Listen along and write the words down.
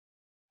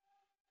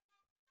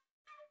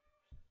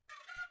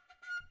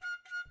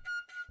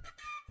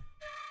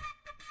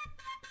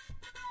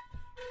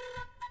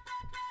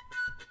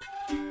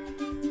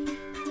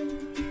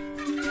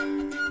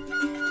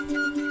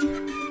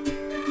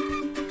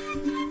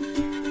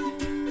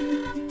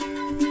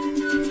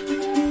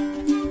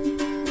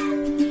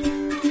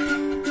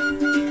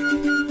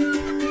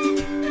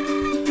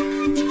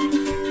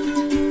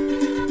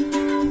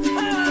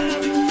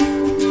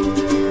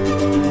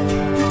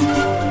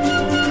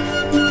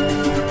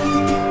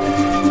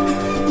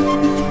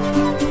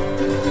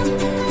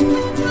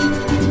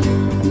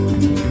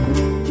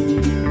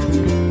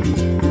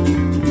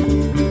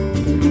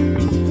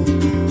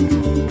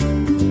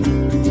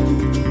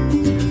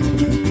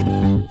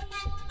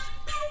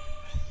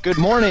Good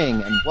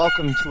morning, and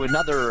welcome to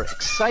another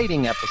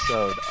exciting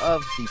episode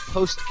of the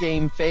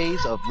post-game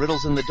phase of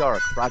Riddles in the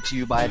Dark, brought to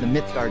you by the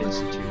Mythgard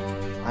Institute.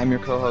 I'm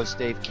your co-host,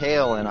 Dave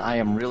Kale, and I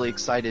am really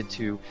excited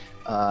to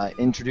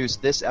introduce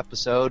this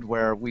episode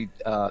where we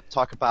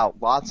talk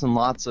about lots and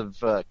lots of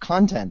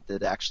content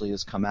that actually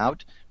has come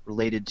out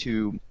related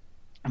to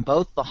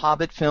both the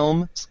Hobbit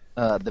film,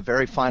 the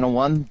very final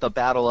one, The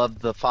Battle of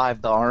the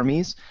Five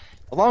Armies,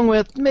 along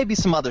with maybe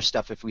some other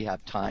stuff if we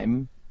have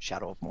time,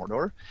 Shadow of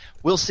Mordor.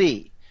 We'll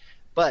see.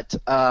 But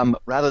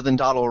rather than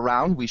dawdle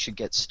around, we should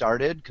get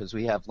started because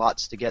we have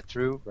lots to get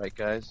through, right,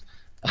 guys?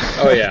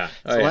 Oh, yeah.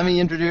 Let me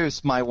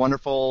introduce my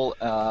wonderful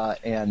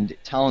and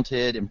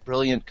talented and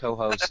brilliant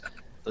co-hosts,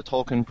 the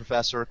Tolkien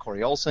professor,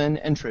 Corey Olson,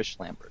 and Trish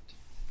Lambert.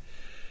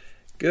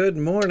 Good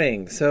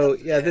morning. So,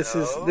 yeah, this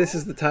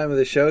is the time of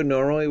the show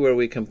normally where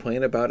we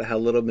complain about how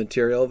little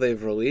material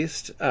they've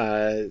released.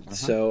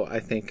 So I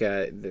think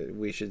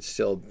we should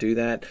still do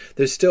that.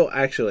 There's still,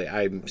 actually,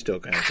 I'm still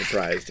kind of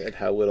surprised at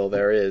how little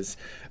there is.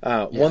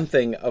 One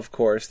thing, of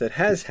course, that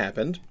has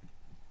happened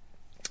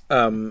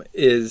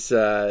is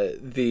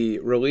the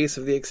release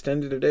of the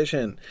extended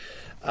edition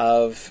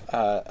of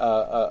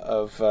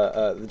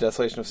The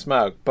Desolation of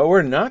Smaug. But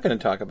we're not going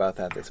to talk about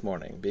that this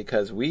morning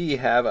because we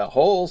have a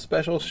whole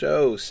special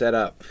show set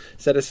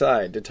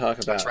aside to talk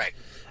about. That's right.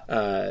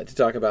 To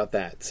talk about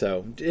that.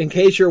 So, in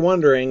case you're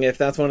wondering if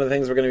that's one of the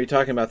things we're going to be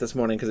talking about this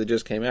morning because it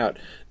just came out,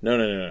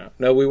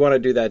 no, we want to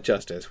do that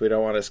justice. We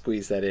don't want to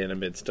squeeze that in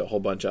amidst a whole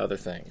bunch of other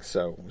things.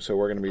 So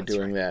we're going to be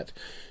doing that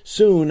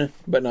soon,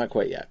 but not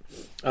quite yet.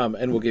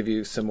 And we'll give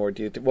you some more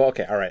detail. Well,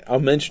 okay, all right. I'll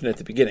mention it at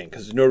the beginning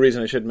because there's no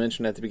reason I should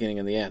mention it at the beginning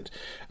and the end.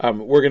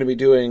 We're going to be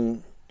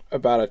doing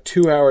about a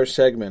 2-hour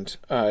segment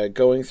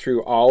going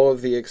through all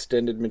of the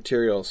extended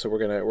material. So we're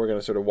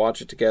gonna sort of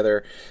watch it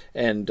together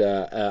and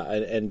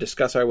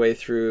discuss our way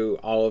through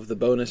all of the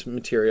bonus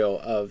material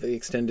of the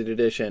extended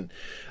edition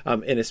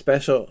in a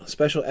special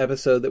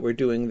episode that we're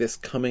doing this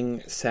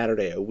coming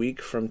Saturday, a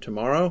week from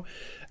tomorrow.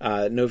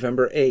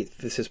 November 8th.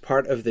 This is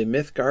part of the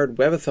Mythgard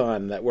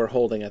Webathon that we're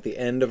holding at the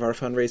end of our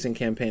fundraising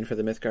campaign for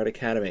the Mythgard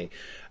Academy.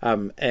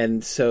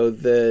 And so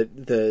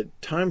the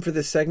time for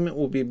this segment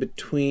will be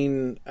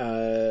between,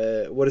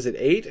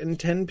 8 and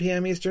 10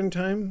 p.m. Eastern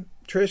Time?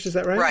 Trish, is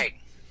that right? Right.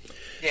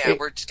 Yeah,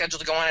 we're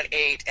scheduled to go on at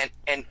 8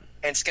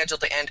 and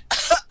scheduled to end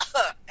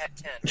at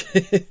 10.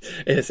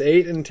 It's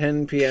 8 and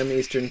 10 p.m.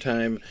 Eastern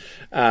Time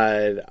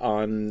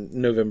on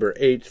November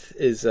 8th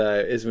is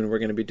when we're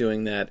going to be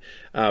doing that.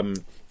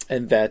 And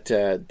that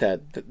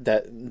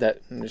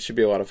should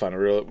be a lot of fun. I'm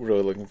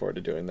really looking forward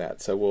to doing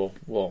that. So we'll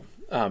it'll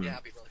be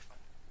really fun.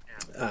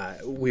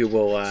 Yeah. We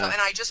will. And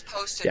I just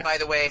posted, by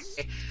the way,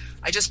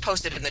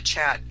 in the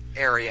chat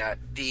area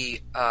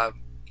the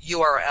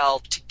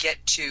URL to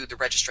get to the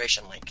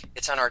registration link.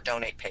 It's on our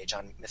donate page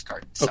on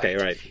Mythgard site. Okay,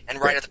 right. And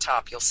right at the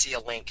top, you'll see a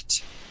link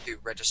to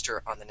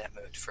register on the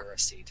Netmood for a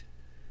seat.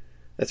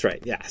 That's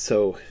right. Yeah.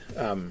 So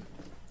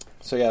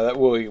yeah, that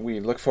we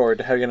look forward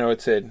to. How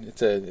it's a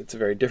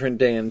very different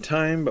day and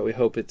time, but we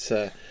hope it's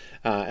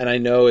and I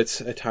know it's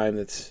a time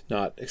that's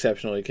not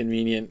exceptionally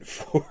convenient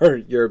for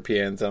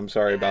Europeans. I'm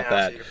sorry about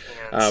that.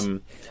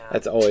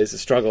 That's always a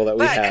struggle that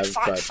we have.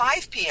 At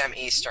 5 p.m.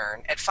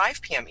 Eastern, if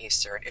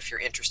you're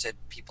interested,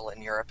 people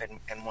in Europe and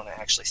want to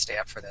actually stay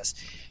up for this,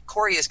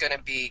 Corey is going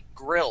to be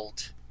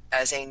grilled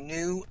as a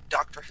new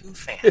Doctor Who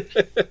fan.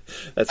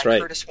 That's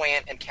right. Curtis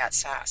Wayant and Kat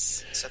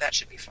Sass. So that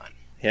should be fun.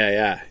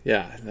 Yeah.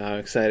 No, I'm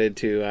excited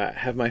to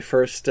have my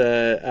first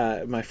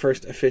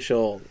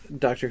official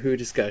Doctor Who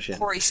discussion.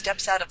 Corey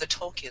steps out of the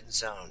Tolkien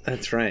zone.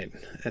 That's right.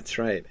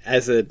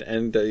 As you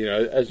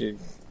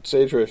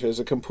say, Trish,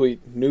 as a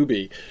complete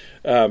newbie,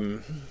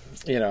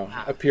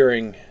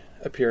 appearing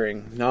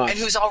not, and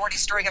who's already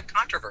stirring up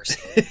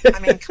controversy. I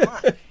mean, come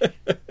on.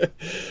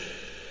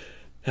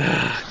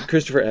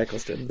 Christopher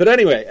Eccleston. But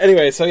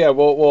anyway. So yeah,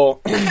 we'll.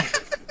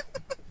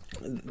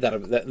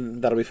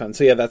 That'll be fun.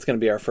 So yeah, that's going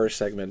to be our first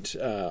segment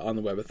on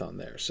the Webathon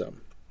there. So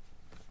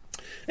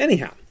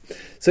anyhow,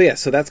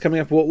 so that's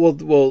coming up.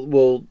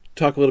 We'll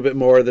talk a little bit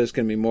more. There's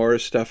going to be more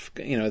stuff.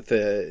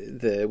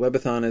 The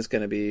Webathon is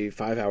going to be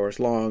 5 hours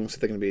long, so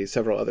there are going to be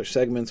several other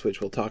segments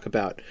which we'll talk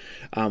about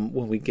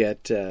when we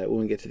get to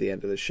the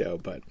end of the show.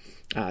 But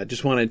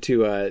just wanted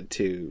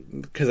to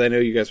because I know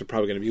you guys are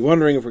probably going to be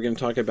wondering if we're going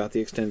to talk about the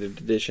extended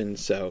edition.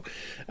 So.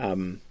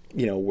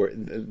 We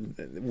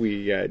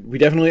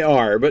definitely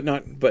are, but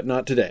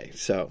not today.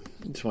 So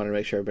just wanted to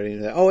make sure everybody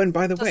knew that. Oh, and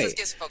by the way, this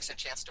gives folks a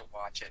chance to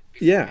watch it.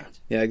 Yeah,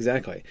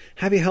 exactly.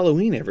 Happy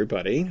Halloween,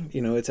 everybody!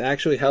 It's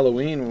actually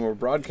Halloween when we're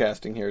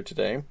broadcasting here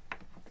today.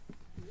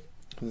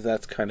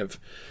 That's kind of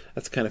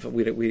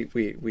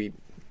we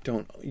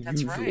don't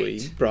usually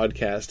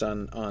broadcast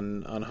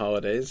on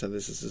holidays, so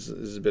this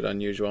is a bit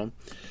unusual.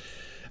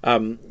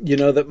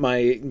 That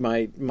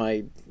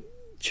my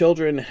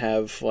children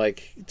have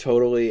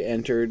totally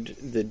entered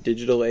the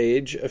digital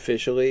age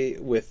officially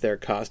with their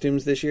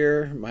costumes this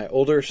year. My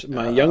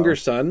younger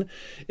son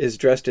is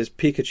dressed as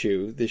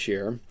Pikachu this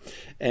year,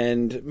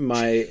 and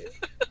my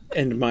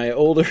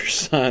older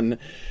son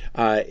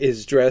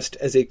is dressed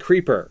as a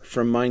creeper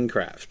from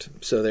Minecraft.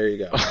 So there you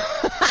go.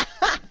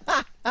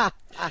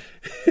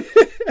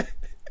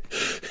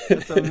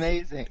 That's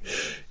amazing.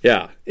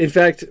 Yeah. In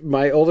fact,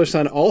 my older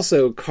son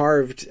also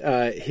carved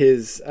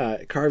his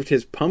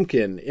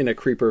pumpkin in a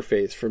creeper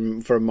face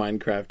from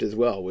Minecraft as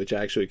well, which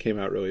actually came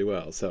out really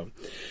well. So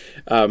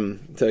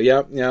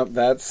yeah,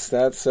 that's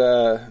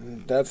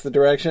the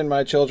direction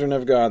my children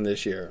have gone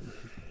this year.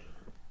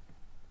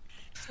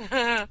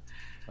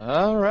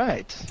 All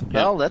right.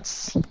 Well,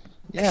 that's...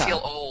 Yeah. I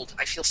feel old.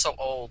 I feel so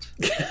old.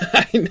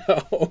 I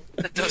know.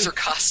 That those are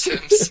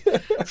costumes. I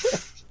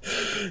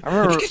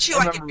remember, Pikachu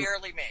I can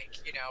barely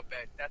make,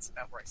 but that's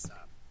about where I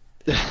stop.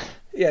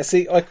 Yeah,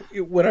 see, like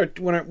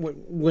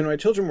when my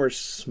children were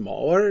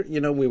smaller,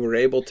 we were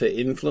able to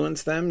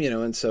influence them,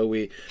 and so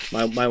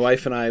my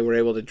wife and I were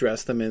able to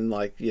dress them in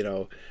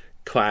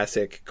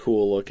classic,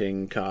 cool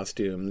looking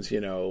costumes, we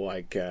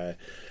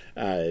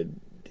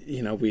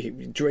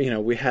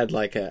had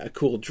like a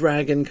cool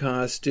dragon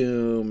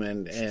costume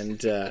and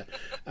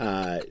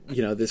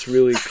this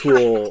really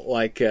cool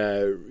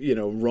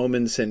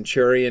Roman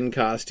centurion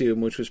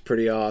costume, which was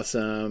pretty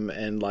awesome,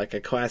 and like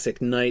a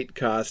classic knight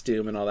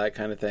costume and all that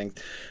kind of thing.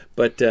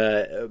 But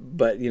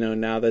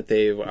now that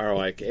they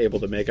are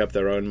able to make up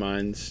their own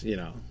minds,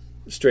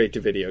 straight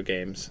to video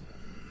games.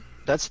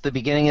 That's the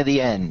beginning of the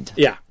end.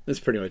 Yeah,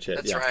 that's pretty much it.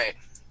 That's right.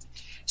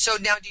 So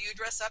now, do you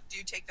dress up? Do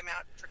you take them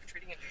out trick or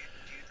treating, and do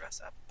you dress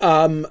up?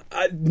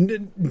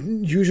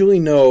 Usually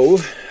no.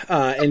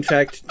 In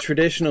fact,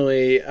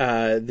 traditionally,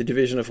 the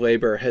Division of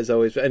Labor has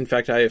always. In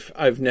fact,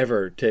 I've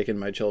never taken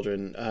my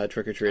children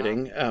trick or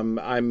treating.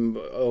 I'm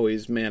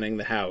always manning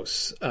the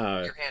house. You're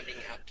handing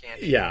out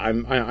candy. Yeah,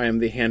 I am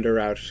the hander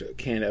out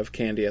of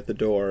candy at the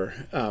door.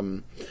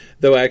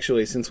 Though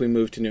actually, since we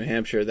moved to New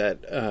Hampshire,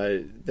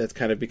 that's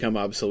kind of become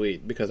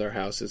obsolete because our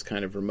house is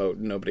kind of remote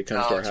and nobody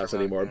comes to our house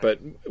anymore. Yeah. But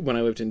when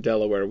I lived in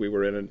Delaware, we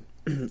were in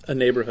a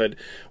neighborhood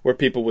where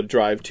people would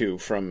drive to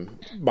from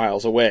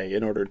miles away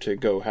in order to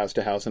go house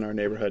to house in our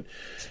neighborhood.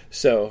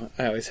 So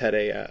I always had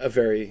a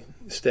very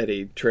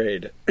steady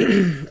trade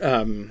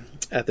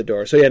at the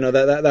door. So yeah, no,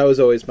 that was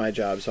always my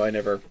job. So I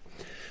never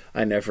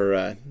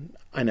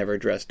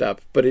dressed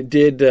up, but it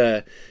did.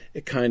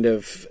 It kind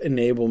of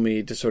enable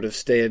me to sort of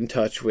stay in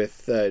touch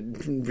with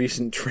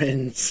recent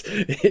trends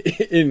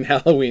in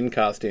Halloween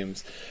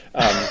costumes.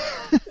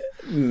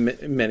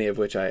 Many of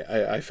which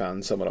I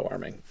found somewhat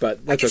alarming,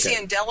 but that's okay. I can see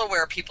in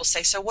Delaware people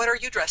say, "So what are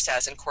you dressed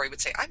as?" And Corey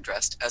would say, "I'm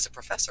dressed as a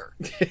professor."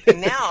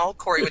 And now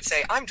Corey would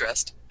say, "I'm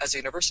dressed as a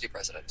university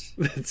president."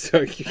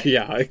 So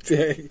yeah,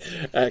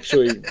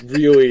 actually,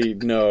 really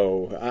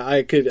no.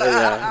 I could.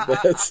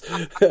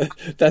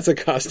 That's a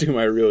costume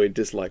I really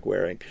dislike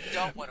wearing.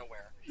 Don't want to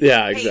wear.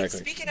 Yeah, exactly.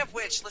 Hey, speaking of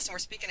which, listen, we're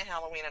speaking of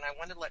Halloween, and I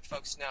wanted to let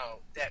folks know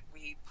that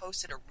we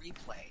posted a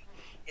replay.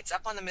 It's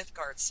up on the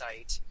Mythgard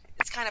site.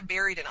 It's kind of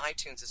buried in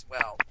iTunes as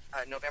well.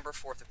 November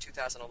 4th of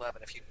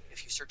 2011. If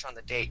you search on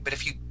the date, but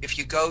if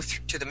you go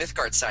to the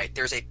Mythgard site,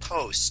 there's a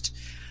post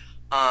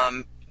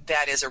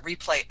that is a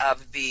replay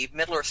of the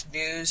Middle Earth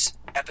News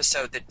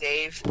episode that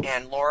Dave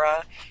and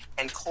Laura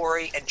and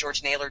Corey and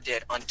George Naylor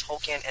did on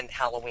Tolkien and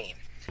Halloween,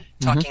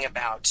 talking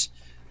about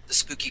the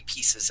spooky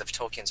pieces of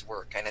Tolkien's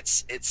work, and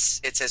it's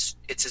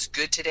as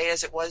good today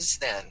as it was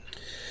then.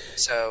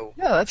 So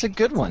yeah, that's a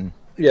good one.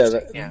 Yeah,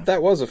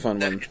 that was a fun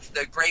one. It's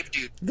the Grave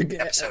Dude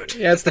episode.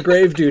 Yeah, it's the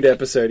Grave Dude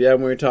episode. Yeah,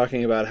 when we were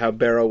talking about how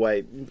Barrow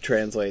White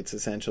translates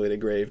essentially to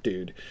Grave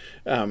Dude.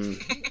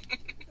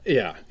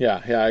 Yeah,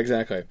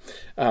 exactly.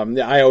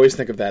 I always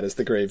think of that as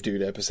the Grave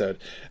Dude episode.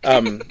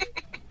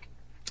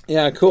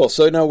 Yeah, cool.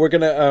 So no, we're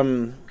gonna.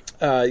 And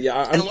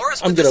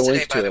Laura's with us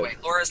today, by the way.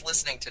 Laura's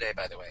listening today,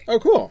 by the way. Oh,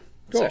 cool.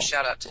 So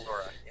shout out to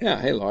Laura. Yeah,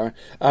 hey Laura.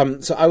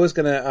 So I was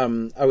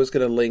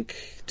gonna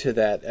link to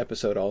that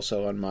episode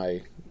also on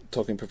my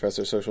Tolkien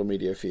Professor social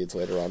media feeds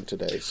later on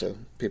today, so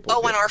people.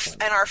 Oh, and our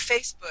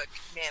Facebook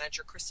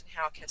manager Kristen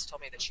Houck has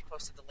told me that she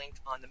posted the link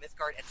on the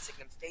Mythgard and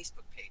Signum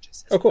Facebook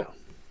pages. As cool. Well.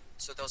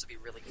 So those will be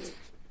really easy.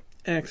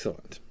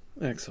 Excellent.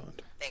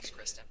 Thanks,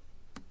 Kristen.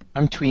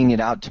 I'm tweeting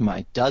it out to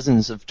my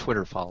dozens of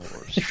Twitter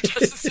followers.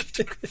 Dozens of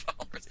Twitter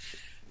followers.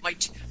 My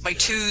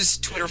two's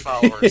Twitter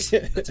followers.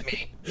 That's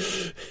me.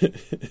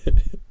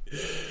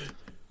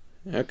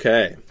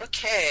 Okay.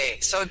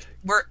 So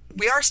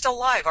we are still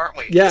live, aren't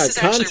we? Yeah, this is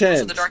actually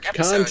Rules of the Dark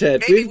episode.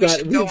 Content. Maybe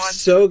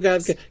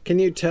Can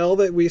you tell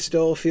that we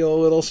still feel a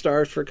little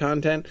starved for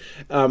content?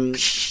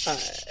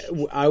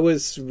 I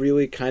was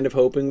really kind of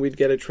hoping we'd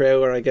get a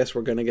trailer. I guess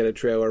we're going to get a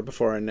trailer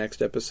before our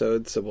next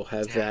episode, so we'll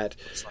have that.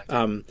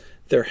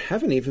 There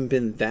haven't even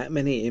been that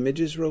many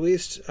images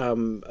released.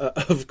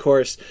 Of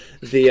course,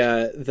 the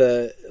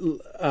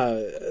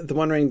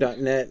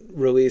OneRing.net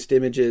released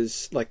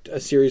images, like a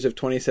series of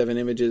 27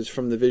 images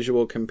from the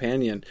visual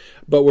companion,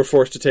 but we're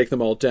forced to take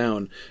them all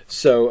down.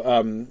 So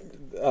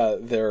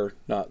they're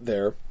not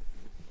there.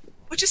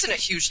 Which isn't a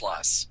huge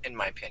loss, in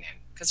my opinion,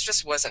 because there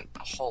just wasn't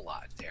a whole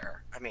lot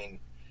there. I mean,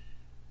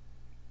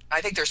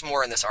 I think there's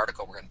more in this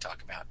article we're going to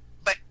talk about.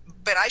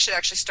 But I should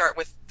actually start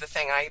with the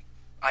thing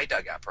I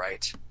dug up,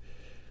 right?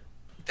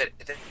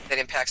 that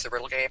impacts the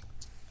riddle game?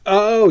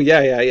 Oh,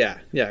 yeah.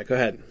 Go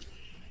ahead.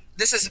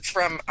 This is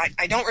from,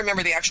 I don't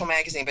remember the actual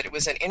magazine, but it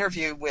was an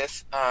interview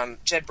with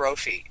Jed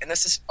Brophy, and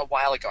this is a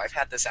while ago. I've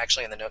had this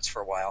actually in the notes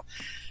for a while.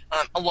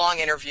 A long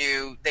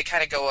interview. They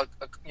kind of go,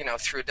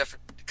 through a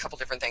couple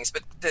different things,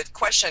 but the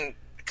question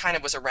kind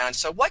of was around,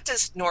 so what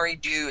does Nori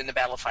do in the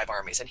Battle of Five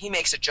Armies? And he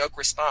makes a joke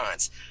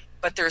response,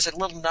 but there's a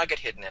little nugget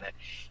hidden in it.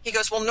 He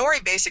goes, well,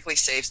 Nori basically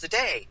saves the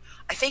day.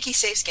 I think he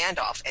saves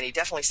Gandalf, and he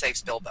definitely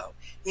saves Bilbo.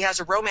 He has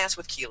a romance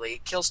with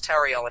Keely, kills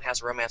Tauriel, and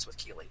has a romance with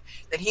Keely.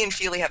 Then he and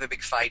Feely have a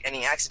big fight, and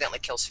he accidentally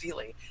kills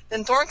Feely.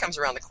 Then Thorin comes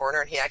around the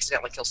corner, and he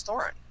accidentally kills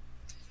Thorin.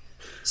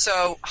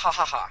 So, ha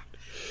ha ha.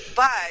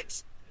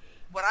 But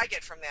what I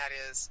get from that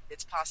is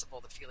it's possible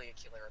that Feely and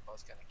Keely are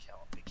both going to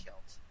be killed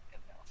in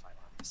Battle of Five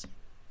Armies.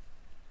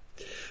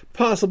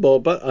 Possible,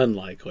 but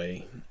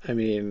unlikely. I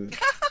mean...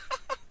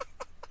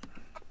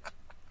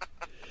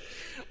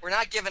 We're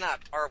not giving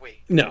up, are we?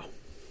 No.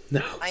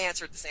 I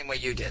answered the same way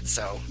you did,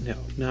 so... No,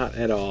 not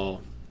at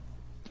all.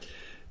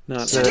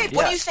 So, Dave,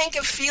 what do you think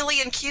of Feely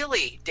and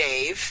Keely,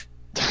 Dave?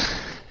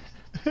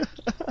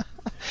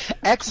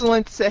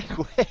 Excellent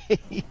segue.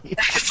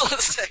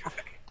 Excellent segue.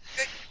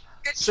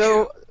 Good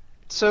So,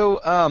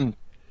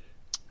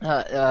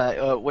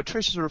 what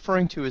Trish is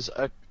referring to is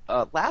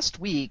last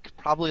week,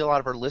 probably a lot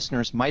of our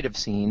listeners might have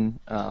seen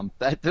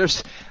that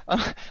there's.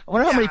 I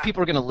wonder how many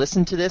people are going to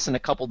listen to this in a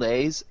couple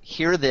days,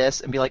 hear this,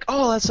 and be like,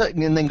 "Oh, that's,"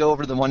 and then go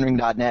over to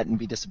theonering.net and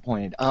be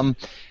disappointed. Or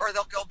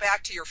they'll go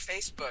back to your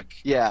Facebook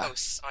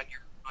posts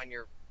on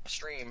your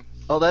stream.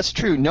 Oh, that's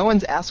true. No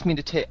one's asked me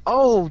to take.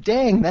 Oh,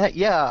 dang that!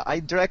 Yeah, I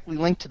directly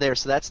linked to there,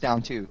 so that's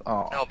down too.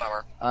 Oh,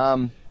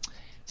 bummer.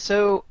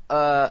 So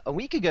a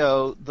week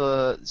ago,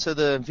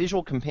 the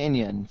visual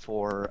companion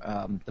for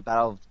the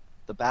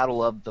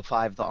Battle of the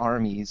Five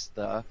Armies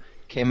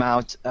came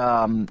out,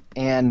 and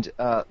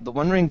the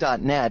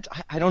OneRing.net.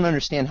 I don't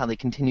understand how they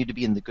continue to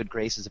be in the good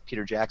graces of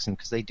Peter Jackson,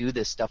 because they do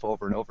this stuff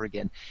over and over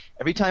again.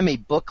 Every time a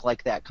book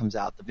like that comes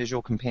out, the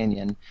visual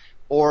companion,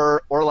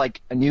 or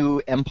like a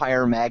new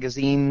Empire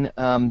magazine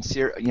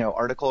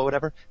article or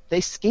whatever,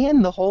 they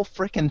scan the whole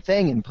frickin'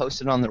 thing and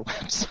post it on their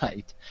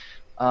website.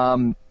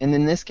 And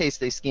in this case,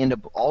 they scanned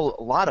a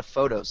lot of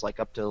photos,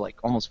 like up to like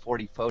almost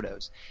 40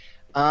 photos.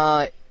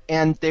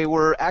 And they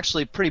were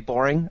actually pretty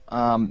boring,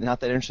 not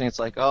that interesting. It's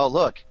like, oh,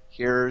 look,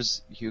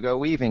 here's Hugo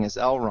Weaving as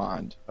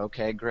Elrond.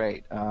 Okay,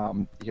 great.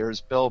 Here's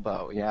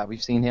Bilbo. Yeah,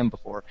 we've seen him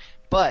before.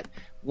 But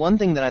one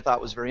thing that I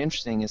thought was very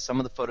interesting is some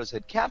of the photos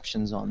had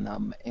captions on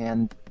them,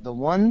 and the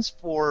one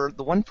for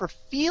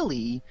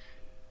Feely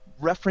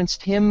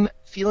referenced him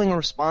feeling a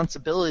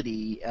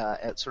responsibility,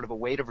 sort of a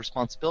weight of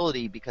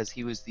responsibility, because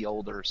he was the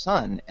older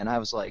son. And I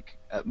was like,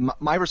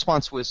 my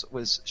response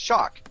was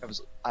shock.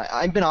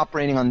 I've been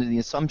operating under the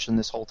assumption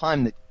this whole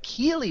time that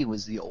Keely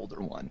was the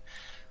older one.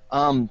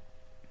 And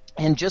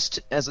just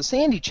as a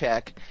sanity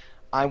check,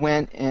 I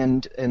went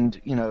and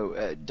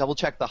double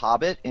checked The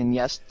Hobbit, and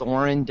yes,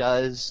 Thorin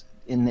does.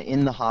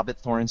 In the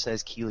Hobbit, Thorin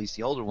says Keely's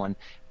the older one.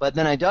 But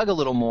then I dug a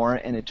little more,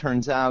 and it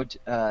turns out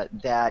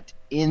that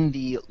in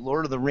the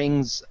Lord of the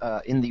Rings,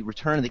 in the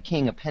Return of the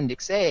King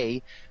Appendix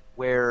A,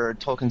 where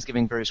Tolkien's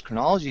giving various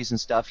chronologies and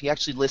stuff, he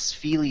actually lists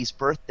Feely's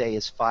birthday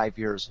as 5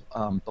 years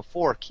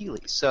before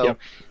Keely's. So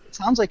It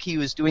sounds like he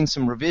was doing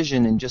some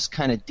revision and just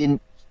kind of didn't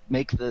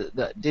make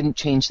didn't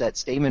change that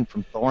statement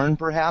from Thorin,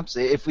 perhaps.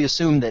 If we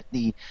assume that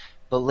the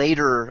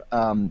later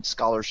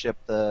scholarship,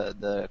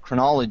 the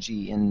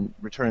chronology in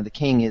Return of the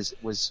King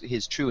was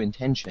his true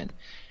intention,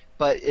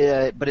 but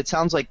it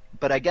sounds like.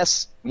 But I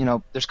guess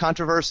there's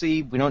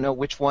controversy. We don't know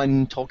which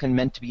one Tolkien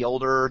meant to be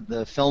older.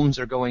 The films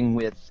are going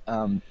with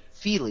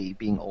Feely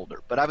being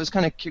older. But I was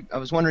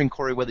wondering,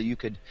 Corey, whether you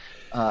could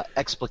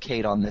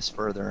explicate on this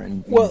further.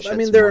 And I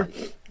mean, there are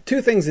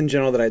two things in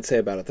general that I'd say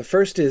about it. The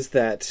first is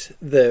that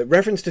the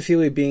reference to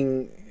Feely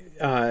being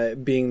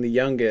the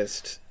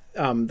youngest.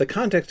 The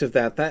context of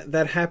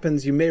that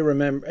happens. You may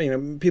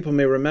remember, people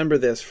may remember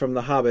this from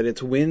The Hobbit.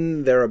 It's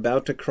when they're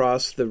about to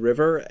cross the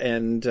river,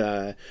 and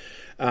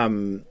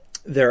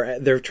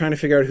they're trying to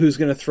figure out who's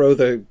going to throw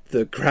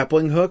the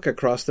grappling hook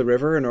across the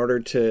river in order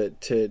to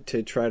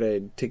try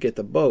to get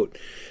the boat.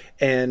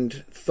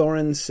 And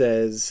Thorin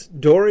says,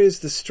 "Dori is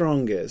the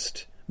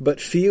strongest,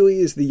 but Feely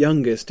is the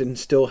youngest and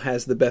still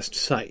has the best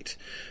sight.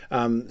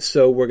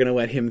 So we're going to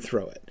let him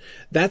throw it."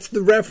 That's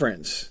the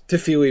reference to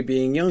Feely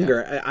being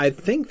younger. Yeah. I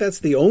think that's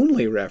the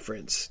only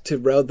reference to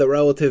the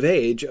relative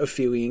age of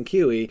Feely and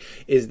Keely,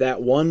 is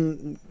that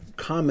one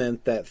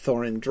comment that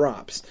Thorin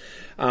drops.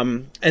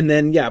 And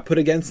then, put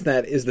against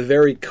that is the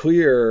very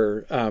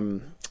clear...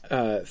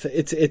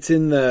 it's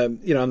in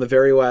the on the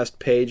very last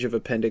page of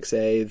Appendix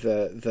A,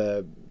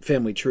 the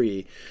family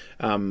tree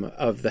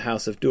of the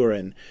House of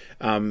Durin,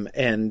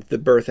 and the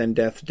birth and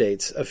death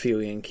dates of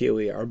Feely and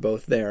Keely are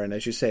both there. And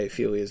as you say,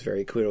 Feely is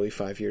very clearly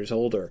 5 years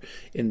older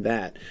in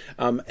that.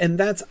 And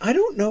that's, I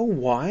don't know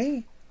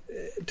why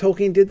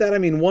Tolkien did that. I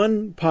mean,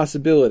 one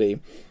possibility,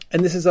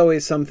 and this is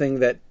always something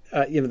that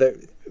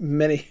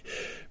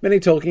that Many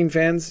Tolkien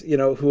fans,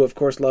 who of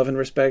course love and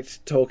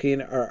respect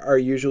Tolkien, are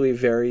usually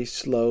very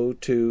slow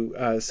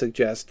to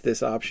suggest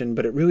this option,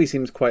 but it really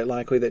seems quite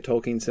likely that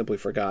Tolkien simply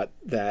forgot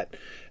that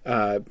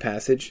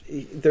passage.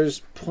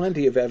 There's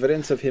plenty of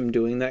evidence of him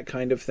doing that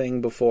kind of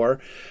thing before.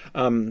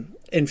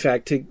 In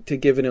fact, to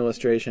give an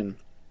illustration,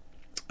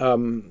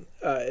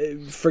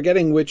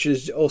 forgetting which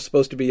is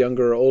supposed to be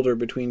younger or older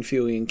between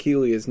Fili and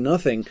Kili is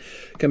nothing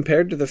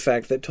compared to the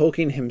fact that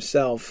Tolkien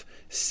himself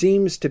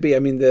seems to be,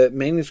 the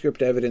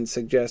manuscript evidence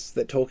suggests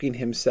that Tolkien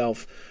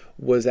himself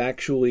was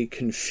actually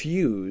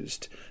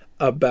confused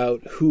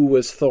about who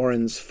was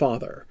Thorin's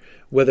father,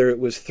 whether it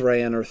was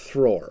Thrain or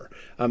Thror.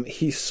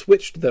 He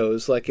switched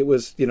those, like it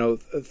was,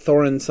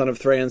 Thorin, son of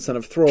Thrain, son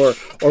of Thror,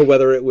 or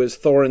whether it was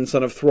Thorin,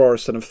 son of Thror,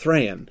 son of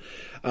Thrain.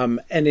 And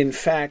in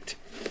fact,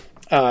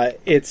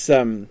 it's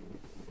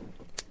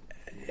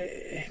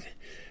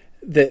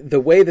the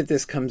way that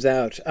this comes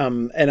out,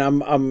 and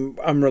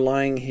I'm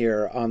relying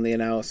here on the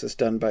analysis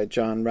done by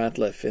John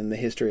Ratliff in The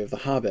History of the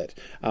Hobbit,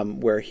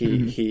 where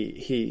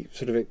he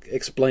sort of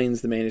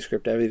explains the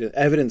manuscript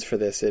evidence for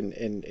this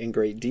in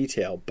great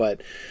detail.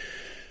 But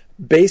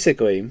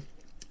basically,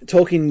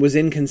 Tolkien was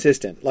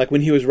inconsistent. Like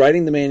when he was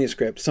writing the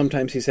manuscript,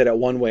 sometimes he said it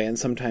one way, and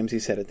sometimes he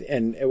said it,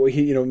 and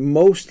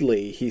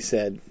mostly he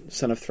said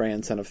son of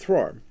Thrain, son of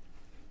Thror.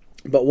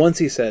 But once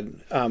he said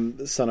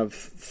son of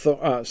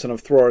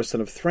Thror,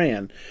 son of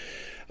Thrain,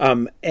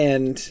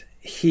 and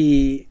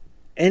he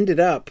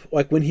ended up,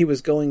 like when he was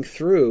going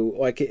through,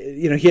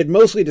 he had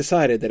mostly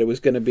decided that it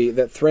was going to be,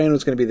 that Thrain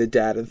was going to be the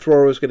dad and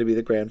Thror was going to be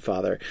the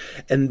grandfather.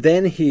 And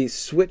then he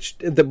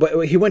switched,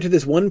 he went to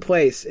this one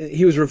place,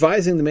 he was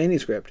revising the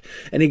manuscript,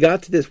 and he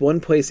got to this one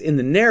place in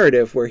the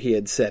narrative where he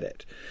had said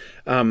it,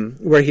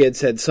 where he had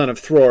said son of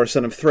Thror,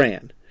 son of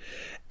Thrain.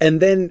 And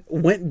then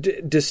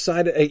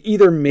decided,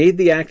 either made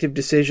the active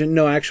decision,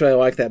 no, actually I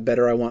like that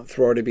better, I want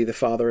Thror to be the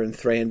father and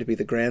Thrain to be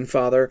the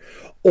grandfather,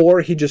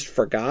 or he just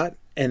forgot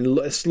and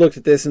looked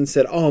at this and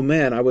said, oh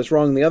man, I was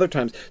wrong the other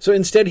times. So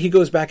instead he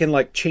goes back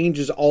and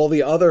changes all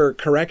the other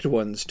correct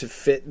ones to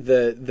fit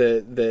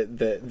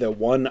the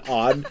one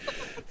odd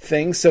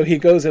thing. So he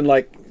goes and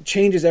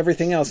changes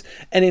everything else.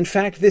 And in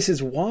fact, this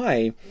is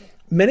why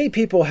many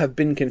people have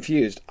been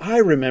confused. I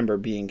remember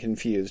being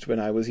confused when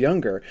I was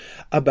younger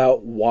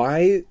about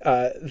why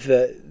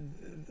the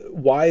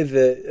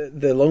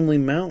Lonely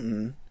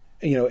Mountain,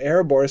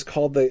 Erebor, is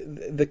called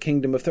the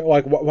Kingdom of Thrain.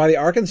 Why the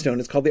Arkenstone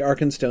is called the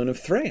Arkenstone of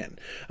Thrain.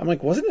 I'm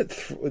like, wasn't it?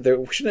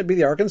 Shouldn't it be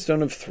the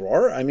Arkenstone of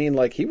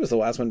Thror? He was the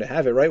last one to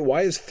have it, right?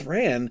 Why is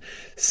Thrain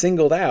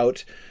singled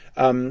out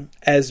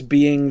as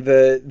being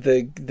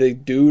the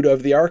dude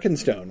of the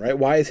Arkenstone, right?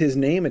 Why is his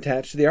name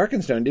attached to the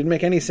Arkenstone? Didn't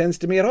make any sense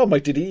to me at all. I'm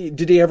like, did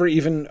he ever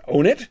even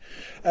own it?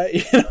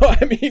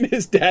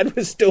 His dad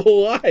was still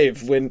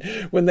alive when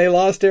they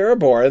lost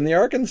Erebor and the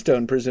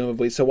Arkenstone,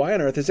 presumably. So why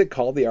on earth is it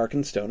called the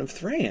Arkenstone of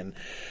Thrain?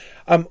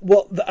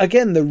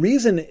 Again, the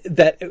reason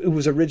that it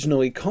was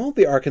originally called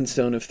the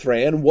Arkenstone of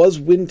Thrain was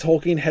when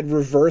Tolkien had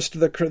reversed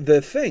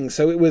the thing.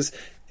 So it was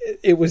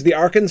the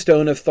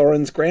Arkenstone of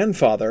Thorin's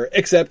grandfather,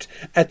 except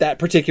at that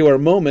particular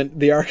moment,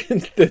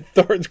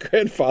 Thorin's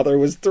grandfather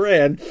was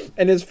Thrain,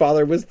 and his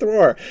father was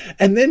Thror.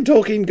 And then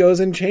Tolkien goes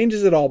and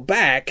changes it all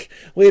back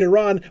later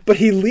on, but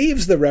he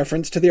leaves the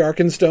reference to the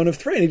Arkenstone of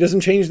Thrain. He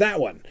doesn't change that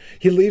one.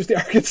 He leaves the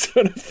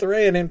Arkenstone of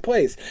Thrain in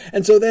place.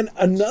 And so then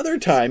another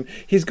time,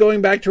 he's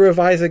going back to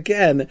revise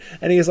again,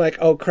 and he's like,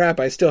 oh crap,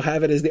 I still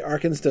have it as the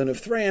Arkenstone of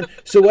Thrain.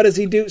 So what does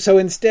he do? So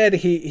instead,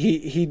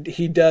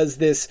 he does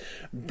this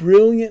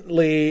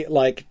brilliantly,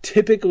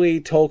 typically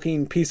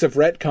Tolkien piece of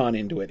retcon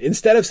into it.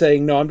 Instead of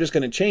saying, no, I'm just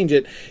going to change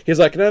it, he's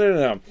like,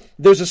 no.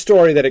 There's a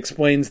story that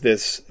explains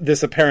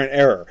this apparent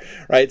error,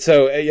 right?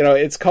 So,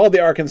 it's called the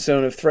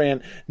Arkenstone of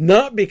Thrain,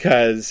 not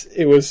because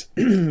it was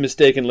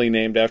mistakenly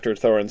named after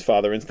Thorin's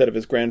father instead of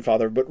his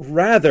grandfather, but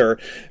rather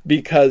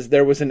because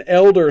there was an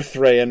elder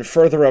Thrain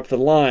further up the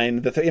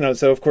line.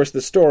 So of course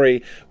the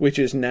story, which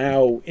is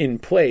now in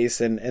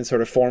place and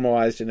sort of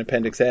formalized in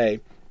Appendix A,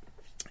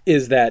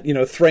 is that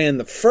Thrain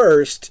the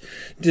First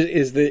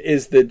is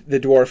the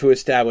dwarf who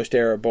established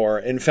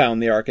Erebor and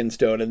found the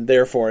Arkenstone, and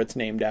therefore it's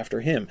named after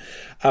him.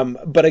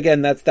 But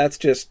again, that's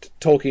just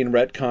Tolkien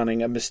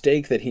retconning a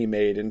mistake that he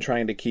made in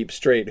trying to keep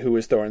straight who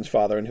is Thorin's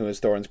father and who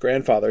is Thorin's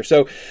grandfather.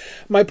 So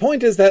my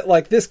point is that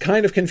this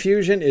kind of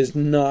confusion is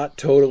not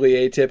totally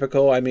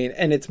atypical.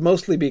 And it's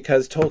mostly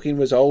because Tolkien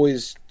was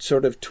always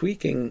sort of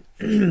tweaking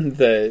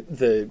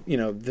the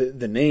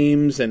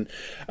names, and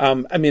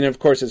of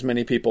course, as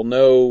many people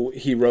know,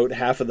 he wrote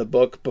half of the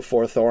book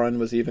before Thorin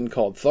was even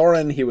called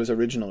Thorin. He was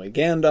originally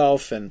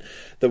Gandalf, and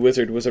the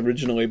wizard was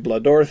originally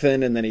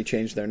Bloodorthin, and then he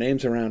changed their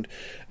names around.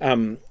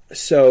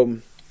 So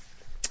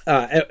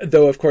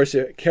Though, of course,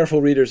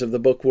 careful readers of the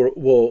book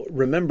will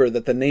remember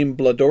that the name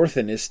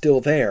Bloodorthin is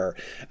still there.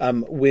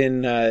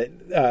 When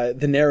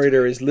the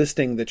narrator is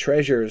listing the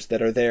treasures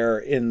that are there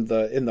in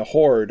the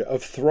hoard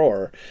of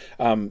Thror,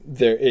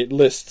 it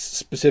lists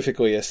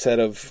specifically a set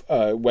of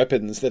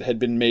weapons that had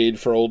been made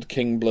for old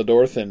King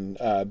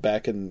Bloodorthin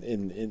back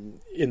in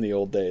the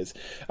old days.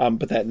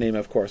 But that name,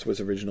 of course,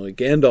 was originally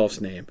Gandalf's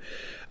name.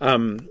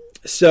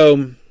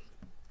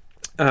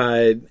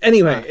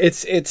 Anyway,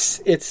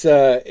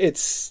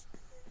 it's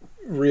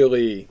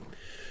really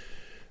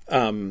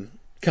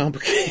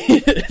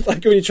complicated.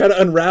 Like when you try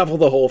to unravel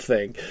the whole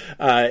thing,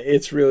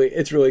 it's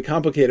really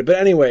complicated. But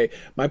anyway,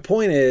 my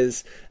point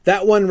is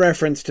that one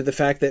reference to the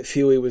fact that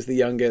Fili was the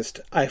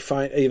youngest, I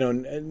find,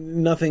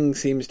 nothing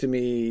seems to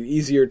me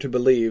easier to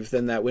believe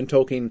than that when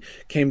Tolkien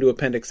came to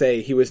Appendix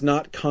A, he was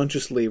not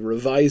consciously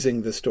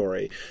revising the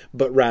story,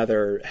 but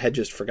rather had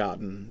just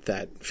forgotten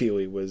that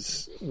Fili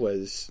was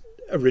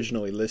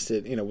originally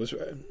listed, was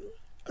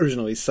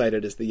originally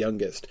cited as the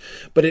youngest.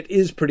 But it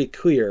is pretty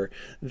clear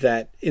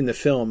that in the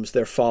films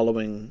they're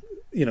following,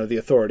 the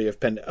authority of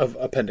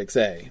Appendix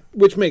A,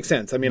 which makes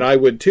sense. I mean, I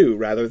would too,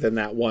 rather than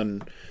that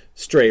one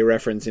stray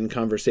reference in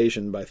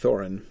conversation by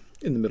Thorin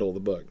in the middle of the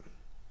book.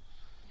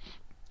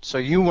 So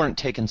you weren't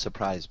taken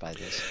surprised by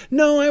this?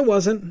 No, I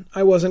wasn't.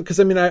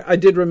 Because I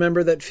did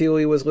remember that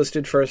Fili was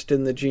listed first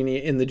in the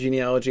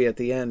genealogy at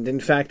the end. In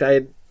fact,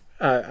 I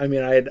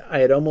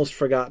had almost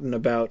forgotten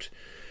about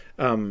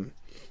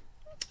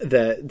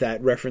that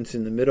reference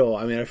in the middle.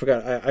 I mean,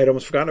 I'd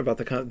almost forgotten about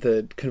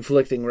the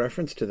conflicting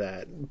reference to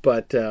that.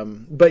 But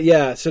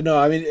yeah. So no,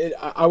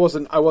 I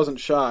wasn't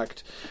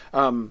shocked.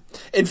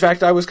 In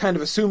fact, I was kind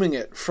of assuming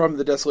it from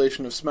the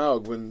Desolation of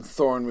Smaug when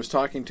Thorin was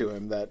talking to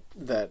him that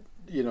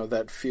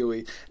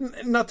Fili.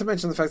 Not to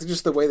mention the fact that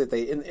just the way that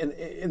they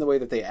in the way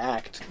that they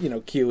act.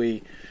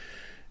 Kili.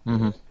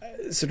 Mm-hmm.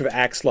 Sort of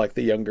acts like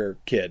the younger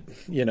kid,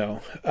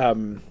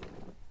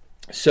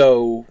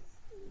 so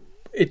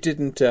it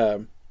didn't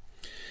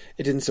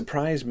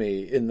surprise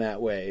me in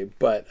that way.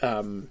 But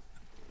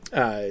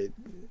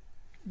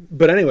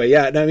anyway,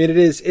 yeah. I mean,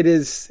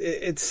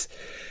 it's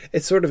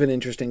sort of an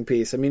interesting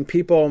piece. I mean,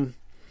 people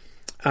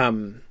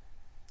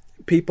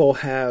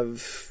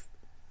have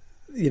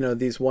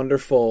these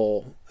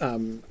wonderful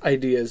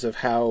ideas of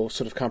how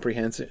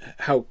comprehensive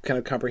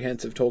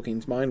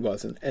Tolkien's mind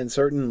was, and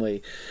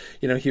certainly,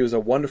 he was a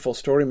wonderful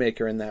story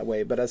maker in that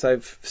way. But as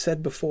I've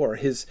said before,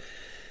 his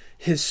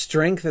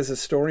strength as a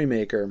story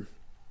maker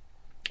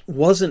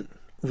wasn't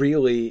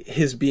really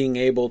his being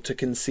able to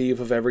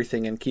conceive of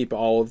everything and keep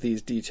all of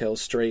these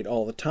details straight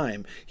all the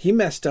time. He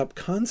messed up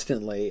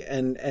constantly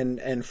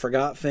and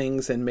forgot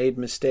things and made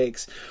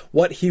mistakes.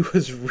 What he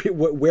was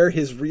where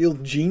his real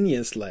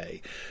genius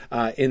lay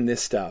in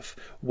this stuff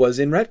was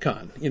in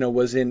retcon.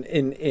 Was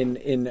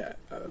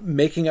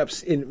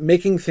in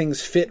making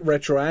things fit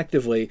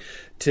retroactively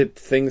to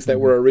things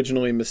that were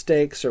originally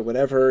mistakes or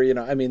whatever.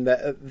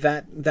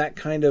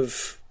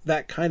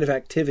 That kind of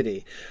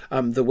activity,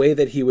 the way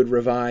that he would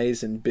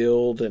revise and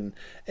build and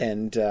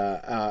again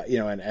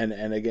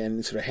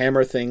sort of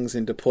hammer things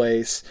into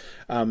place,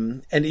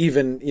 and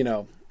even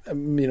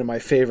my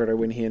favorite are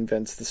when he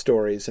invents the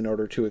stories in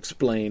order to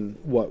explain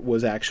what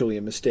was actually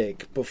a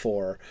mistake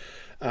before.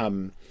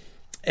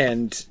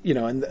 And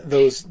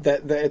those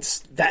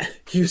that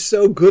he's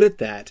so good at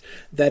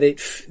that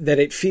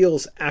it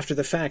feels, after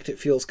the fact, it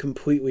feels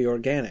completely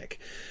organic.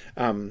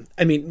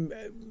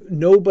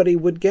 Nobody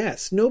would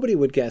guess.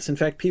 In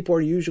fact, people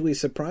are usually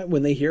surprised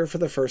when they hear for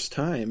the first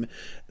time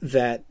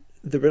that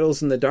the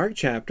Riddles in the Dark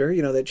chapter,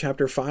 that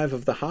chapter 5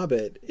 of The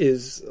Hobbit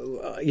is,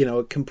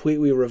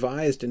 completely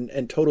revised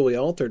and totally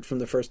altered from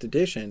the first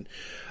edition.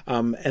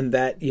 And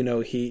that,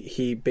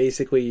 he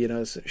basically,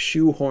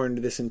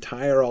 shoehorned this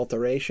entire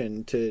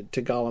alteration to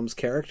Gollum's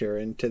character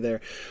and to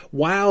their,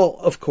 while,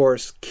 of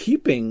course,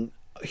 keeping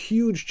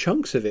huge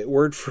chunks of it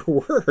word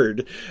for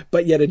word,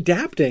 but yet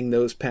adapting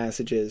those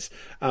passages.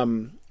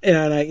 And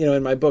I,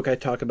 in my book, I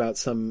talk about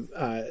some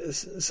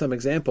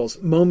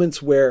examples, moments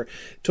where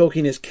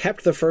Tolkien has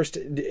kept the first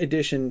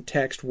edition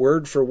text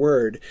word for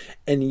word,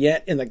 and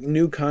yet in the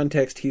new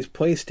context he's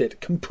placed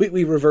it,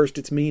 completely reversed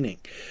its meaning.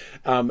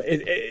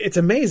 It's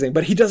amazing,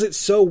 but he does it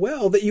so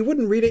well that you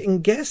wouldn't read it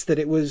and guess that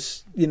it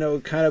was,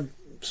 kind of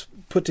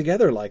put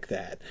together like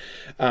that.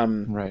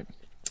 Right.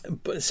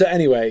 But, so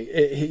anyway,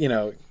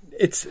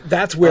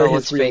 that's where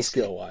his real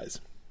skill lies.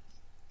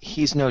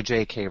 He's no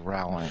J.K.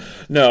 Rowling.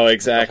 No,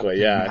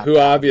 exactly, yeah. Who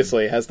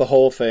obviously has the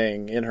whole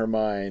thing in her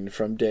mind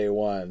from day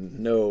one.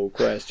 No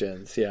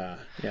questions. Yeah.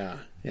 Yeah,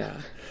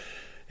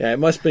 it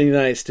must be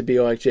nice to be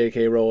like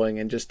J.K. Rowling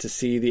and just to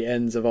see the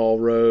ends of all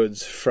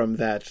roads from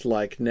that,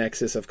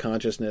 nexus of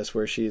consciousness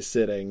where she's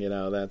sitting.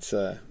 That's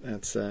a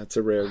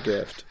rare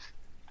gift.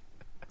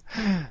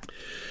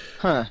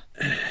 Huh.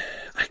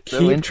 I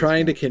keep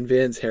trying to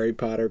convince Harry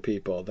Potter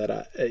people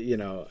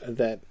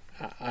that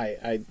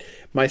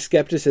my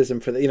skepticism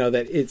for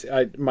that it's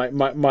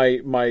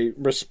my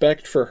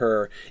respect for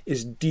her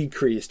is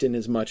decreased in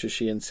as much as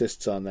she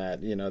insists on that.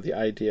 The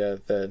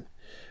idea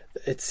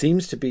it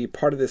seems to be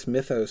part of this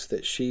mythos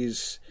that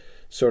she's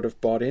sort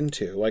of bought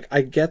into. Like,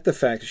 I get the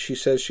fact that she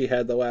says she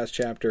had the last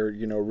chapter,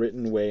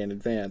 written way in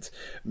advance.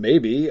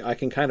 Maybe I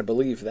can kind of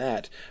believe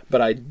that,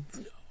 but I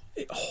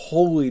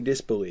wholly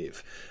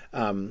disbelieve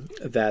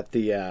that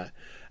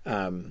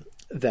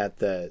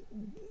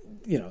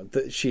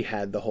she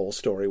had the whole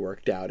story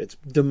worked out. It's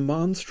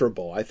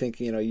demonstrable. I think,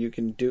 you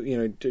can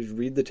to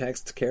read the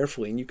texts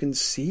carefully and you can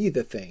see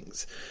the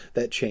things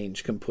that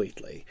change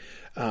completely.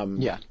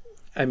 Yeah.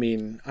 I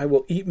mean, I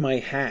will eat my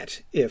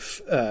hat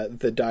if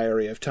the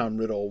Diary of Tom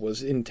Riddle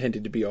was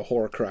intended to be a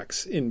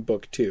Horcrux in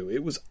Book 2.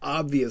 It was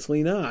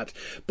obviously not.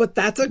 But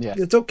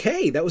it's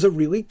okay. That was a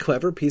really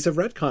clever piece of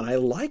retcon. I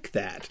like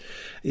that.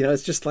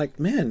 It's just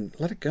like, man,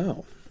 let it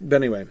go. But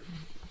anyway.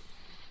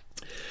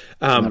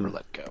 Never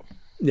let go.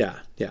 Yeah.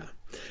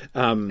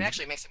 It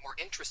actually makes it more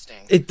interesting.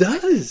 It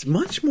does,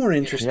 much more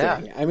interesting.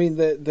 Yeah. I mean,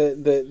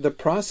 the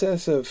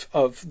process of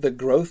the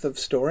growth of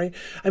story.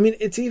 I mean,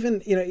 it's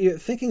even, you're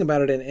thinking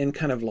about it in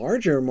kind of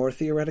larger, more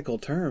theoretical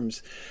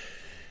terms.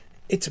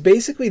 It's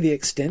basically the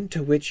extent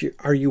to which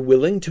are you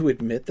willing to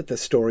admit that the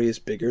story is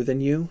bigger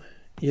than you?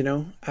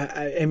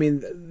 I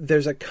mean,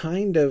 there's a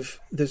kind of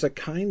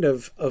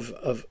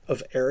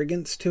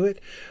arrogance to it.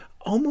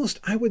 Almost,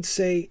 I would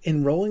say,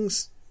 in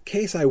Rowling's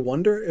case, I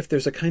wonder if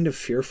there's a kind of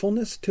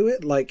fearfulness to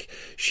it, like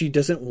she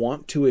doesn't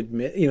want to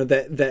admit,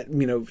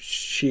 that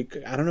she,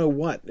 I don't know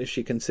what, if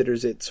she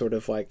considers it sort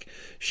of like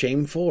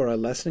shameful or a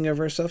lessening of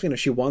herself.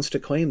 She wants to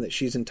claim that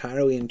she's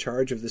entirely in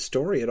charge of the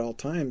story at all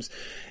times.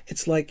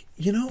 It's like,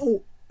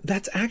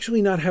 that's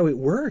actually not how it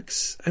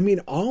works. I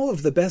mean, all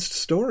of the best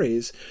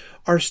stories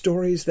are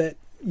stories that,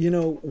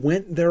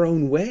 went their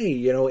own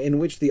way, in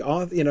which the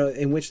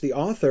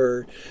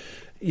author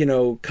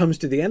comes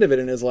to the end of it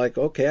and is like,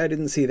 okay, I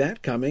didn't see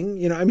that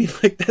coming. I mean,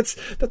 like that's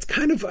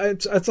kind of,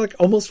 it's like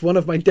almost one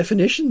of my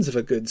definitions of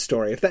a good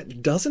story. If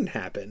that doesn't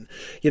happen,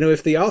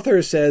 if the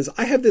author says,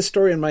 I have this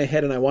story in my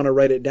head and I want to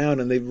write it down,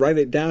 and they write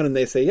it down and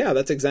they say, yeah,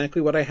 that's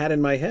exactly what I had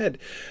in my head.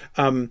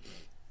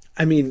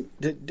 I mean,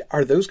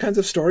 are those kinds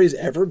of stories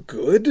ever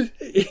good?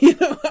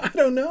 I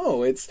don't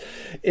know.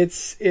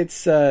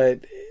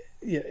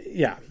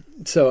 Yeah.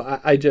 So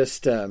I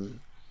just,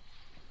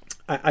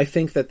 I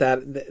think that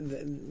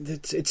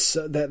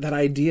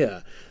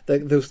idea,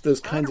 that those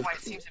kinds of. Why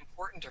it seems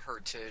important to her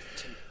to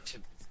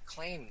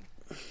claim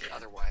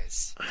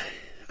otherwise.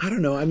 I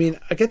don't know. I mean,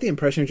 I get the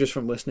impression just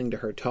from listening to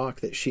her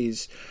talk that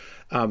she's.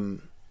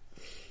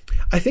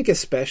 I think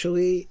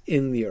especially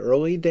in the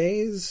early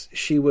days,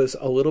 she was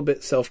a little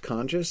bit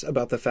self-conscious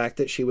about the fact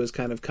that she was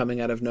kind of coming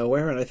out of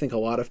nowhere, and I think a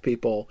lot of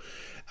people,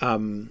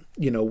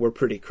 were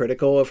pretty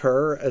critical of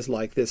her as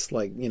like this,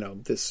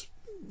 this.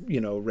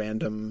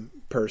 Random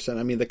person.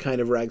 I mean, the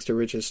kind of rags to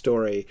riches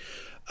story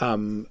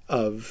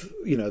of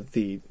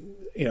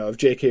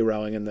J.K.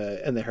 Rowling and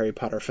the Harry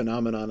Potter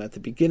phenomenon at the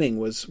beginning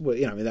was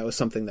that was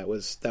something that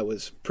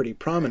was pretty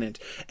prominent,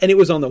 and it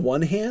was on the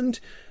one hand,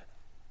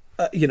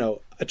 a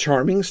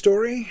charming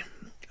story,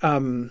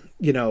 as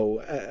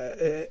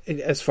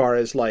far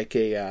as like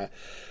a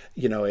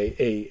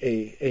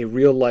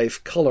real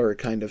life color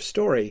kind of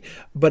story,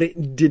 but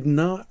it did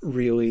not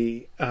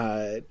really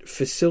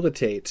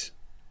facilitate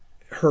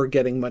her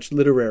getting much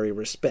literary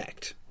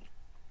respect.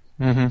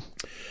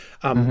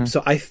 Mm-hmm.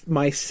 So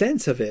my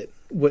sense of it,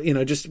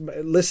 just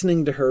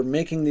listening to her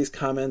making these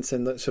comments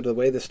and sort of the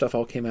way this stuff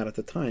all came out at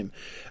the time,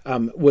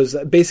 was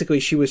basically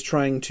she was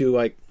trying to,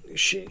 like,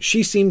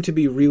 she seemed to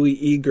be really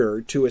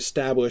eager to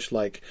establish,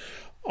 like,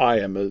 I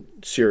am a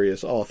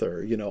serious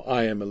author,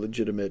 I am a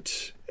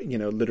legitimate,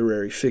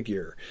 literary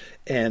figure.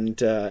 And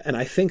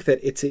I think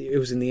that it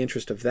was in the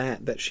interest of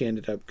that she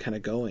ended up kind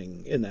of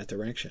going in that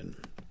direction.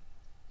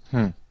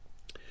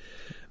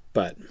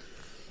 But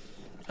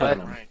I don't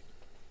know. Right.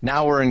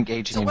 Now we're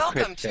engaging in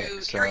welcome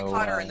cryptic, to Harry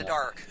Potter in the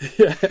Dark.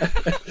 Yeah.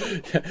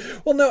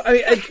 Well, no, I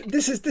mean,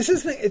 this is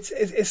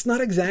it's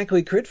not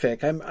exactly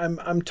critfic.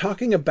 I'm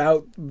talking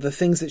about the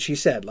things that she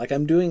said. Like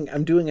I'm doing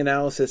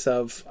analysis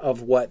of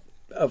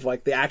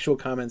like the actual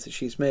comments that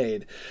she's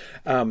made.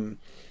 And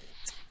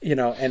I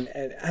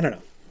don't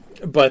know,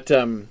 but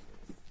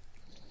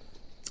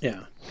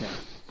yeah.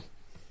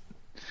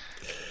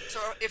 So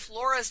if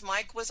Laura's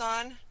mic was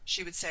on,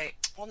 she would say,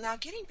 well, now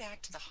getting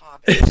back to the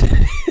Hobbit.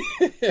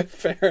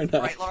 Fair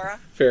enough. Right, Laura?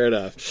 Fair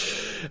enough.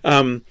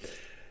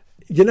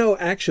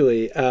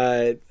 Actually,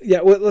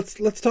 well,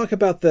 let's talk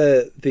about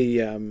the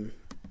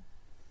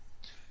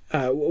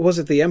was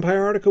it the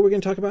Empire article we're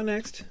going to talk about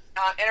next?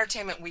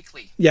 Entertainment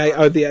Weekly.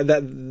 Yeah,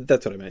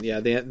 that's what I meant. Yeah,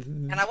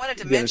 and I wanted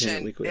to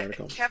mention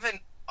that Kevin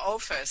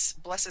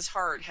Ofus, bless his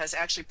heart, has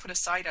actually put a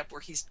site up where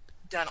he's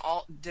did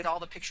all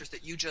the pictures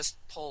that you just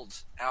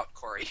pulled out,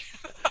 Corey.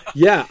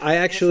 Yeah, I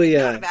actually.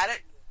 And if you about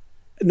it,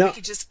 no, you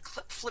could just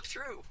flip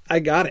through. I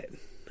got it.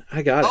 Oh,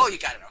 you got it.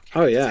 Okay.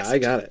 Oh yeah, I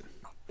got it.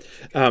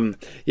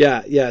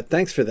 Yeah.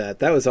 Thanks for that.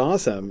 That was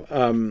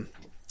awesome.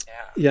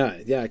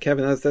 Yeah,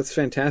 Kevin, that's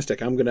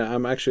fantastic.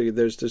 I'm actually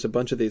there's a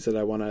bunch of these that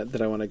I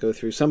wanna go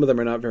through. Some of them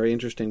are not very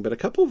interesting, but a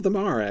couple of them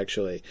are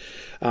actually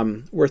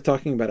worth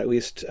talking about at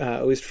least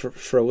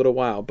for a little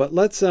while. But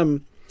let's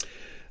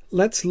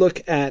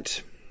look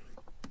at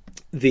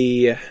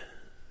the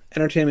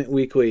Entertainment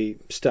Weekly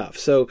stuff.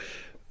 So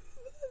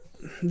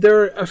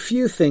there are a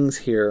few things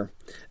here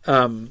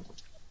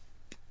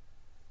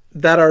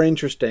that are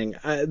interesting,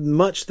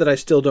 much that I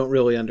still don't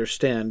really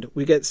understand.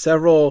 We get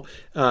several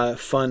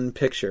fun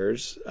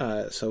pictures,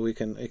 so we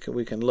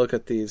can look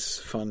at these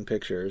fun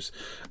pictures.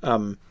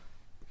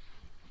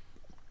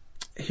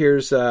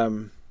 Here's.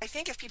 I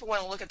think if people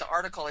want to look at the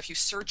article, if you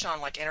search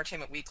on like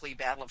Entertainment Weekly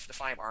Battle of the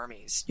Five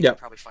Armies, you can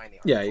probably find the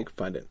article. Yeah, you can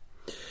find it.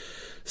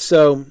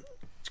 So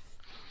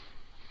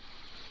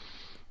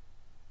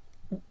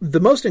the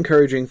most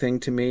encouraging thing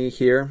to me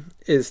here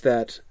is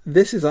that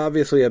this is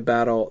obviously a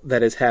battle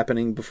that is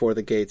happening before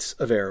the gates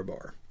of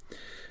Erebor.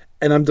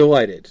 And I'm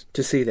delighted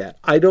to see that.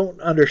 I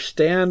don't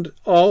understand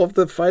all of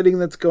the fighting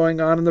that's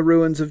going on in the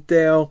ruins of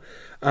Dale.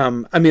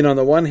 I mean, on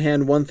the one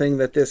hand, one thing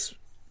that this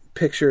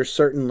picture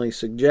certainly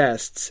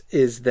suggests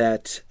is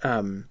that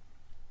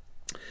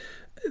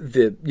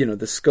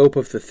the scope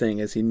of the thing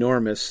is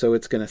enormous, so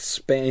it's going to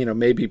span,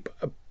 maybe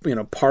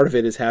part of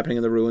it is happening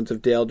in the ruins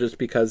of Dale just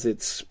because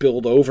it's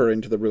spilled over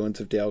into the ruins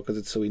of Dale because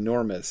it's so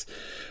enormous.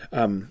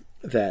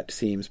 That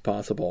seems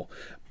possible,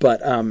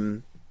 but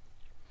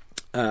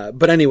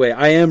anyway,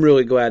 I am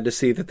really glad to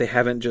see that they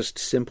haven't just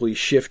simply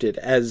shifted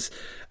as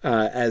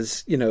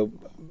the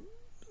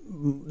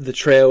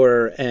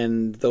trailer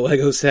and the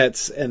Lego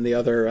sets and the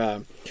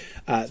other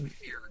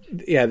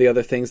the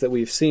other things that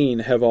we've seen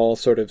have all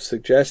sort of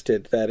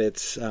suggested that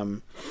it's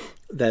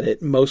that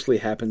it mostly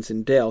happens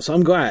in Dale. So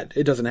I'm glad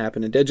it doesn't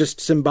happen in Dale. Just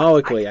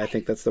symbolically, I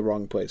think that's the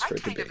wrong place for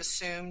it to be. I kind of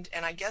assumed,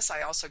 and I guess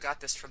I also got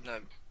this from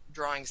the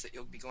drawings that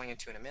you'll be going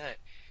into in a minute,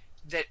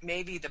 that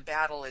maybe the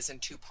battle is in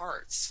two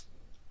parts.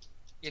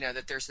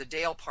 That there's the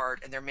Dale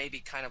part, and there may be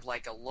kind of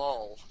like a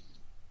lull,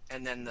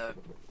 and then the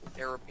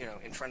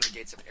in front of the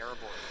gates of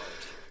Erebor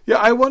part. Yeah,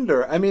 I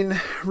wonder. I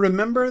mean,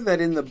 remember that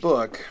in the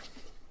book,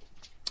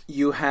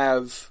 you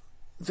have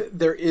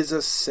there is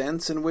a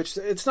sense in which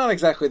it's not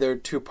exactly there are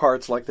two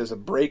parts, like there's a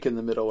break in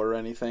the middle or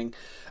anything,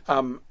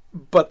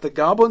 but the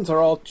goblins are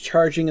all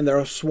charging and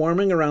they're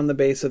swarming around the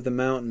base of the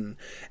mountain,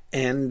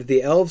 and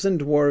the elves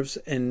and dwarves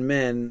and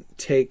men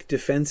take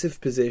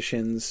defensive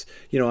positions,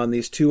 on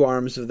these two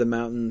arms of the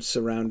mountain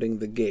surrounding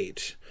the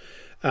gate.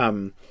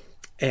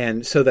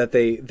 And so that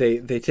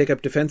they take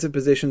up defensive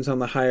positions on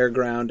the higher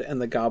ground, and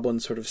the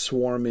goblins sort of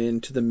swarm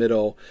into the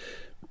middle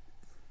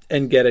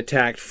and get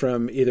attacked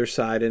from either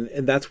side,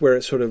 and that's where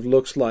it sort of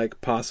looks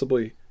like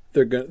possibly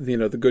the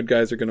good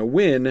guys are going to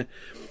win,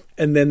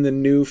 and then the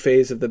new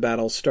phase of the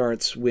battle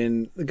starts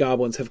when the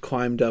goblins have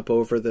climbed up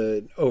over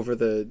the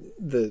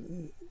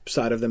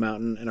side of the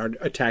mountain and are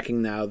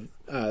attacking now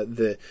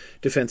the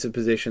defensive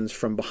positions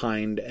from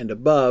behind and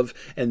above,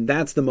 and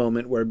that's the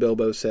moment where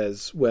Bilbo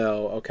says,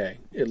 "Well, okay,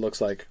 it looks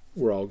like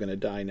we're all going to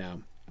die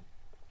now."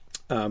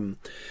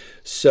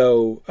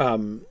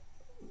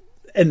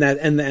 And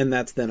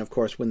that's then, of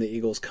course, when the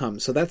eagles come.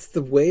 So that's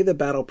the way the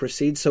battle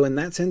proceeds. So in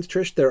that sense,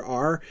 Trish, there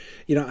are,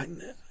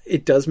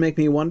 it does make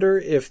me wonder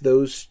if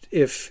there's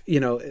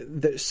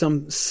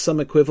some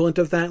equivalent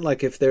of that,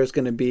 like if there's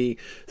going to be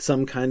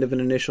some kind of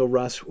an initial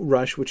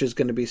rush, which is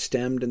going to be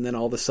stemmed, and then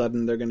all of a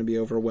sudden they're going to be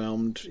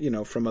overwhelmed,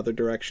 from other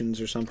directions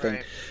or something.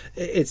 Right.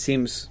 It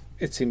seems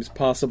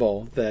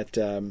possible that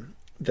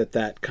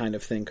that kind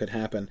of thing could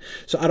happen.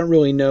 So I don't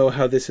really know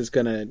how this is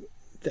going to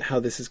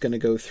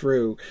go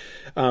through.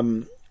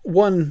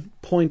 One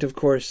point, of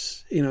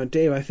course,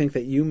 Dave, I think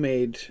that you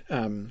made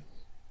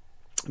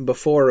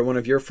before, one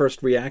of your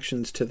first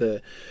reactions to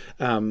the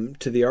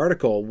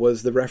article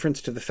was the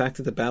reference to the fact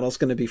that the battle's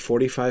going to be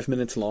 45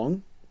 minutes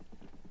long.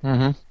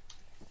 Mm-hmm.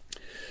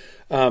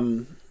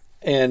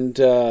 And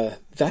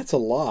that's a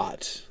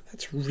lot.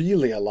 That's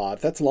really a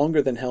lot. That's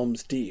longer than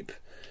Helm's Deep.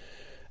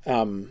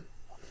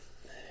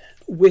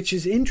 Which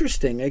is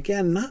interesting.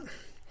 Again,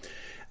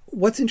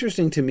 what's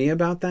interesting to me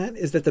about that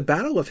is that the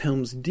Battle of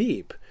Helm's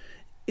Deep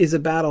is a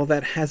battle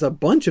that has a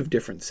bunch of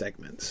different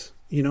segments.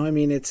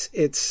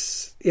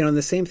 It's and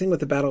the same thing with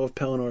the Battle of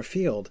Pelennor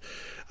Field.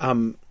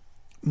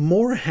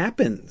 More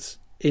happens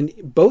in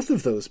both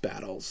of those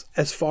battles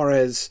as far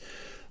as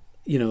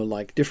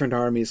like different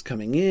armies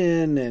coming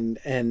in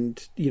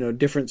and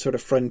different sort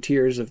of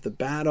frontiers of the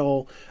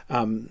battle,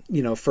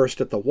 first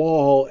at the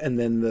wall, and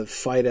then the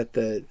fight at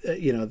the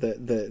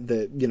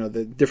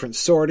different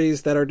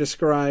sorties that are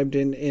described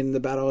in the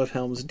Battle of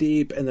Helm's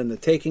Deep, and then the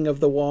taking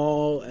of the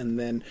wall, and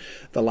then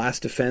the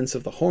last defense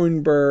of the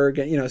Hornburg,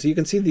 so you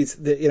can see these,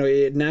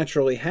 it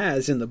naturally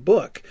has in the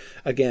book,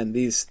 again,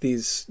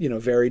 these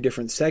very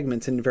different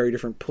segments in very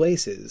different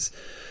places.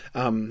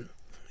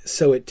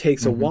 So it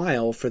takes a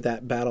while for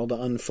that battle to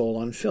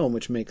unfold on film,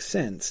 which makes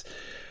sense.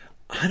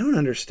 I don't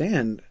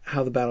understand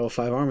how the Battle of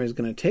Five Armies is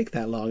going to take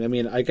that long. I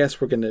mean, I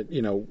guess we're going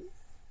to,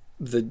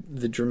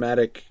 the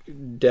dramatic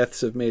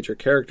deaths of major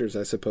characters,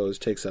 I suppose,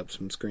 takes up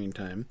some screen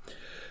time.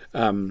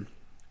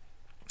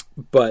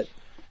 But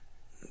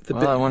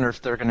I wonder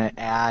if they're going to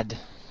add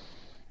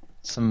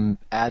some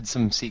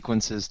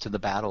sequences to the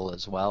battle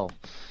as well.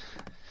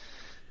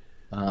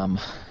 I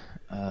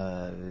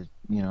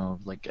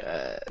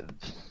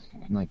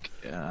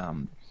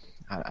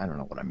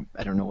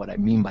don't know what I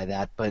mean by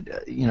that, but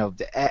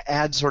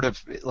add sort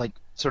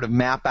of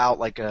map out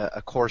like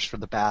a course for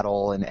the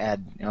battle and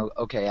add,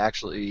 okay,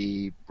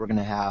 actually we're going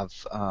to have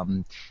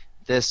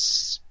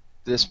this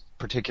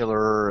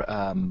particular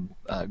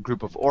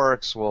group of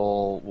orcs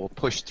will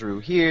push through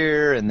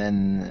here, and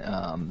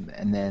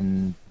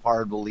then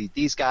Bard will lead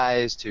these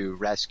guys to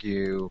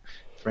rescue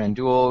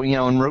Thranduil.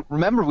 And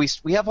remember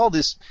we have all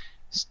this.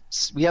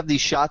 We have these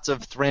shots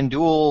of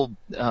Thranduil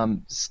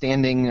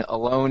standing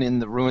alone in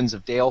the ruins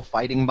of Dale,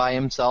 fighting by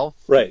himself.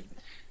 Right.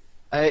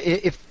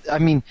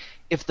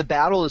 If the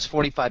battle is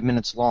 45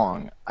 minutes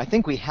long, I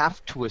think we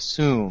have to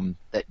assume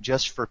that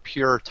just for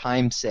pure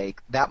time's sake,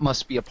 that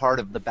must be a part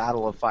of the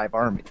Battle of Five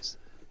Armies.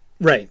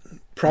 Right.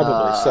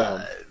 Probably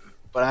so.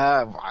 But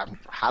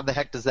how the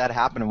heck does that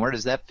happen, and where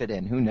does that fit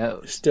in? Who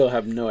knows? Still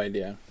have no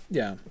idea.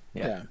 Yeah.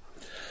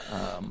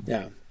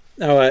 Now,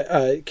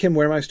 Kim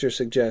Wehrmeister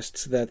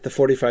suggests that the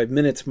 45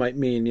 minutes might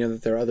mean,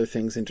 that there are other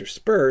things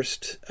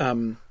interspersed,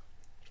 and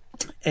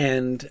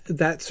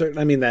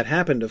that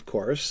happened, of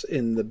course,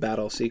 in the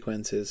battle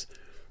sequences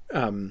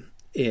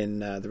in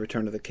The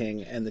Return of the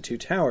King and The Two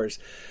Towers.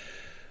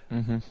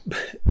 Mm-hmm.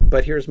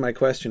 But here's my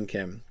question,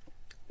 Kim: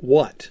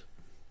 what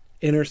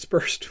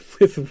interspersed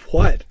with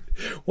what?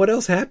 What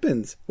else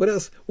happens? What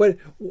else?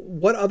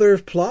 What other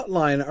plot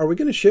line are we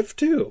going to shift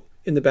to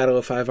in the Battle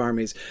of Five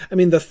Armies? I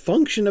mean, the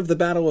function of the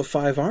Battle of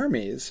Five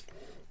Armies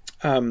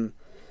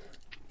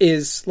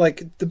is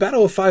like the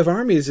Battle of Five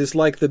Armies is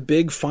like the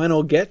big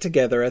final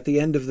get-together at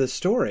the end of the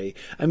story.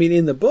 I mean,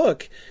 in the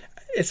book,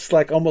 it's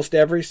like almost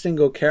every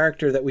single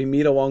character that we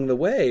meet along the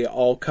way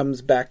all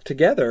comes back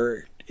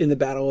together in the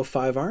Battle of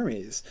Five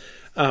Armies.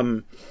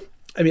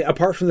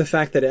 Apart from the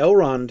fact that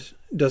Elrond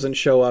doesn't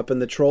show up,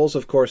 and the trolls,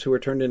 of course, who are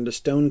turned into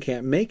stone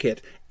can't make it,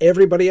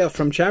 everybody else,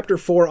 from chapter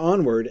 4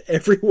 onward,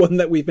 everyone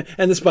that we've...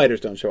 And the spiders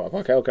don't show up.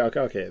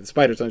 Okay. The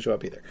spiders don't show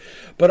up either.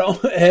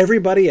 But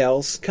everybody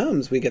else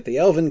comes. We get the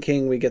Elven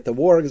King, we get the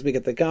wargs, we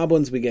get the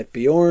goblins, we get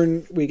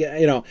Bjorn, we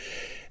get,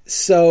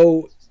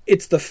 So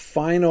it's the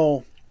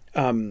final...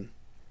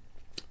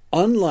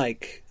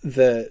 unlike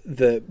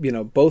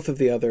the both of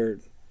the other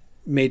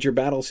major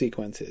battle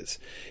sequences,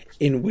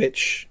 in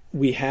which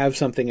we have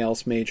something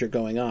else major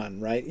going on,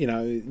 right?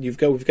 We've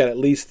got at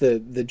least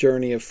the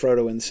journey of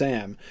Frodo and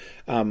Sam,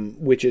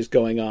 which is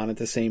going on at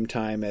the same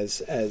time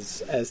as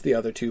the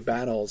other two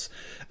battles,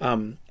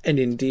 and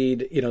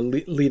indeed,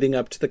 leading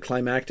up to the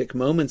climactic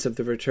moments of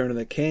the Return of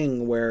the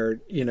King, where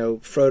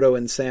Frodo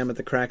and Sam at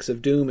the Cracks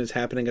of Doom is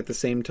happening at the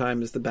same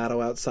time as the battle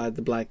outside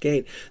the Black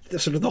Gate.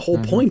 Sort of the whole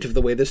point of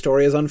the way the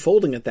story is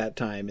unfolding at that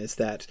time is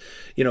that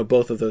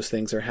both of those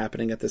things are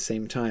happening at the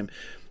same time.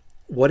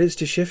 What is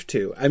to shift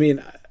to? I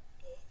mean,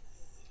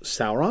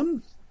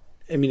 Sauron?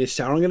 Is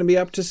Sauron going to be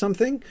up to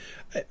something?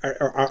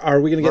 Are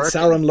we going to get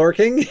Sauron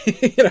lurking?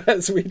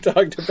 As we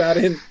talked about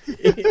in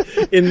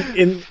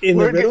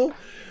the riddle.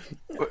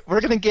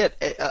 We're going to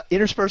get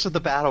interspersed with the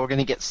battle. We're going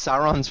to get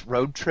Sauron's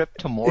road trip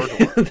to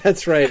Mordor.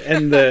 That's right,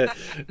 and the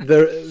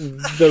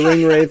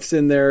ring wraiths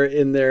in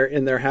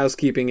their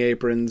housekeeping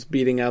aprons,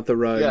 beating out the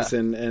rugs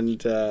and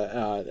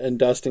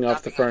dusting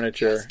off the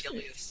furniture.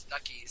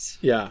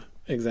 Yeah.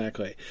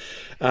 Exactly.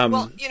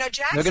 Jackson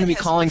they're going to be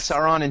calling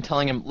Sauron and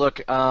telling him,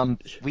 "Look,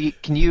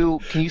 can you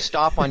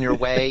stop on your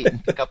way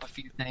and pick up a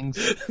few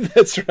things?"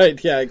 That's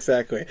right. Yeah,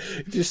 exactly.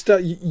 Just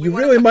you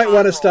really might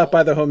want to stop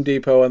by the Home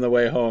Depot on the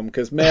way home,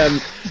 because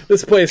man,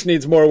 this place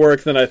needs more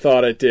work than I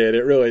thought it did.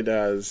 It really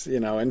does.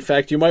 In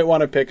fact, you might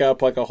want to pick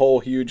up like a whole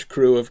huge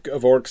crew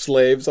of orc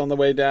slaves on the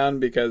way down,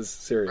 because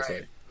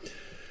seriously,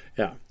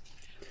 yeah.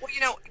 Well,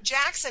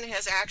 Jackson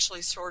has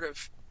actually sort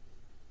of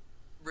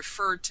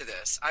referred to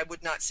this. I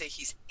would not say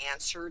he's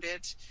answered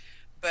it,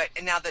 but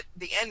now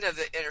the end of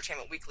the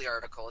Entertainment Weekly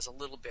article is a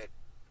little bit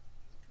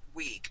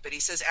weak, but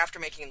he says after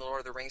making the Lord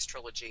of the Rings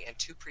trilogy and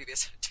two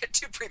previous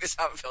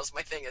Hobbit films,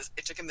 my thing is,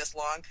 it took him this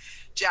long,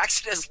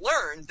 Jackson has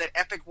learned that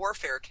epic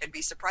warfare can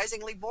be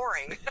surprisingly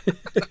boring. I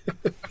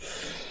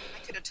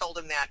could have told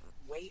him that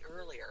way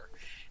earlier,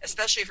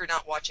 especially if you're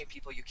not watching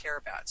people you care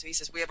about. So he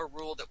says, we have a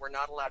rule that we're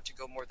not allowed to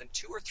go more than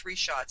 2 or 3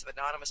 shots of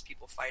anonymous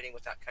people fighting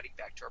without cutting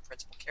back to our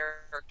principal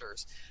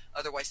characters.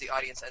 Otherwise, the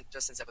audience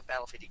just ends up with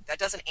battle fatigue. That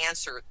doesn't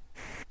answer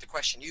the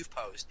question you've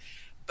posed.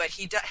 But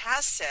he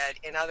has said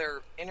in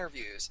other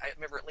interviews, I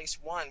remember at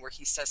least one where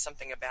he says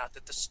something about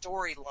that the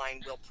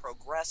storyline will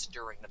progress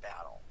during the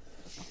battle.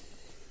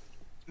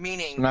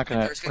 Meaning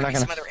there's going to be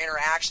some other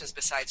interactions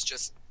besides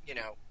just,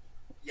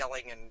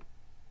 yelling and...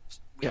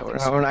 Yeah,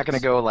 we're not going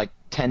to go like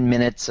 10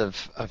 minutes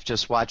of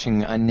just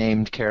watching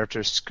unnamed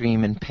characters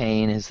scream in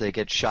pain as they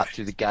get shot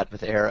through the gut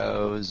with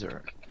arrows.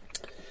 Or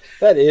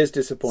that is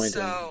disappointing.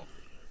 So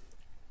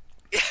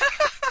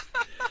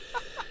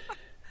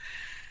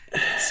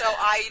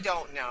I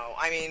don't know.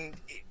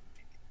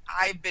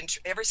 I've been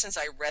ever since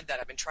I read that,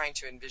 I've been trying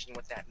to envision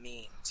what that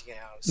means.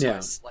 So Yeah.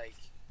 it's like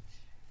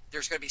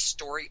there's going to be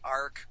story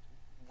arc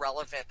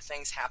relevant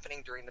things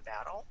happening during the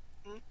battle.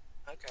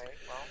 Okay,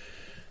 well,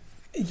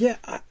 Yeah,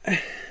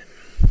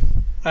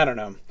 I don't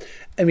know.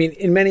 I mean,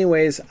 in many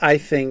ways, I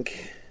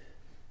think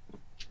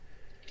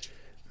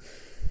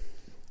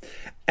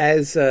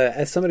as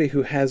somebody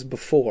who has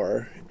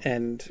before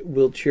and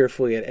will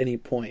cheerfully at any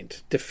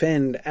point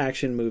defend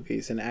action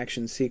movies and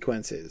action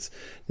sequences,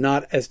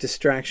 not as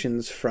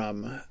distractions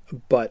from,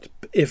 but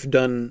if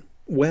done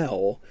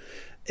well,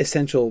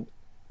 essential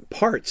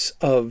parts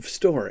of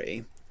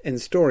story and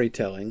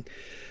storytelling.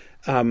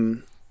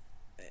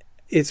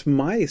 It's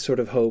my sort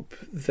of hope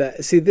that,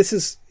 this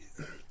is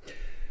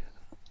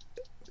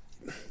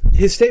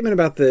his statement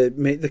about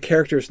the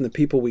characters and the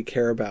people we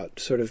care about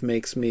sort of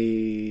makes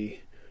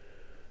me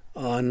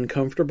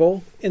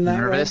uncomfortable in that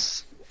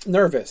Nervous. way.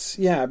 Nervous,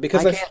 yeah,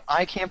 because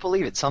I can't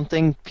believe it.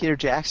 Something Peter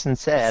Jackson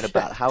said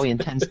about how he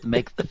intends to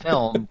make the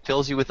film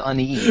fills you with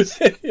unease.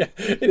 Yeah,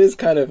 it is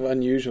kind of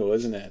unusual,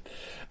 isn't it?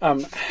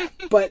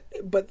 But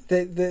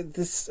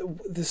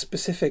the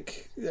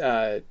specific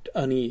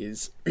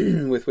unease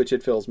with which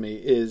it fills me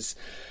is,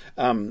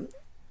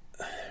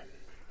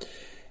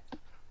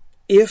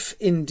 if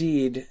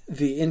indeed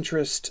the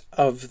interest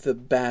of the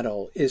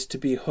battle is to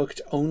be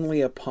hooked only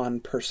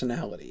upon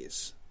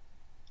personalities,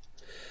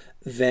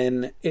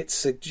 then it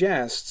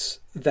suggests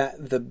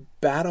that the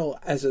battle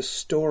as a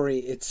story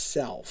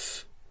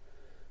itself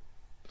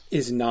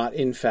is not,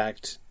 in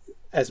fact,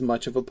 as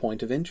much of a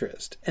point of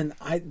interest. And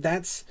I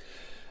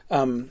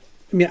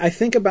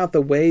think about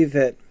the way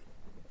that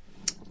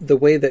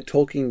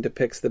Tolkien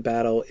depicts the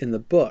battle in the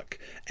book,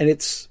 and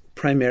it's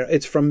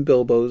from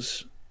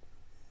Bilbo's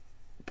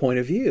point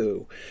of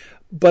view.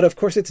 But of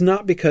course, it's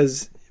not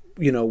because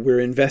we're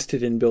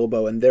invested in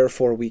Bilbo and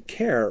therefore we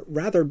care.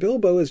 Rather,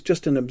 Bilbo is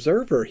just an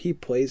observer. He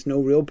plays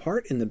no real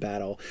part in the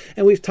battle.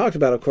 And we've talked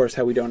about, of course,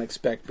 how we don't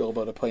expect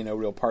Bilbo to play no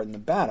real part in the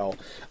battle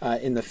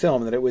in the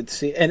film, that it would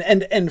see.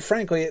 And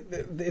frankly,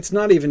 it's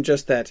not even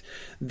just that's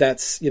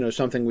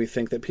something we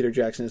think that Peter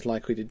Jackson is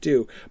likely to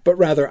do, but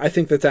rather I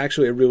think that's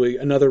actually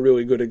another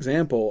really good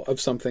example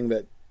of something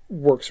that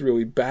works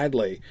really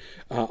badly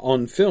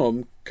on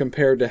film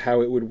compared to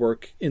how it would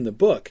work in the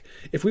book.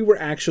 If we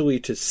were actually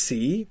to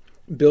see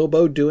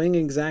Bilbo doing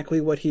exactly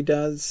what he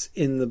does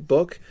in the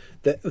book,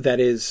 that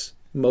is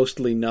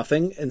mostly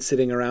nothing and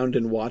sitting around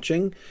and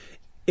watching,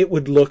 it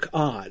would look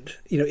odd.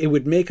 It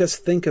would make us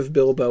think of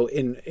Bilbo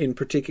in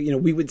particular.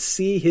 We would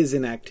see his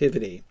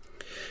inactivity,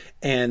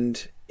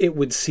 and it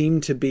would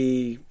seem to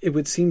be a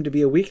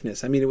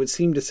weakness. I mean, it would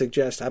seem to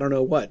suggest, I don't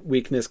know what,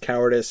 weakness,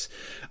 cowardice.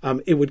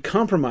 It would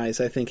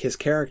compromise, I think, his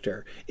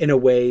character in a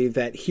way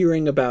that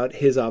hearing about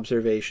his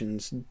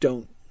observations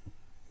don't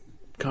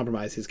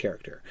compromise his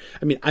character.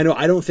 I mean, I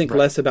don't think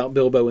less about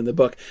Bilbo in the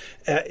book,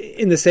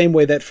 in the same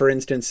way that, for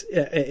instance,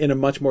 in a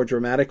much more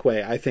dramatic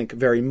way, I think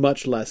very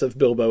much less of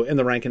Bilbo in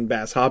the Rankin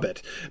Bass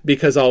Hobbit,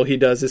 because all he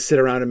does is sit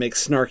around and make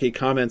snarky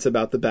comments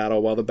about the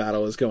battle while the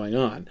battle is going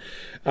on.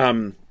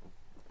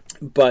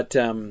 But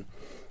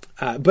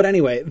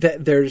anyway,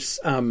 there's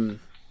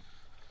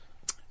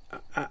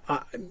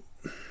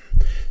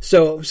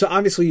so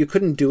obviously you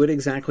couldn't do it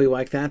exactly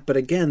like that. But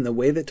again, the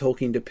way that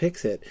Tolkien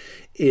depicts it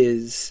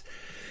is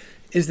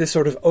this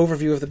sort of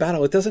overview of the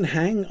battle. It doesn't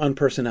hang on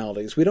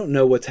personalities. We don't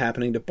know what's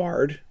happening to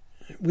Bard.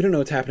 We don't know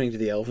what's happening to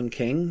the Elven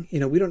King.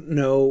 We don't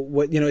know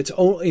what, it's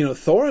only,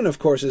 Thorin, of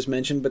course, is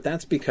mentioned, but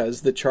that's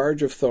because the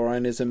charge of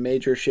Thorin is a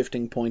major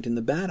shifting point in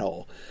the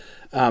battle.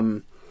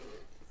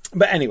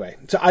 But anyway,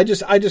 so I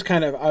just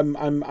kind of,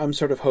 I'm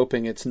sort of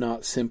hoping it's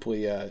not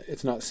simply a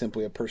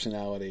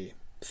personality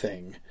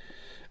thing.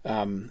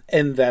 And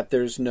that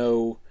there's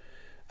no,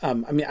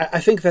 I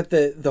think that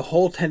the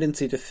whole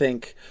tendency to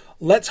think,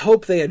 let's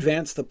hope they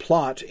advance the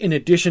plot in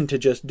addition to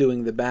just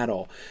doing the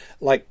battle.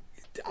 Like,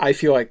 I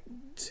feel like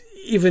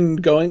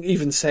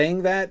even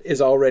saying that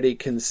is already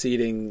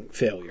conceding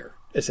failure,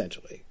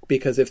 essentially.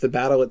 Because if the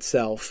battle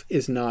itself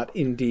is not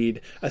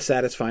indeed a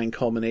satisfying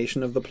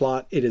culmination of the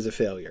plot, it is a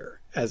failure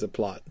as a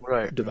plot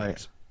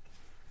device.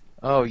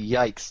 Right. Oh,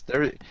 yikes.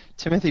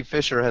 Timothy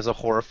Fisher has a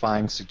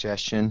horrifying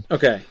suggestion.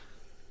 Okay.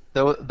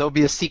 There'll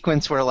be a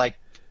sequence where,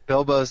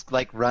 Bilbo's,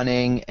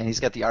 running, and he's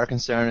got the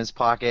Arkenstone in his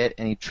pocket,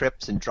 and he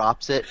trips and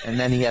drops it, and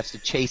then he has to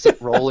chase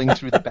it rolling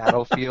through the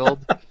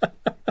battlefield.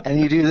 And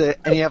you do the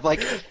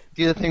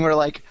thing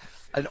where,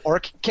 an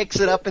orc kicks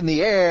it up in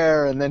the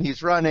air, and then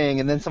he's running,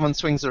 and then someone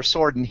swings their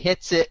sword and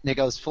hits it, and it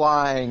goes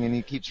flying, and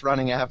he keeps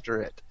running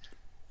after it.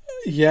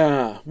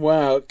 Yeah,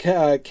 wow.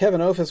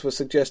 Kevin Ophis was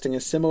suggesting a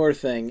similar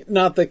thing.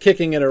 Not the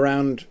kicking it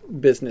around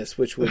business,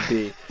 which would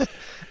be...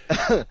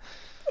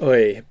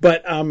 Oy.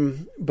 But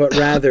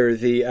rather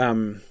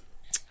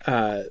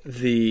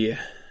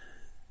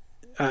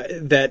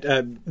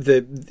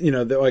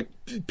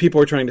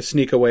people are trying to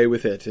sneak away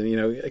with it,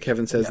 and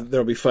Kevin says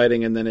there'll be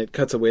fighting, and then it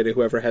cuts away to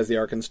whoever has the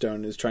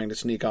Arkenstone is trying to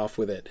sneak off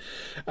with it.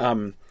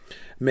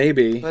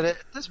 Maybe, but at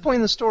this point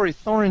in the story,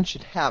 Thorin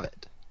should have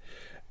it.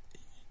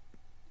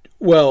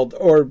 Well,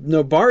 or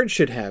no, Bard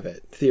should have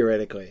it,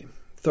 theoretically.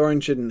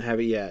 Thorin shouldn't have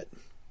it yet.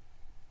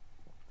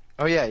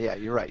 Oh yeah,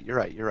 you're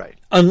right.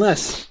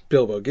 Unless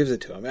Bilbo gives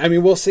it to him. I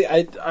mean, we'll see.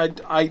 I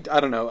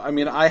don't know. I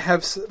mean, I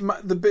have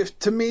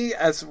to me,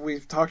 as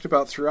we've talked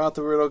about throughout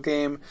the Riddle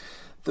game,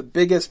 the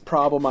biggest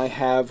problem I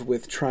have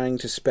with trying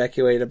to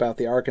speculate about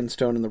the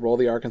Arkenstone and the role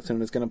the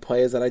Arkenstone is going to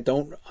play is that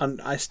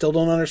I still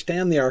don't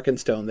understand the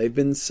Arkenstone. They've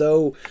been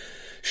so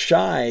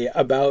shy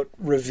about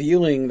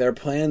revealing their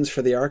plans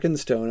for the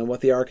Arkenstone and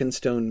what the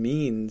Arkenstone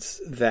means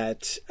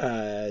that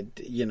I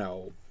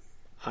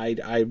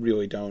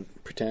really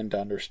don't pretend to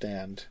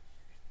understand.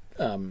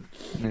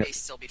 May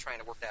still be trying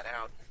to work that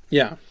out.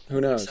 Yeah,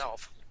 who knows?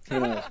 Himself. Who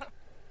knows?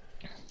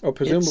 Oh,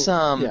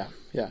 presumably.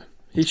 Yeah.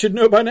 He should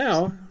know by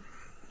now.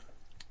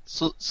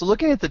 So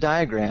looking at the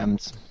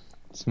diagrams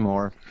some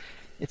more,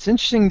 it's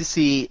interesting to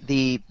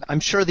see I'm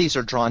sure these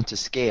are drawn to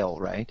scale,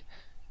 right?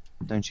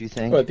 Don't you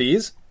think? What,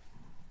 these?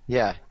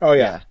 Yeah. Oh,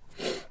 yeah.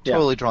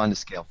 Totally drawn to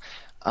scale.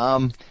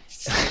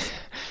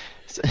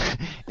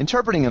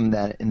 Interpreting them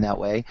in that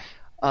way,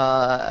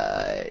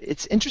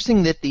 it's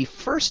interesting that the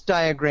first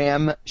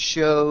diagram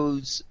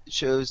shows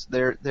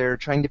they're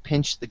trying to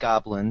pinch the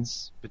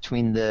goblins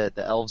between the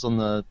elves on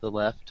the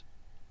left.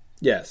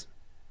 Yes.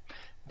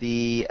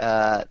 The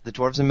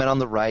dwarves and men on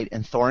the right,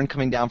 and Thorin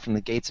coming down from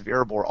the gates of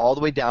Erebor all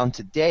the way down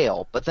to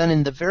Dale. But then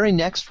in the very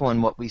next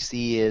one, what we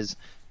see is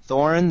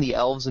Thorin, the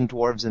elves and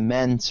dwarves and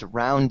men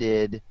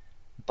surrounded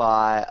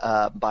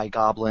by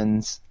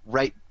goblins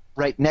right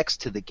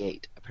next to the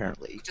gate,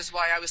 apparently. Which is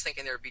why I was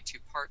thinking there would be two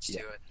parts to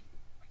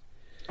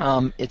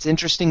it. It's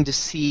interesting to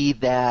see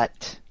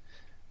that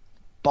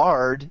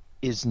Bard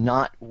is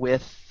not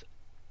with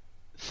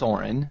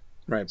Thorin.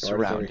 Right, Bard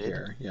surrounded. is over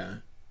here. Yeah.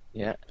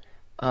 Yeah.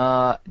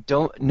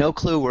 No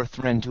clue where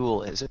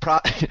Thranduil is.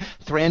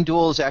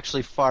 Thranduil is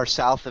actually far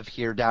south of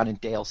here, down in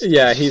Dale.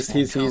 Yeah, he's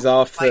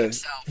off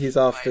the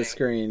By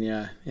screen.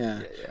 Yeah.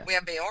 We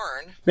have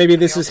Beorn. Maybe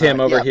this is him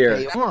over here.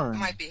 That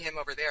might be him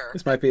over there.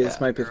 This might be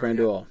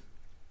Thranduil.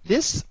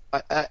 This,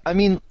 I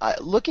mean,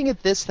 looking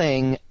at this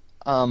thing,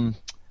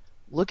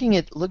 looking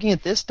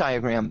at this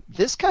diagram,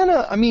 this kind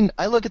of, I mean,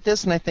 I look at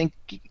this and I think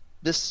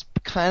this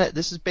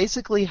is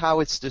basically how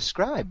it's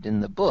described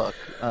in the book,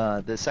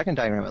 the second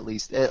diagram at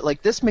least.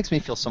 This makes me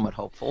feel somewhat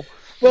hopeful.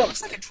 Well, it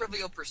looks like a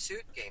Trivial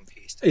Pursuit game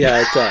piece.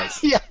 Yeah, it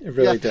does. Yeah, it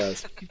really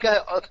does. You've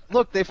got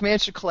look, they've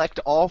managed to collect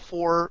all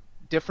 4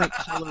 different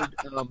colored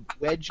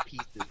wedge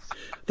pieces.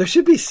 There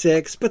should be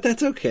 6, but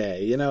that's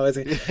okay. You know,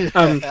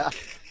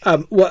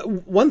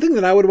 one thing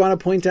that I would want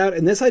to point out,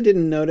 and this I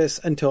didn't notice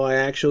until I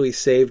actually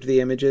saved the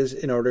images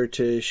in order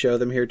to show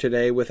them here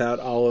today without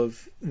all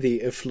of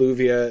the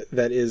effluvia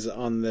that is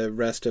on the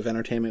rest of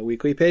Entertainment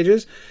Weekly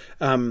pages,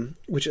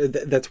 which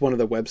that's one of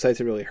the websites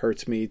that really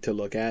hurts me to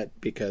look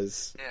at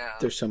because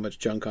there's so much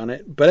junk on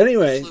it. But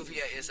anyway...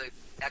 Effluvia is an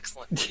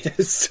excellent...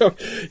 Yes,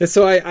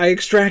 so I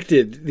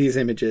extracted these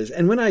images,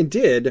 and when I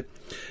did...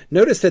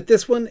 Notice that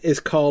this one is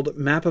called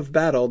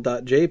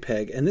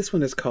mapofbattle.jpg, and this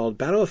one is called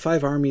Battle of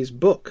Five Armies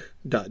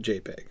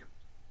book.jpg.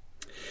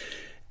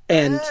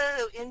 And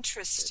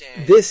interesting.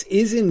 This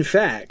is, in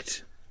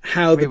fact,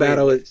 how the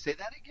battle is... Say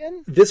that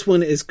again? This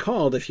one is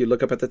called, if you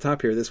look up at the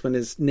top here, this one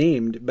is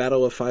named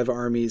Battle of Five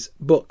Armies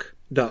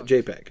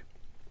book.jpg.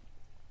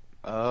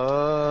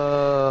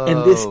 Oh.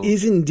 And this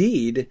is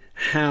indeed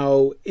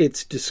how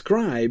it's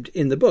described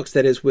in the books.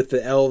 That is, with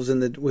the elves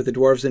and with the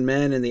dwarves and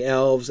men and the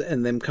elves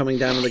and them coming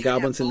down and the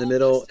goblins in the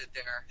middle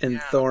and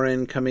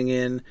Thorin coming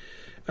in.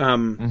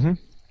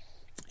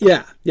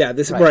 Yeah,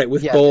 this is right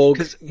with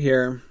Bolg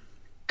here.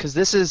 Because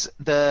this is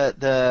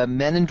the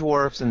men and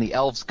dwarves and the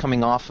elves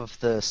coming off of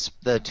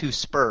the 2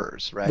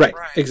 spurs, right? Right,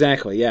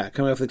 exactly. Yeah,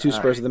 coming off the 2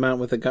 spurs of the mountain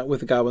with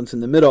the goblins in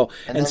the middle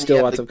and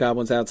still lots of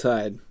goblins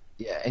outside.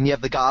 Yeah, and you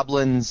have the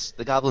goblins.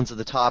 The goblins at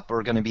the top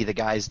are going to be the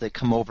guys that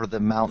come over the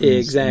mountains.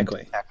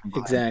 Exactly.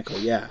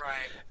 Yeah. Right.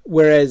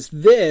 Whereas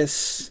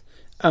this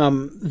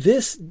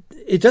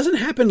it doesn't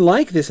happen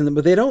like this,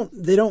 but they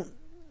don't.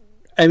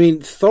 I mean,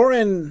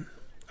 Thorin.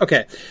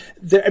 Okay,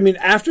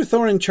 after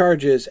Thorin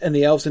charges and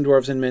the elves and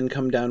dwarves and men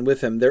come down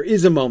with him, there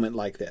is a moment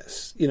like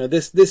this. You know,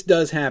 this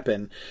does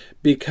happen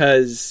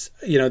because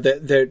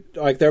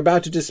they're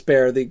about to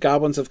despair. The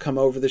goblins have come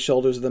over the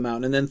shoulders of the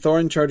mountain, and then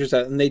Thorin charges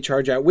out, and they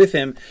charge out with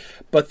him.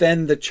 But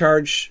then the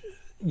charge,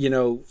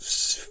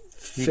 fails.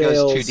 He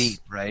goes too deep,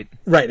 right?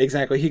 Right,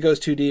 exactly. He goes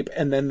too deep,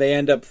 and then they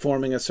end up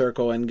forming a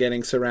circle and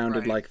getting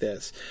surrounded like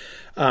this.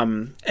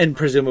 And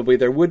presumably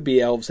there would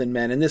be elves and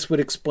men, and this would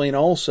explain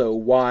also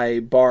why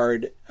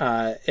Bard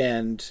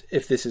and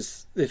if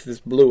this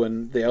blue,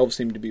 and the elves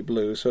seem to be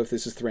blue, so if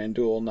this is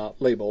Thranduil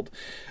not labeled,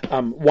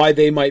 why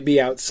they might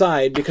be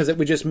outside, because it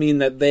would just mean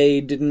that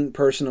they didn't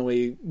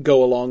personally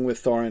go along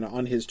with Thorin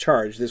on his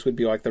charge. This would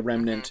be like the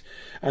remnant,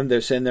 and they're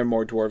saying there are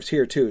more dwarves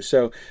here too.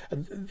 So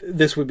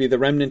this would be the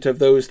remnant of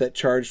those that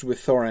charged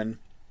with Thorin,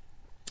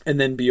 and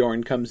then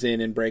Beorn comes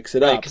in and breaks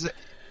it up.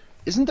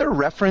 Isn't there a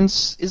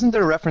reference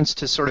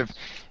to sort of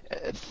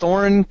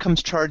Thorin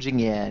comes charging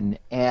in,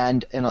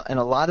 and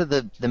a lot of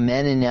the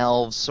men and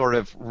elves sort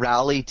of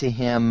rally to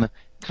him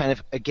kind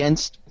of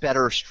against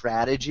better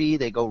strategy,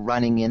 they go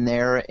running in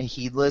there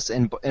heedless,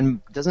 and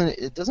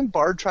doesn't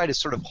Bard try to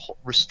sort of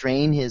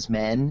restrain his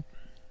men?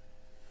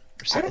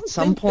 At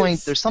some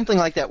point, there's something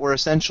like that where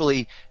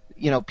essentially,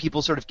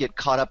 people sort of get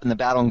caught up in the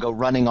battle and go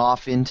running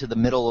off into the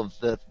middle of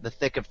the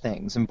thick of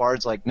things, and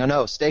Bard's like,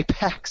 no, stay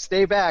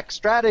back,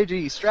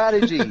 strategy,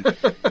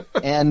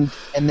 and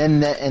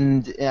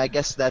I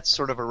guess that's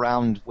sort of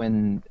around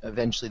when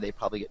eventually they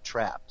probably get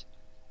trapped.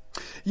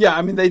 Yeah,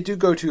 I mean, they do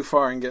go too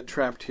far and get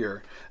trapped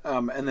here,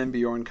 and then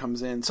Bjorn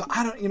comes in. So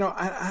I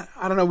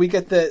don't know. We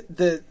get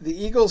the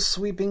eagles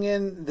sweeping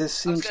in. This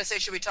seems. I was going to say,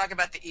 should we talk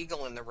about the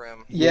eagle in the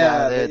room?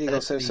 Yeah, the eagle.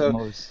 That's the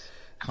most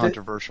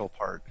controversial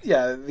part.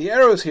 Yeah, the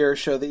arrows here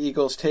show the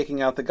eagles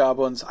taking out the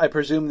goblins. I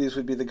presume these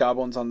would be the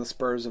goblins on the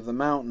spurs of the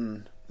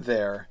mountain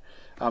there.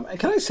 And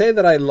can I say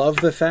that I love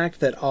the fact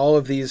that all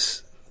of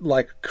these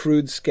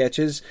crude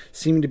sketches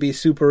seem to be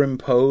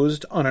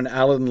superimposed on an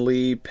Alan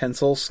Lee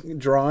pencil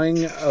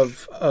drawing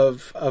of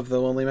the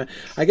Lonely Man.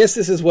 I guess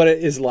this is what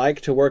it is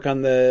like to work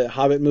on the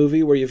Hobbit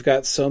movie, where you've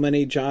got so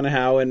many John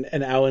Howe and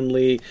Alan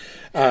Lee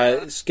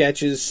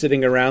sketches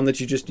sitting around that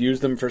you just use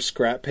them for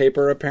scrap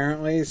paper,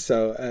 apparently.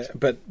 So,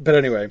 but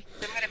anyway,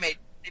 they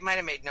might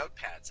have made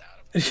notepads out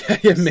of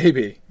it. Yeah,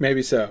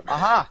 maybe so.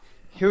 Aha!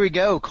 Here we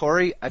go,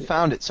 Corey. I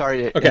found it.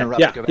 Sorry to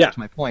interrupt. Go back to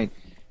my point.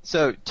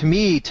 So, to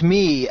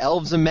me,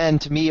 elves and men,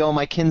 to me, oh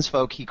my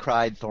kinsfolk, he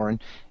cried, Thorin,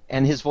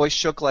 and his voice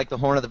shook like the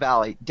horn of the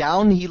valley.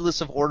 Down,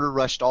 heedless of order,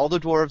 rushed all the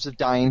dwarves of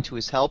Dying to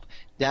his help.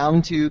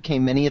 Down, too,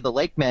 came many of the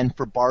lake men,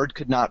 for Bard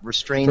could not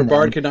restrain them.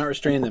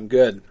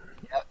 Good.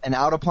 And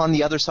out upon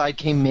the other side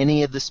came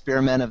many of the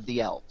spearmen of the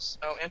elves.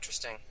 Oh,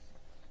 interesting.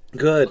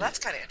 Good. Well, that's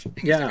kind of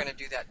interesting. Yeah. They're going to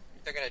do that.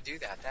 They're going to do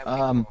that. That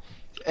would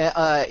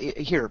be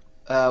cool. Here.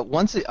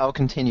 I'll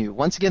continue.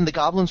 Once again, the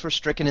goblins were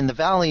stricken in the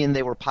valley, and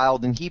they were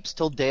piled in heaps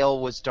till Dale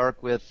was dark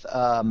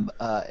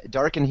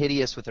and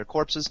hideous with their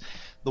corpses.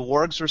 The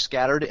wargs were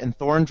scattered, and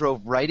Thorin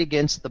drove right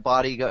against the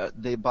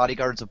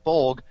bodyguards of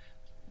Bolg,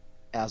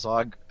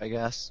 Azog, I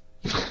guess.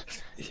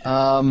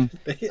 But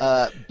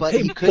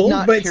he could Bolg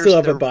not might pierce still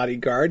have their... a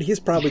bodyguard. He's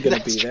probably going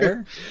to be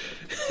there.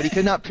 But he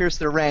could not pierce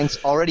their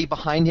ranks. Already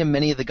behind him,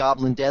 many of the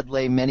goblin dead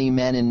lay, many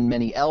men and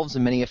many elves,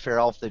 and many a fair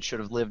elf that should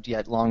have lived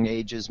yet long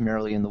ages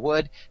merrily in the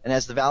wood. And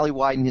as the valley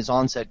widened, his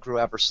onset grew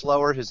ever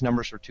slower. His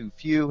numbers were too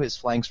few. His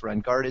flanks were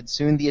unguarded.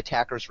 Soon the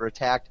attackers were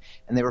attacked,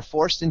 and they were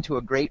forced into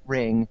a great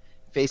ring,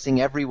 facing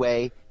every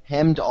way,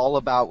 hemmed all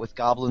about with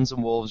goblins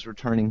and wolves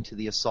returning to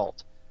the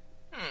assault.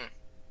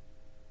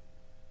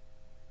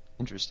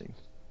 Interesting.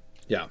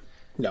 Yeah.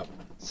 No.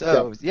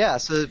 So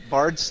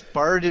Bard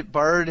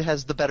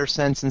has the better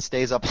sense and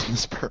stays up on the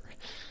spur.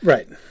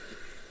 Right.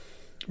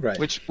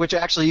 Which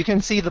actually you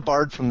can see the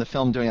Bard from the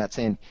film doing that,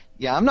 saying,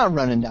 "Yeah, I'm not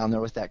running down there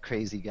with that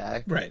crazy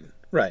guy." Right.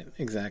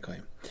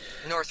 Exactly.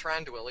 Nor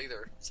Thranduil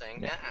either,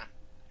 saying, "Nah."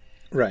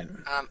 Right.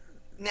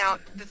 Now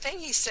the thing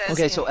he says.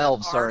 Okay, so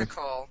elves. Sorry.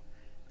 The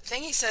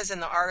thing he says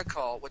in the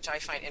article, which I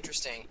find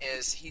interesting,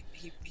 is he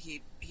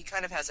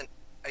kind of has an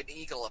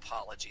eagle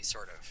apology,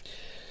 sort of.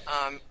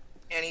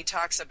 And he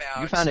talks about...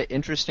 You found it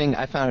interesting.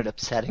 I found it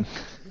upsetting.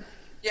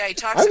 Yeah, he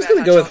talks about... I was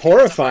going to go with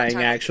horrifying,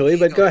 actually,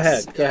 but go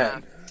ahead. Go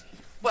ahead.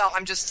 Well,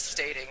 I'm just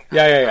stating.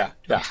 Yeah.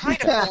 I'm trying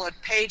to pull a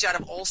page out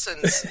of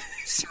Olson's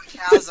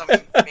sarcasm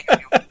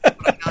manual,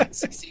 but I'm not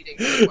succeeding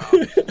very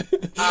well.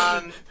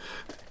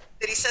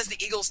 That he says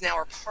the eagles now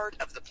are part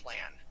of the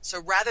plan.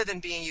 So rather than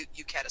being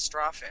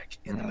catastrophic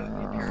in the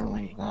movie,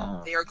 apparently,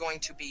 they are going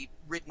to be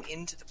written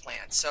into the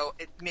plan. So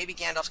maybe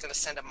Gandalf's going to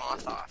send a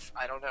moth off.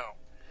 I don't know.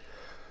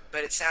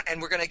 But and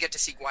we're going to get to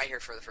see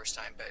Gwaihir for the first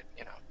time. But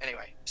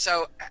anyway.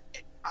 So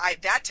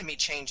that to me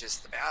changes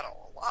the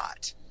battle a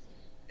lot.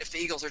 If the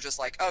eagles are just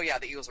like, oh yeah,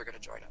 the eagles are going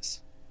to join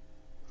us.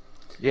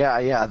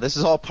 Yeah. This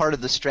is all part of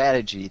the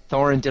strategy.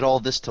 Thorin did all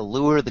this to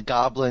lure the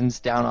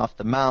goblins down off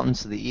the mountain,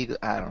 so the eagle.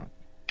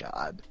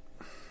 God.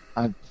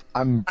 I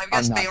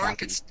guess Beorn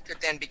could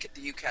then be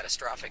the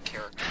catastrophic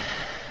character,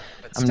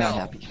 but I'm still, not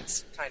happy.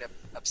 It's kind of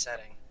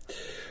upsetting.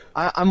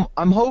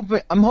 I'm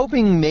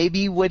hoping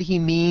maybe what he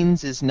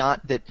means is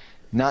not that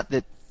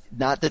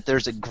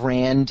there's a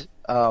grand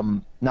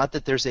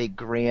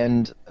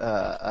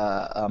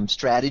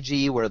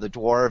strategy where the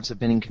dwarves have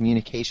been in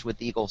communication with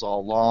the eagles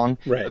all along.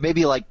 Right. But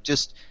maybe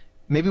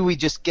we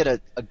just get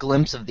a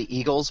glimpse of the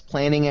eagles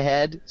planning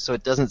ahead, so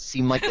it doesn't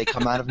seem like they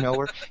come out of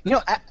nowhere.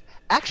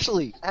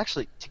 Actually,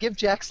 to give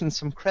Jackson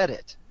some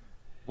credit,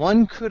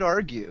 one could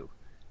argue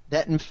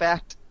that in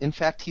fact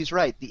he's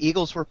right. The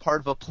eagles were part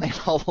of a plan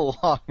all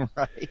along,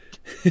 right?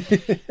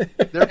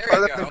 They're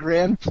part of the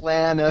grand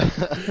plan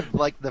of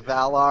like the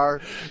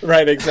Valar.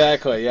 Right,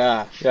 exactly.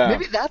 Yeah.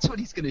 Maybe that's what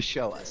he's going to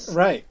show us.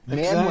 Right.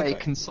 Manwë exactly.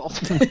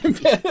 consulting.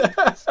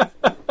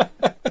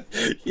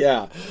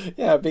 Yeah,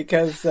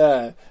 because...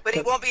 But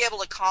he won't be able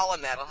to call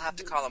him that. He'll have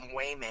to call him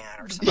Wayman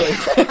or something.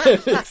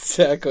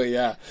 Exactly,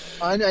 yeah.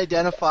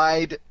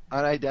 Unidentified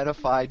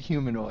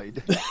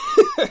humanoid.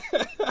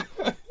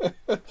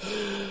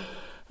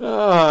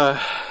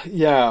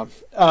 Yeah.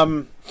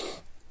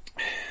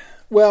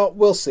 Well,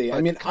 we'll see. But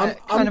I mean, kind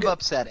of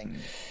upsetting.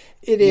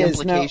 It the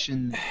is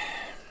implication.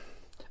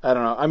 I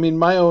don't know. I mean,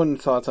 my own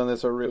thoughts on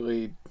this are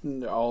really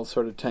all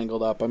sort of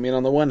tangled up. I mean,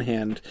 on the one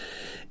hand,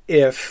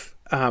 if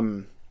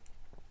and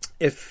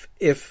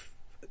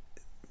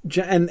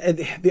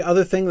the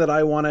other thing that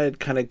I want to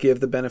kind of give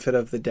the benefit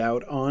of the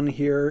doubt on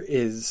here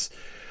is,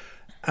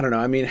 I don't know.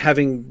 I mean,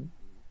 having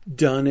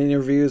done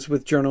interviews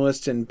with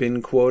journalists and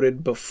been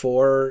quoted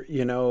before,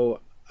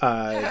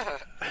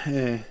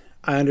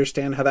 I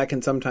understand how that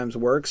can sometimes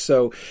work.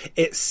 So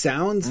it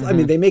sounds, I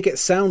mean, they make it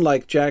sound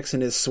like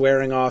Jackson is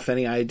swearing off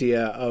any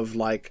idea of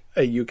like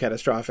a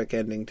eucatastrophic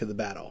ending to the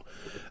battle.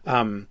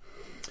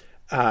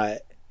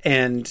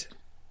 And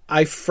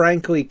I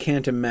frankly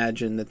can't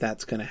imagine that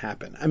that's going to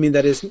happen. I mean,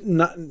 that is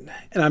not, and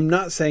I'm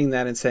not saying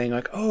that and saying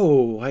like,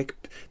 oh, like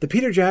the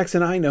Peter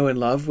Jackson I know and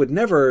love would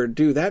never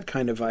do that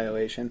kind of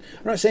violation.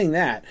 I'm not saying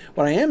that.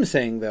 What I am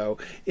saying though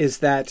is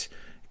that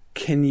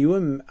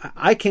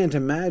I can't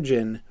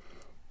imagine.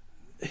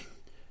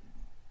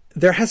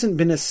 There hasn't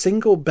been a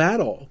single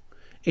battle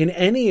in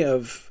any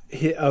of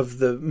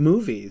the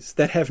movies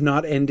that have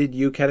not ended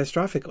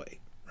eucatastrophically,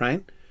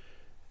 right?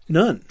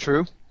 None.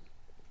 True.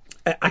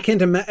 I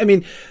can't imagine. I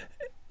mean,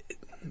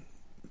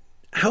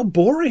 how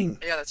boring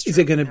is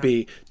it going to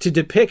be to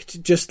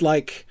depict just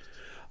like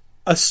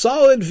a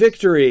solid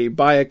victory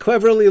by a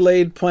cleverly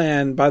laid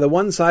plan by the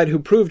one side who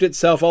proved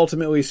itself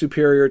ultimately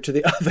superior to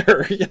the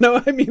other?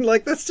 I mean,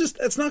 like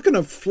that's not going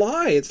to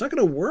fly. It's not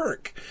going to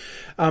work.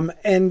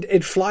 And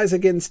it flies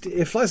in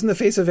the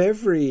face of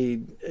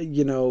every,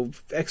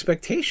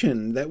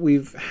 expectation that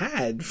we've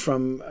had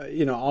from,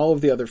 all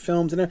of the other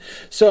films. And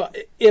so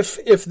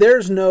if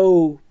there's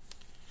no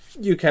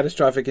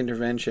eucatastrophic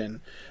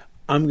intervention,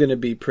 I'm going to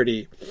be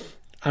pretty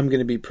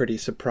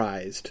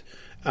surprised.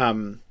 So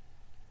I'm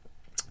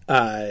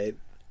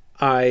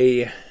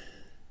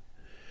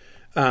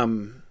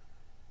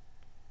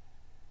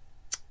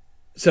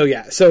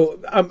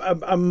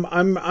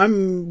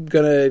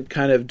gonna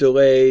kind of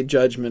delay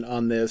judgment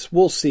on this.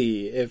 We'll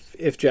see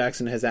if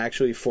Jackson has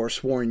actually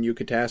forsworn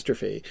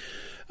eucatastrophe.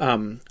 I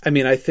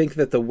mean, I think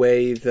that the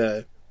way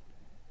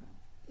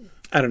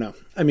I don't know.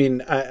 I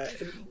mean,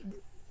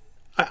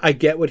 I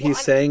get what he's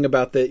saying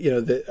about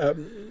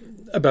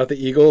about the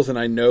Eagles, and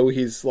I know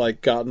he's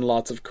like gotten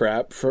lots of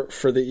crap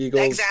for the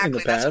Eagles in the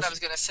past. That's what I was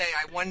going to say.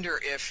 I wonder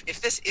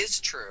if this is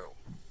true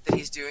that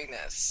he's doing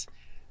this.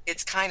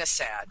 It's kind of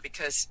sad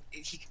because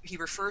he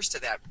refers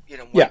to that, in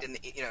the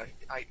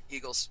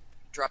Eagles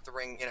drop the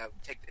ring,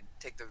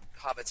 take the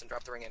hobbits and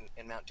drop the ring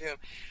in Mount Doom.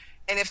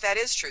 And if that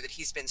is true that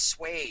he's been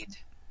swayed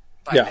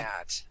by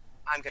that,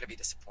 I'm going to be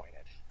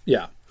disappointed.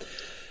 Yeah.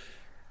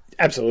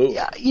 Absolutely.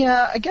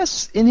 Yeah, I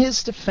guess in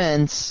his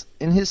defense,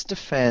 I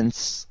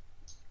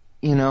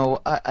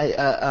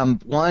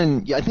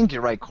think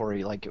you're right,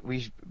 Corey. Like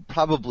we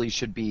probably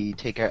should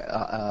take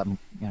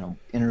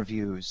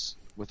interviews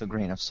with a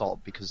grain of salt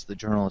because the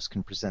journalists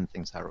can present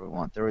things however we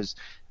want. There was,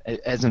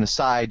 as an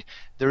aside,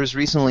 there was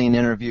recently an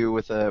interview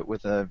with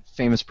a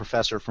famous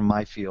professor from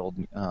my field,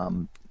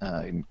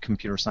 in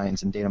computer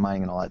science and data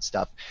mining and all that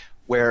stuff,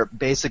 where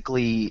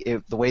basically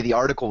the way the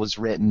article was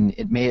written,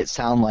 it made it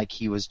sound like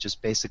he was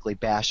just basically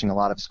bashing a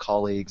lot of his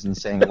colleagues and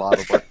saying a lot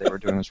of what they were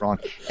doing was wrong.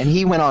 And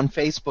he went on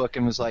Facebook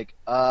and was like,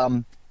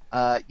 the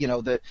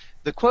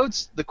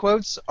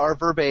quotes are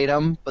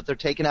verbatim, but they're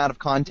taken out of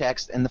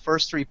context, and the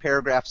first three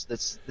paragraphs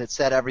that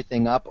set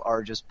everything up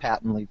are just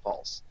patently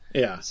false.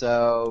 Yeah.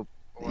 So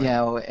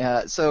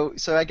so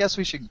I guess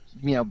we should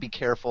be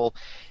careful,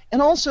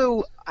 and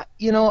also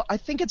I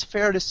think it's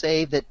fair to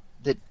say that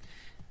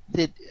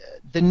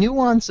the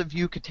nuance of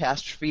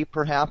eucatastrophe,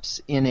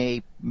 perhaps in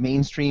a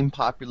mainstream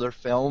popular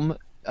film,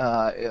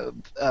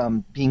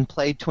 being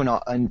played to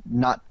a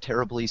not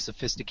terribly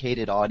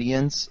sophisticated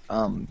audience,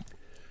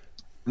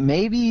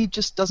 maybe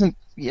just doesn't,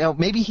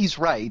 maybe he's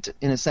right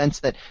in a sense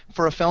that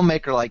for a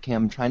filmmaker like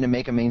him trying to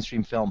make a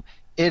mainstream film,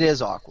 it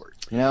is awkward.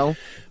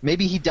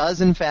 Maybe he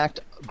does in fact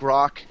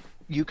grok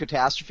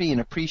eucatastrophe and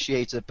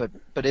appreciates it,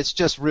 but it's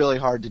just really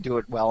hard to do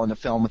it well in a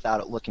film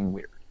without it looking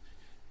weird.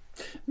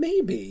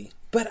 Maybe.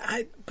 But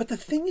the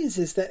thing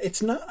is that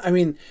it's not, I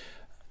mean,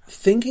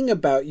 thinking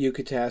about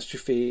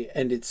eucatastrophe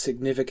and its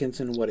significance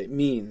and what it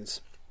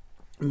means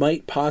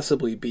might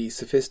possibly be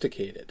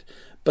sophisticated,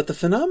 but the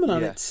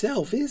phenomenon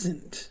itself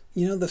isn't.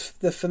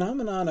 The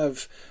phenomenon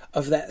of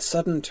that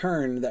sudden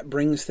turn that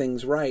brings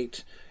things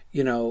right,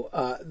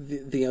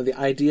 the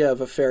idea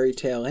of a fairy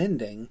tale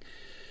ending,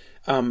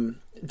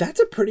 that's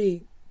a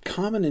pretty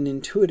common and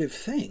intuitive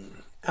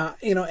thing.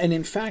 And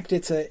in fact,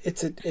 it's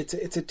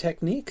a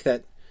technique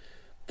that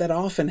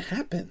often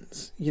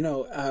happens,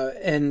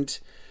 and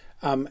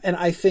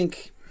I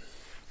think,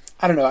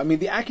 I don't know, I mean,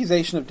 the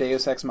accusation of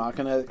Deus Ex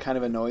Machina kind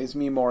of annoys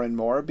me more and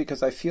more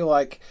because I feel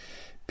like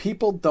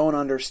people don't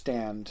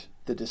understand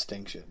the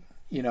distinction,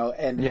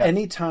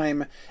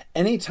 anytime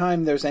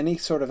there's any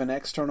sort of an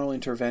external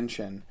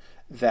intervention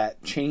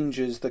that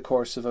changes the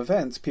course of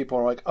events, people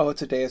are like, oh,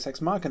 it's a Deus Ex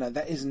Machina.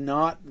 That is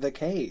not the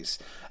case.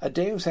 A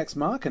Deus Ex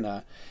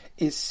Machina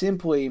is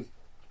simply...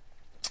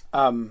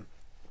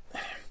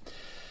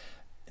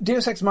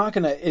 Deus Ex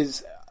Machina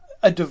is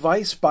a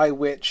device by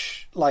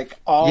which like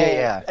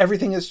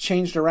everything has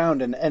changed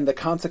around, and the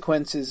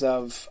consequences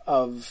of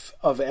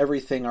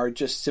everything are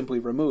just simply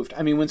removed.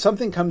 I mean, when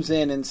something comes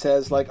in and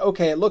says like,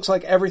 okay, it looks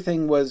like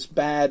everything was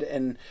bad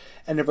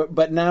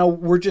but now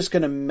we're just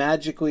going to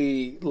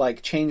magically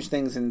like change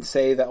things and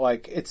say that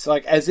like it's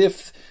like as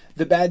if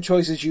the bad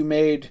choices you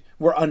made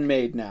were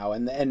unmade now,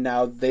 and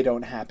now they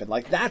don't happen.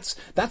 Like that's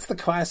the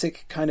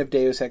classic kind of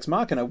Deus Ex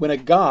Machina, when a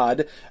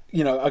god,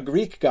 a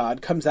Greek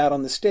god, comes out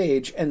on the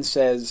stage and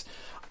says,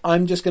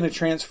 I'm just going to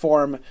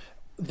transform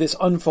this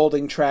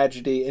unfolding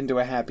tragedy into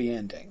a happy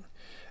ending,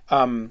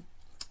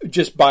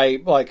 just by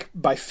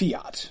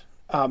fiat.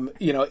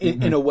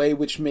 In a way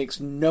which makes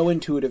no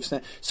intuitive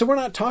sense. So we're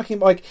not talking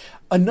about like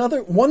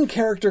one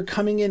character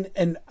coming in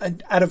and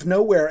out of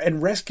nowhere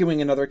and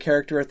rescuing another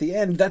character at the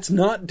end. That's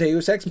not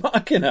Deus Ex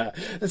Machina.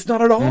 That's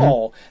not at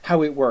all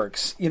how it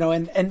works.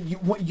 And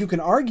you can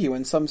argue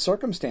in some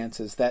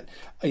circumstances that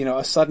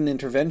a sudden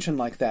intervention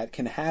like that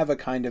can have a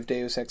kind of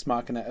Deus Ex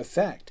Machina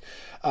effect.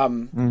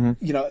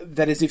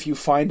 That is, if you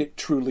find it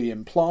truly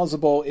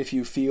implausible, if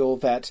you feel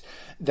that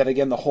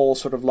again the whole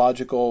sort of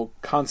logical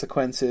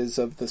consequences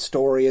of the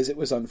story as it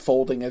was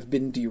unfolding have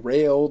been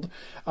derailed,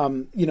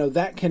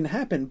 that can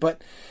happen.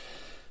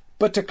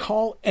 But to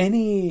call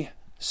any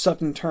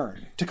sudden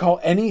turn, to call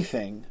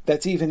anything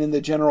that's even in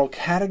the general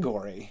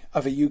category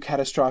of a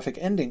eucatastrophic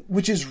ending,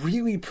 which is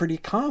really pretty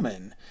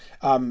common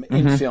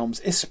in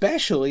films,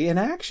 especially in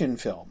action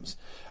films,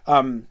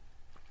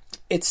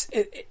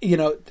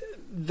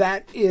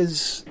 that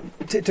is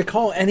to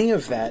call any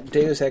of that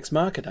Deus Ex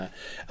Machina.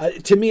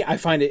 To me, I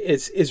find it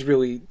is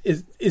really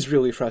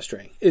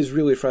frustrating. Is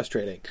really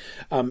frustrating.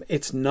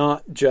 It's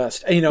not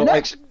just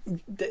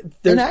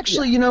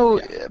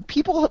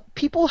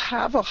people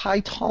have a high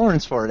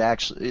tolerance for it.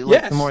 Actually,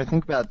 like, the more I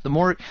think about it, the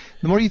more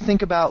you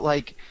think about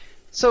like,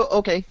 so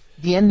okay.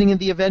 The ending of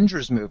the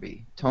Avengers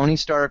movie. Tony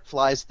Stark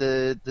flies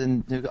the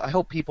I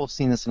hope people have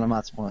seen this and I'm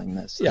not spoiling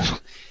this. Yeah.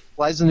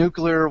 Flies the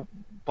nuclear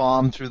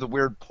bomb through the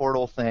weird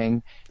portal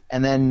thing,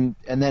 and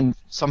then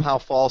somehow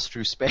falls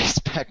through space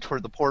back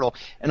toward the portal,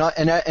 and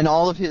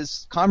all of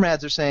his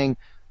comrades are saying,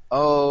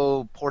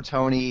 "Oh, poor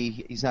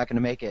Tony, he's not going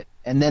to make it."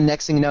 And then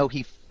next thing you know,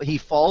 he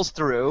falls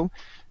through,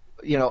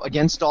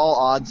 against all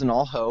odds and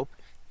all hope,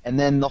 and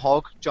then the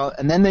Hulk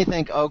and then they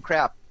think, "Oh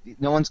crap,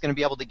 no one's going to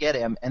be able to get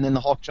him," and then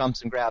the Hulk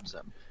jumps and grabs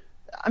him.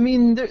 I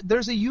mean,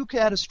 there's a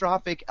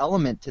eucatastrophic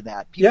element to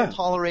that. People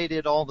tolerate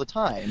it all the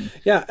time.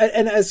 Yeah,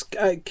 and as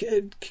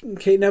Kate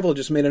Neville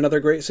just made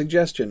another great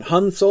suggestion,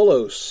 Han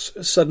Solo's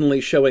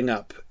suddenly showing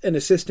up and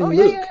assisting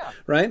Luke,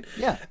 right?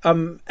 Yeah.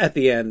 At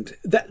the end,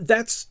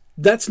 that's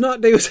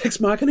not Deus Ex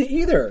Machina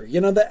either.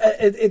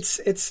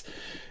 It's.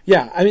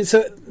 Yeah, I mean,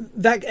 so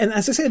that, and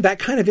as I say, that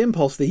kind of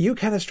impulse, the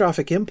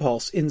eucatastrophic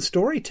impulse in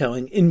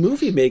storytelling, in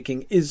movie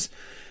making, is,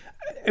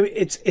 I mean,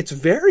 it's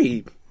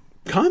very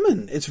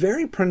common. It's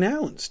very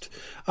pronounced.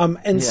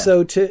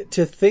 So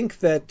to think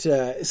that,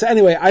 so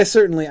anyway, I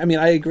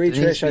agree,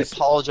 Trish. It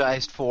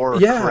apologized for,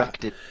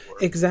 corrected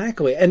for.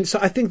 Exactly. And so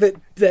I think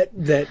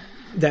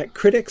that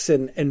critics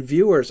and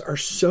viewers are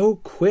so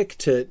quick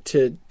to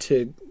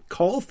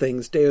call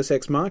things Deus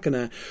Ex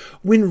Machina,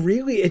 when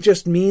really it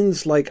just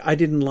means like I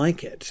didn't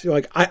like it.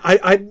 Like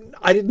I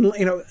didn't,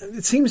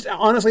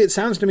 it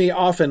sounds to me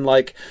often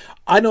like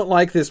I don't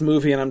like this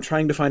movie and I'm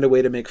trying to find a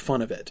way to make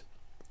fun of it,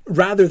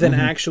 rather than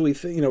actually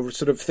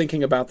sort of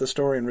thinking about the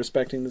story and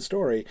respecting the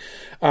story.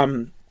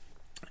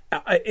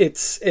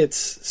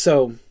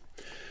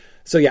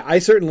 So yeah, I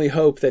certainly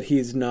hope that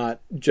he's not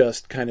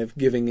just kind of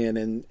giving in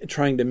and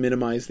trying to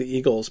minimize the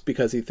Eagles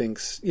because he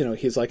thinks,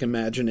 he's like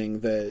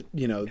imagining the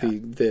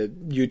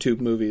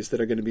YouTube movies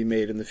that are going to be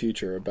made in the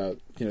future about,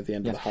 the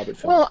end of the Hobbit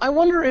film. Well, I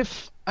wonder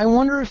if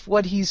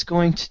what he's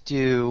going to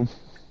do,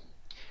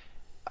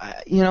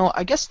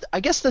 I guess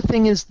the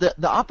thing is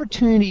the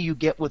opportunity you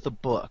get with a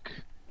book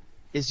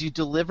is you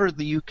deliver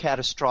the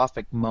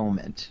eucatastrophic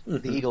moment,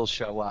 the Eagles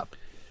show up,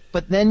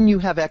 but then you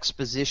have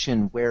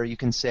exposition where you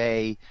can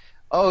say,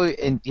 oh,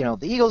 and the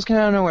Eagles came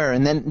out of nowhere,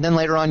 and then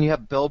later on you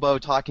have Bilbo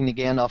talking to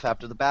Gandalf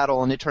after the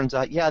battle, and it turns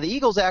out, the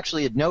Eagles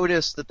actually had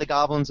noticed that the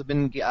goblins have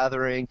been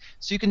gathering,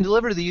 so you can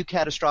deliver the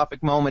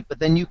eucatastrophic moment, but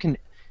then you can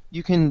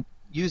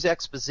use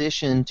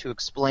exposition to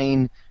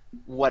explain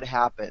what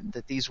happened.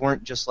 That these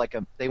weren't just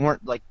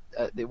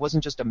it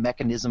wasn't just a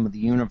mechanism of the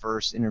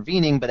universe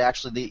intervening, but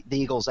actually the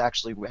Eagles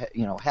actually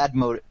had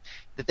motive,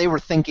 that they were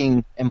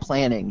thinking and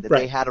planning, that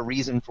they had a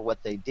reason for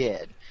what they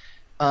did.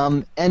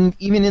 And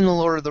even in the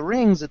Lord of the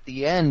Rings, at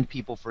the end,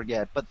 people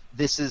forget. But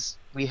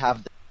we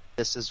have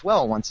this as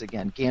well. Once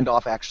again,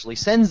 Gandalf actually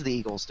sends the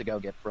Eagles to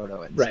go get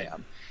Frodo and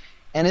Sam.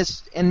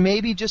 And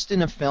maybe just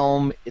in a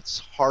film, it's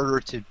harder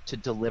to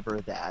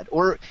deliver that.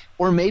 Or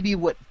maybe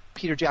what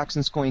Peter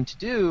Jackson's going to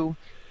do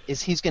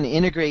is he's going to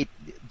integrate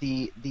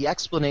the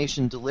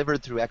explanation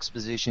delivered through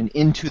exposition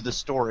into the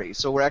story.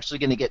 So we're actually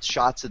going to get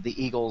shots of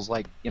the Eagles,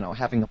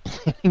 having a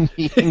planning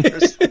meeting,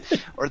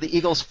 or the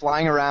Eagles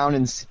flying around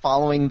and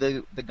following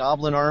the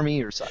Goblin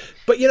army or something.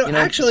 But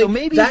actually, so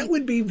maybe that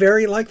would be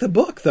very like the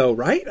book, though,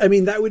 right? I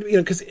mean, that would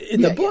because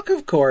in the book,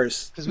 of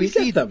course, because we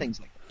see them. Things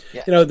like that.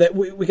 Yeah. That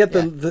we get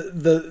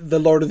the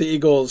Lord of the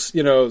Eagles,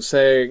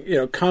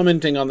 saying,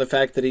 commenting on the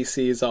fact that he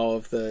sees all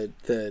of the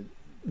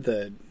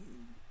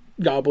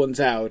goblins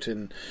out,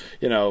 and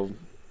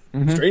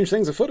strange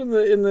things afoot in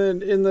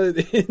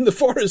the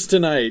forest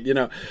tonight.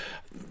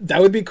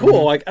 That would be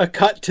cool, like a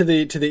cut to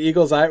the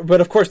eagle's eye. But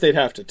of course, they'd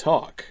have to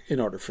talk in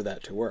order for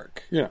that to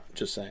work.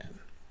 Just saying.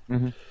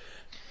 Mm-hmm.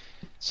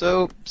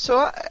 So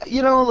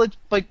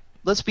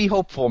let's be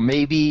hopeful.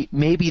 Maybe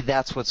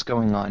that's what's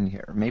going on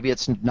here. Maybe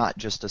it's not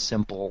just a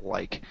simple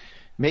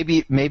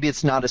maybe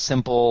it's not a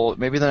simple.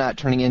 Maybe they're not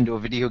turning into a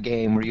video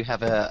game where you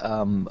have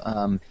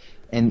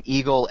an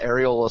eagle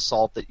aerial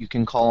assault that you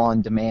can call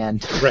on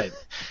demand. Right.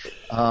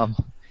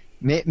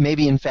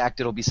 Maybe in fact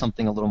it'll be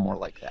something a little more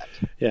like that.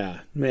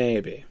 Yeah,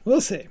 maybe.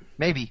 We'll see.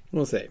 Maybe.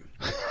 We'll see.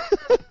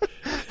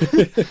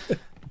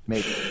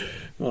 Maybe.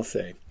 We'll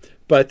see.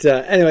 But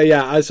anyway,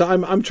 yeah. So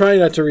I'm trying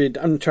not to read.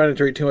 I'm trying not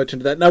to read too much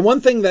into that. Now,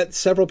 one thing that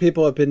several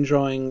people have been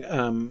drawing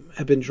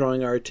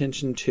our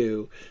attention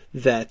to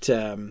that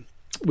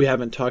we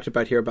haven't talked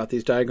about here about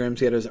these diagrams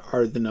yet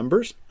are the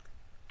numbers.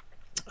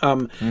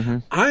 I'm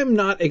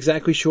not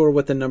exactly sure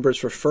what the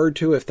numbers refer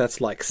to, if that's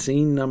like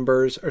scene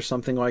numbers or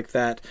something like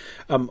that.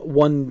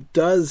 One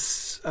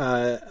does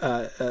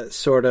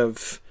sort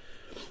of.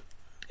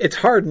 It's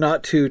hard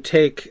not to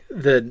take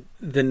the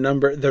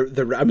number.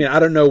 I mean, I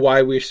don't know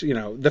why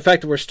the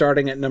fact that we're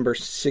starting at number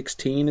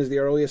 16 is the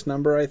earliest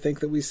number I think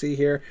that we see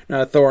here.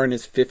 Now, Thorin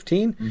is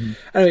 15. Mm-hmm.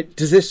 Anyway,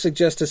 does this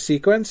suggest a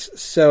sequence?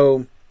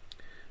 So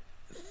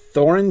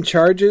Thorin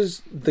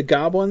charges the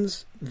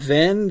goblins,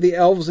 then the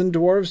elves and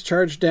dwarves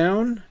charge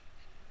down,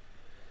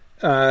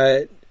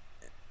 I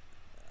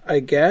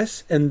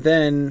guess, and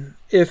then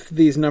if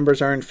these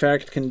numbers are in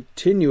fact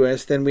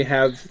continuous, then we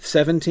have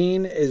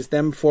 17 is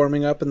them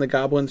forming up and the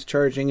goblins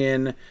charging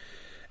in,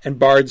 and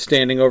bards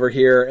standing over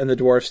here, and the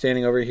dwarves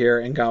standing over here,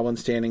 and goblins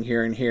standing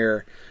here and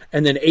here,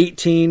 and then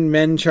 18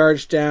 men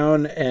charge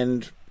down,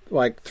 and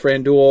like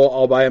Thranduil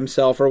all by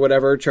himself or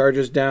whatever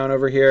charges down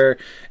over here,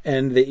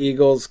 and the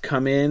eagles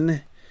come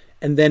in,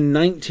 and then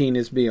 19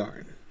 is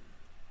Bjorn.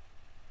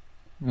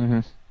 Mm-hmm.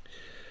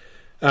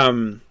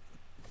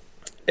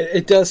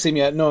 It does seem,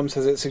 Noam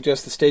says it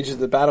suggests the stages of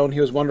the battle, and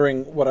he was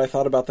wondering what I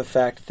thought about the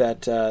fact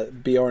that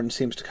Bjorn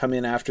seems to come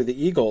in after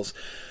the eagles.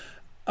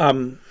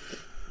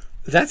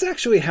 That's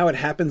actually how it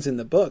happens in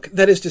the book.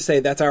 That is to say,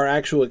 that's our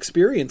actual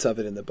experience of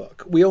it in the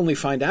book. We only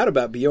find out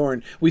about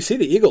Bjorn. We see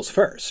the eagles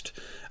first,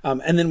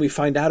 and then we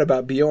find out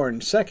about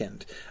Bjorn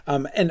second.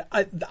 And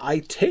I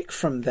take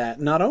from that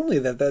not only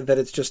that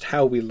it's just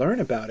how we learn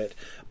about it,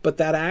 but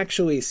that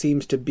actually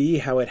seems to be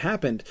how it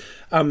happened.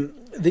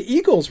 The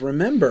eagles,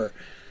 remember,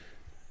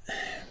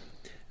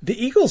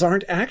 the eagles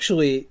aren't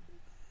actually...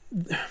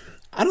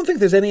 I don't think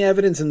there's any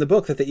evidence in the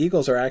book that the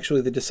eagles are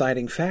actually the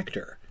deciding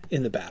factor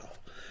in the battle.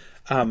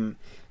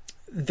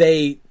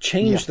 They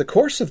changed the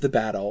course of the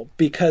battle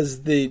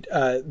because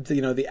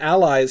the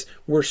allies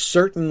were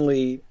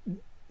certainly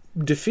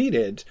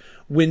defeated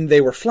when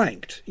they were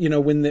flanked.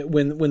 When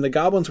the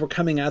goblins were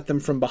coming at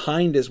them from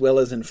behind as well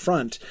as in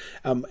front,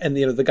 and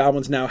the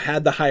goblins now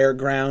had the higher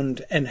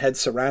ground and had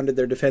surrounded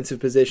their defensive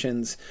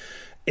positions.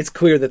 It's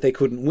clear that they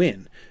couldn't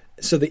win.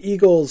 So the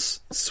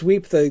eagles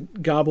sweep the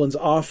goblins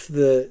off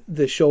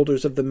the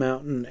shoulders of the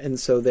mountain, and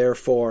so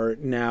therefore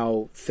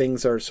now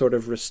things are sort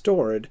of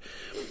restored.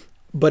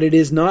 But it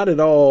is not at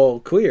all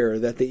clear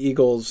that the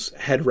eagles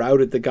had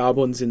routed the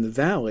goblins in the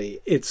valley.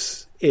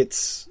 It's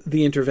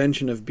the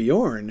intervention of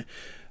Bjorn,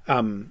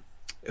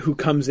 who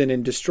comes in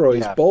and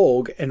destroys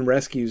Bolg and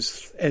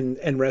rescues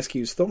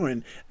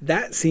Thorin.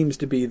 That seems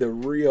to be the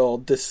real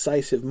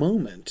decisive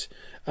moment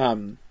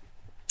in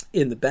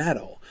the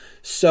battle.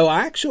 So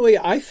actually,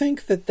 I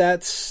think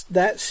that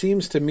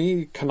seems to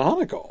me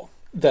canonical,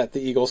 that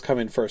the eagles come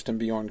in first and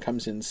Bjorn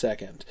comes in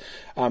second.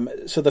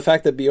 So the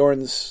fact that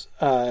Bjorn's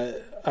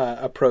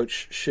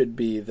approach should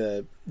be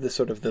the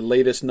sort of the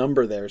latest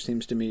number there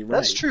seems to me right.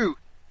 That's true.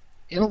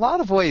 In a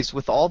lot of ways,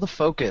 with all the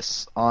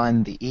focus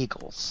on the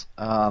eagles,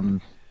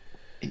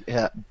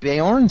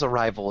 Bjorn's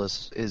arrival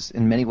is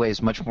in many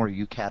ways much more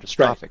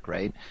catastrophic,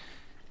 right?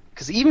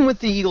 Because even with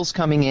the eagles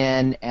coming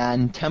in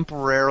and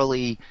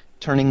temporarily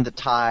turning the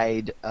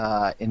tide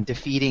and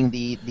defeating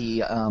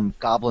the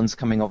goblins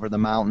coming over the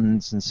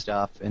mountains and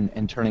stuff,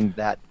 and turning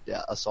that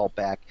assault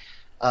back,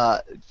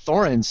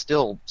 Thorin's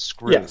still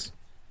screwed. Yes.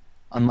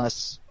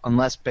 Unless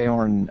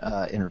Bjorn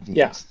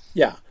intervenes.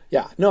 Yeah.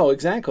 No,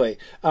 exactly.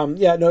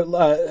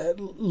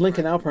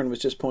 Lincoln Alpern was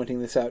just pointing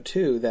this out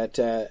too. That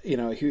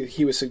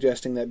he was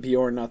suggesting that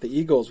Bjorn, not the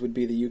eagles, would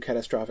be the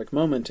catastrophic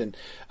moment, and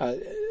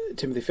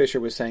Timothy Fisher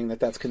was saying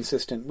that that's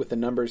consistent with the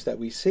numbers that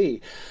we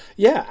see.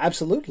 Yeah,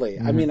 absolutely.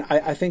 Mm-hmm. I mean,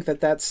 I think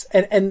that's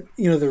and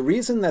the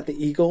reason that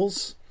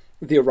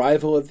the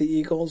arrival of the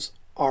eagles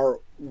are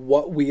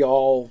what we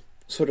all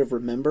sort of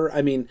remember.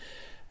 I mean,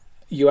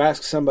 you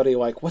ask somebody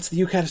like, what's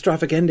the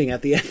catastrophic ending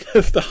at the end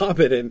of The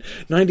Hobbit? And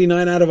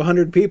 99 out of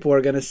 100 people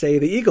are going to say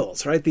the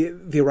eagles, right?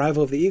 The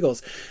arrival of the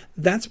eagles.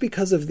 That's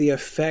because of the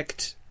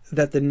effect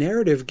that the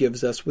narrative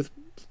gives us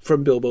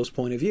from Bilbo's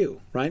point of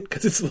view, right?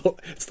 Because it's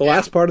the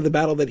last part of the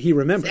battle that he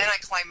remembers. It's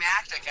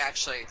anticlimactic,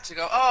 actually, to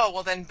go, oh,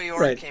 well, then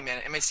Bjorn came in.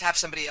 And have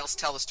somebody else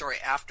tell the story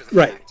after the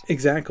fact. Right,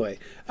 exactly.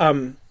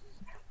 The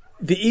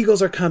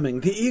Eagles are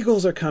coming. The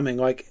Eagles are coming.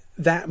 Like,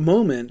 that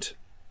moment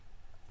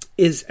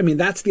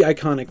that's the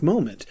iconic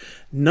moment.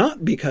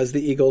 Not because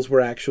the Eagles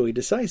were actually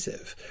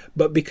decisive,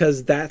 but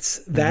because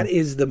that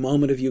is the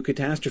moment of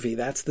eucatastrophe.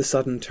 That's the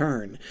sudden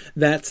turn.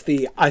 That's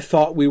the, I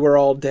thought we were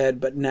all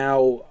dead, but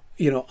now,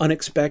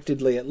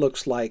 unexpectedly it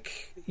looks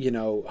like,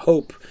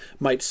 hope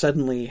might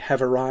suddenly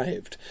have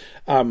arrived.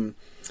 And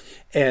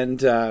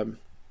the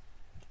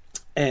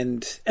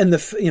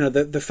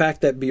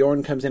fact that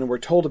Bjorn comes in, and we're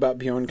told about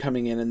Bjorn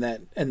coming in, and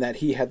that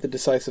he had the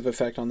decisive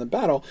effect on the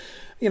battle,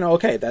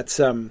 okay, that's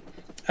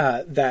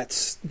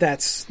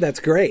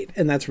great,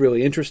 and that's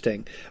really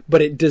interesting.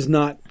 But it does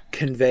not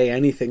convey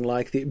anything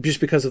like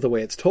just because of the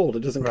way it's told. It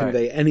doesn't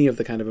convey any of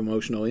the kind of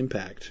emotional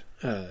impact.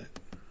 Yeah.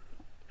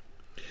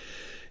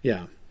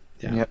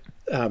 Yep.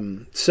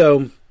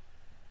 So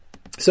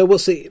we'll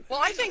see.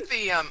 Well, I think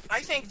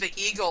the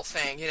eagle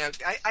thing.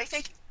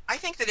 I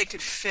think that it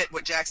could fit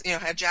what Jackson.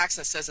 How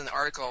Jackson says in the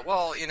article.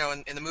 Well,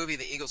 in the movie,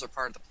 the Eagles are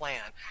part of the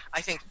plan. I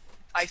think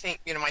my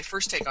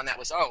first take on that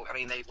was,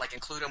 they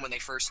include them when they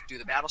first do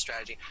the battle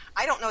strategy.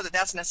 I don't know that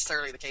that's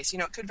necessarily the case.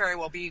 It could very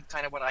well be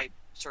kind of what I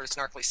sort of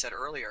snarkily said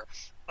earlier.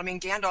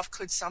 Gandalf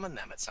could summon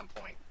them at some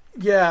point.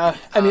 Yeah,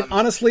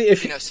 honestly,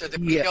 if so that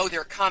we know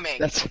they're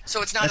coming,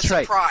 so it's not a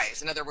surprise. Right.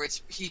 In other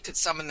words, he could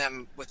summon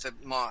them with the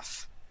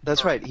moth.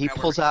 That's right. He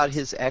pulls out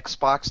his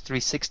Xbox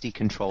 360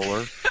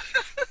 controller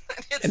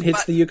and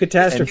hits the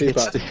eucatastrophe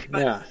button.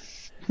 Yeah.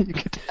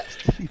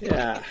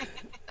 Yeah.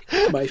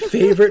 My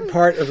favorite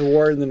part of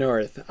War in the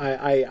North.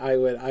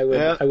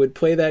 I would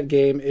play that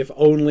game if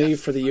only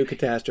for the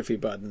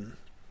eucatastrophe button.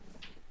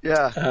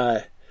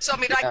 Yeah. So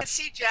I could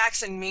see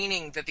Jackson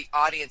meaning that the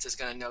audience is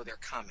going to know they're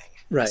coming,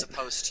 as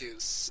opposed to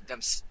them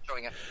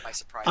showing up by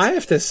surprise. I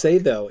have to say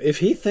though, if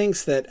he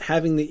thinks that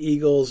having the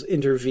Eagles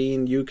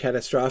intervene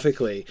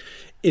eucatastrophically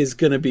is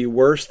going to be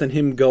worse than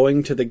him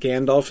going to the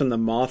Gandalf and the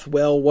Moth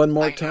well one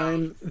more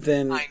time,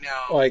 then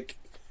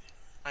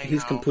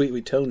he's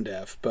completely tone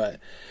deaf. But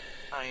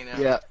I know.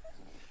 Yeah.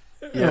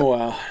 Oh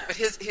wow! But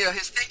his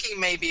thinking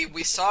may be: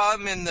 we saw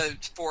him in the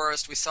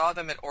forest, we saw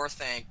them at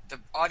Orthanc. The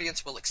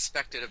audience will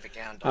expect it of the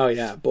Gandalf. Oh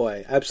yeah,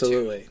 boy,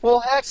 absolutely.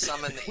 Well, heck,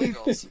 summon the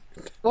Eagles.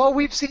 Well,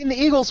 we've seen the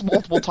Eagles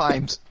multiple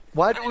times.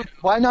 Why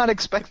not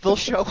expect they'll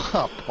show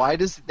up? Why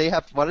do they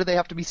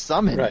have to be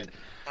summoned? Right.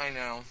 I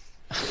know.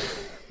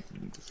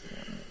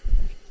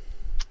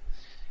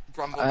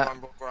 Grumble,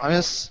 grumble,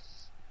 grumble.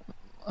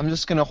 I'm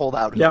just gonna hold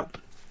out hope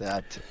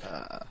that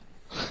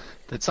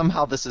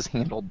somehow this is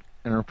handled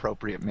in an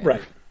appropriate manner.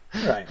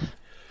 Right.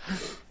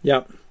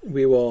 Yep.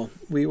 We will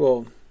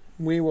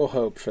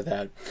hope for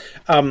that.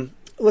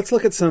 Let's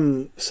look at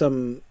some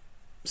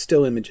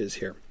still images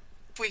here.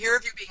 If we hear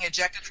of you being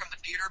ejected from the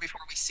theater before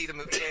we see the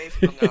movie, Dave,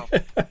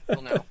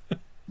 we'll know.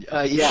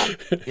 Yeah.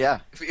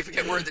 If we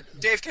get word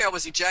that Dave Cale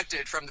was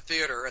ejected from the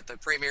theater at the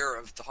premiere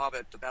of The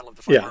Hobbit: The Battle of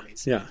the Five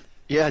Armies. Yeah.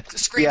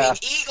 Screaming,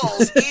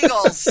 Eagles,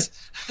 Eagles!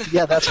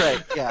 Yeah, that's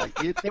right. Yeah.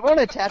 They won't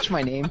attach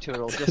my name to it.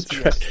 It'll just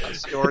be a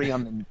story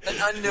on an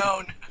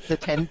unknown.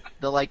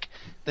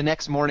 The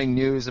next morning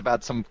news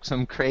about some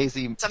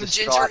crazy some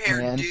distraught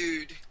ginger-haired man.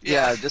 dude.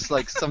 Yeah, just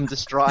like some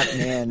distraught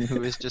man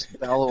who is just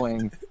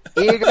bellowing,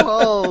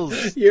 Eagles!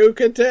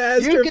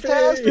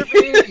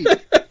 Eucatastrophe!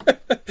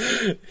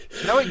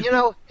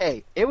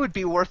 Hey, it would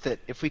be worth it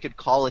if we could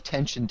call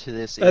attention to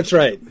this issue. That's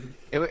right.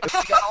 If we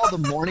got all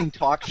the morning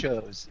talk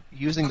shows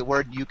using the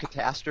word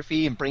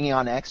eucatastrophe and bringing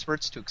on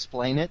experts to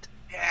explain it,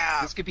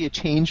 this could be a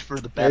change for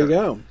the better.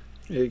 There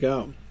you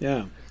go.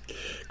 Yeah.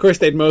 Of course,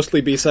 they'd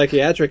mostly be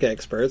psychiatric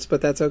experts,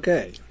 but that's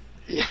okay.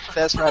 Yeah,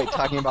 that's right,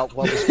 talking about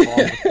what was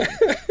wrong.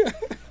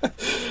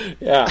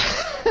 Yeah.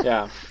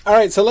 All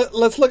right, so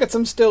let's look at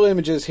some still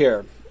images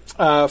here.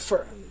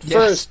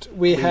 First,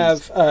 we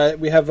have a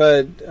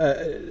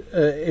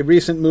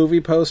recent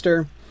movie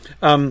poster.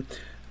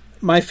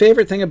 My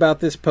favorite thing about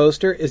this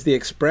poster is the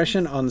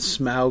expression on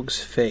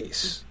Smaug's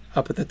face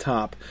up at the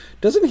top.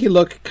 Doesn't he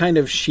look kind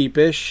of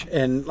sheepish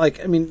and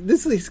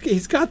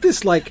he's got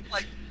this like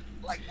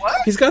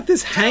what? He's got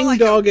this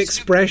hangdog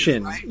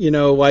expression, right?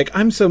 Like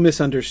I'm so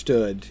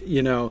misunderstood.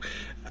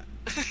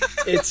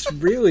 It's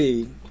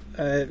really.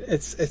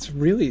 It's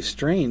really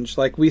strange.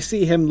 Like we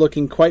see him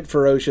looking quite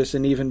ferocious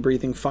and even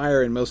breathing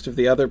fire in most of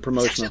the other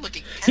promotional.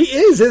 He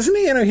is, isn't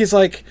he? He's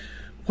like,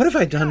 "What have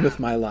I done with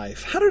my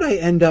life? How did I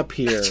end up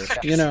here?"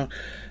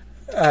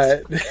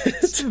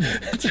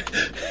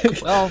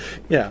 Well,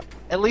 yeah.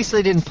 At least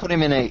they didn't put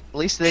him in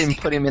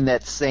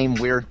that same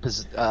weird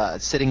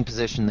sitting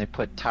position they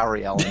put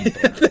Tauriel in.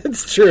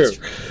 That's true.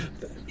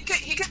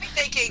 He could be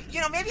thinking,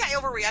 maybe I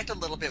overreacted a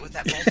little bit with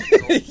that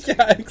multi-year-old.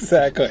 Yeah,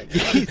 exactly.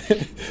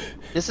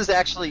 This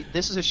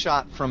is a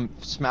shot from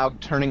Smaug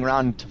turning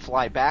around to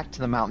fly back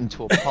to the mountain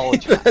to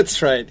apologize.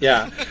 That's right,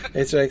 yeah.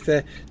 It's like,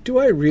 do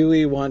I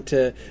really want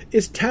to...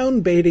 Is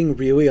town baiting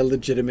really a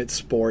legitimate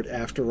sport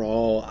after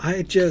all?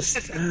 I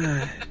just...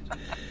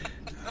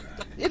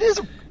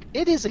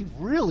 It is a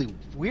really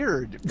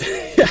weird...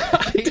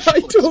 I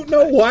don't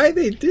know why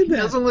they did that.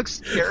 It doesn't look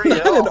scary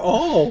Not at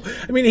all.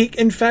 I mean,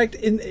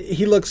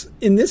 he looks,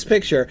 in this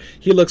picture,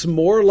 he looks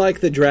more like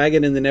the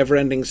dragon in the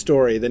Neverending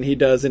Story than he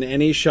does in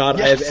any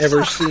shot I have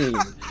ever seen.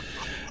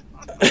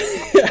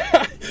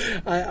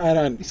 I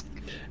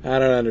don't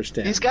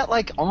understand. He's got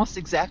like almost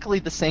exactly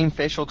the same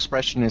facial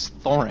expression as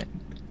Thorin.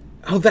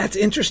 Oh, that's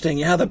interesting.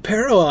 Yeah, the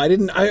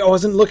parallel. I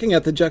wasn't looking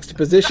at the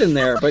juxtaposition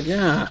there, but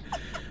yeah.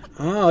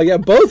 Oh, yeah,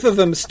 both of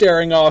them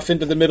staring off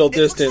into the middle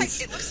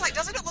distance. It looks like,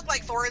 doesn't it look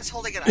like Thorin's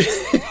holding an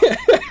ice cream?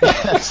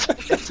 Yes,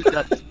 it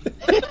does.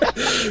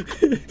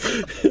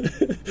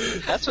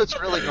 That's what's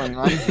really going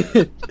on.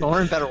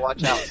 Thorin better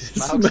watch out.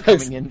 Smaug's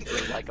coming in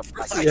for like a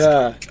fight.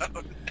 Yeah.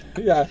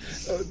 Yeah.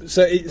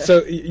 So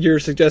you're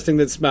suggesting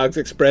that Smaug's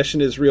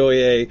expression is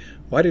really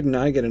why didn't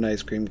I get an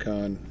ice cream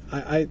cone?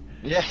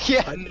 Yeah.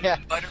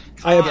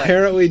 I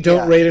apparently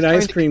don't rate an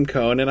ice cream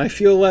cone, and I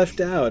feel left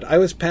out. I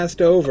was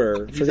passed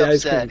over for the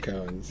ice cream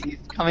cones.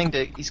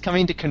 He's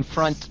coming to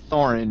confront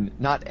Thorin,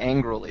 not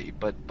angrily,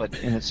 but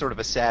in a sort of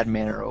a sad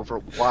manner over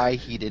why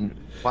he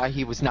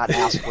was not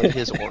asked what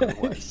his order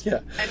was. Yeah.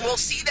 And we'll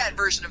see that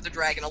version of the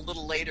dragon a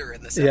little later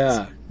in this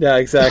episode. Yeah,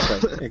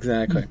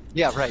 exactly.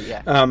 Yeah, right.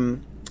 Yeah.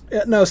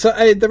 No, so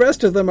the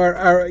rest of them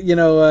are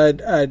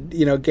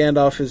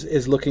Gandalf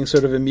is looking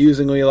sort of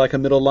amusingly like a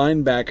middle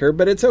linebacker,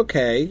 but it's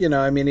okay.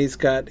 I mean, he's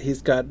got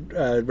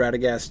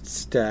Radagast's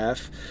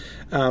staff.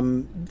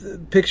 The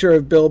picture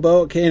of Bilbo.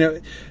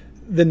 Okay,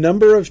 the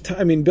number of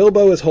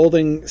Bilbo is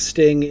holding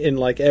Sting in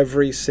like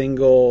every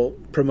single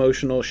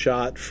promotional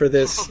shot for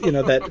this,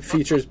 that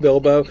features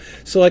Bilbo.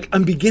 So like,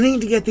 I'm beginning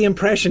to get the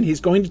impression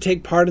he's going to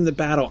take part in the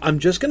battle. I'm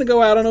just going to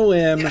go out on a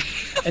limb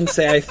and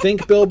say I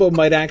think Bilbo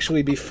might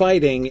actually be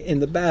fighting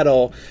in the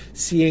battle,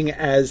 seeing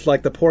as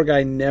like the poor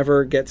guy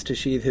never gets to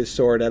sheath his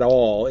sword at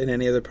all in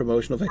any other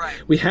promotional thing. Right.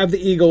 We have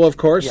the eagle, of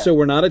course, so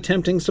we're not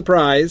attempting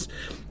surprise.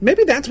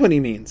 Maybe that's what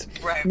he means.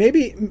 Right.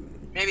 Maybe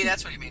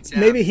that's what he means. Yeah.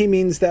 Maybe he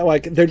means that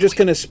like they're just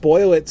going to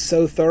spoil it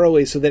so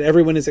thoroughly so that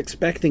everyone is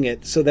expecting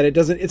it, so that it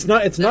doesn't. It's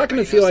not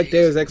going to feel like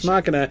Deus Ex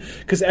Machina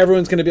because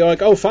everyone's going to be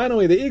like, "Oh,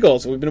 finally the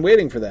Eagles! We've been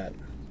waiting for that."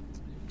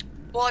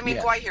 Well, I mean,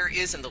 Gwaihir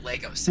is in the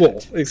Lego set.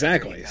 Well,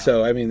 exactly.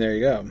 So I mean, there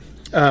you go.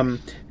 Now,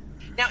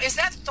 is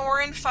that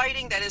Thorin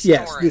fighting? That is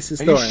yes, Thorin. This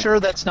is Are Thorin. you sure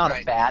that's not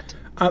a bat?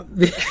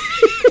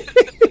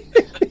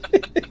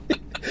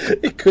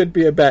 It could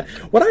be a bat.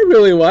 What I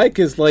really like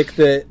is like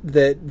the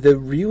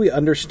really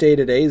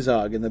understated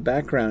Azog in the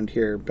background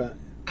here,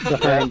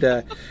 behind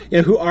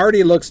who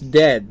already looks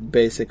dead.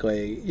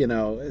 Basically,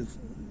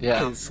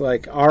 it's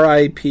like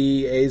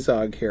R.I.P.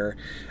 Azog here.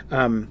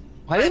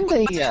 Why didn't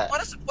they?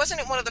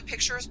 Wasn't it one of the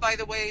pictures, by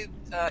the way,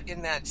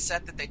 in that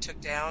set that they took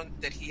down,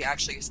 that he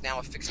actually has now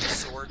affixed a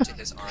sword to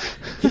his arm?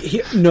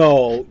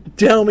 No,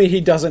 tell me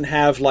he doesn't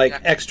have like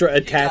extra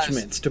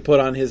attachments to put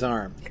on his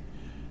arm.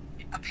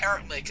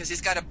 Apparently, because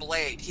he's got a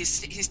blade. He's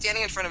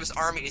standing in front of his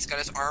army, and he's got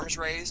his arms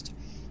raised,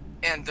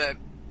 and the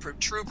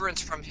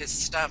protuberance from his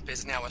stump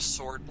is now a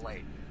sword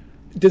blade.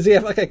 Does he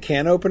have like a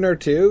can opener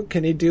too?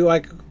 Can he do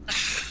like?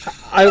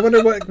 I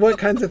wonder what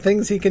kinds of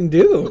things he can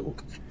do.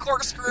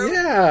 Corkscrew.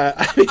 Yeah,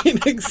 I mean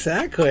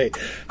exactly.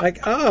 Like,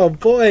 oh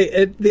boy,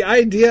 the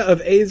idea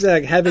of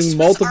Azog having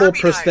multiple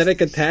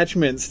prosthetic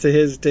attachments to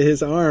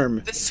his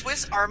arm. The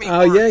Swiss Army.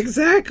 Oh yeah,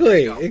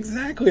 exactly,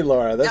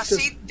 Laura. That's now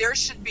see,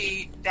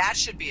 that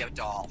should be a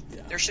doll.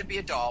 Yeah. There should be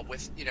a doll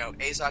with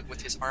Azog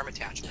with his arm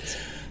attachments.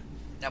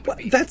 That would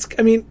be. That's.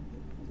 I mean.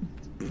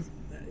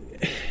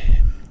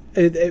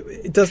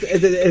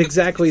 It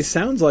exactly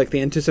sounds like the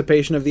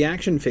anticipation of the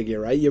action figure,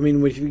 right? I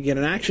mean, when you get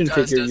an action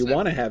figure, you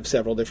want to have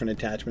several different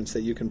attachments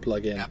that you can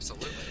plug in.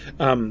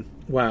 Absolutely.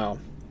 Wow.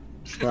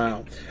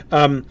 Well,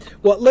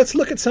 let's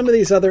look at some of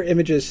these other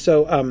images.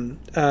 So, Kevin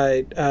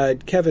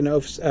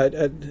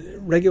Ofis,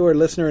 regular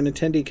listener and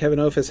attendee Kevin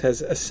Ofis,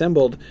 has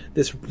assembled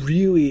this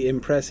really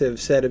impressive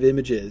set of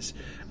images,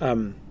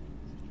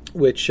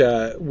 which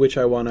I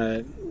want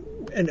to.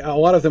 And a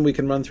lot of them we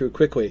can run through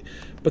quickly,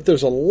 but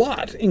there's a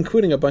lot,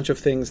 including a bunch of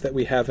things that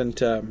we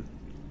haven't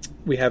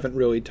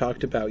really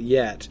talked about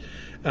yet.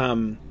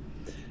 Let's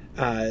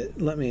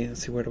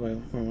see, where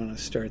want to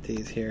start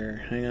these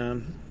here? Hang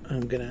on,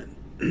 I'm gonna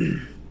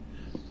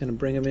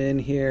bring them in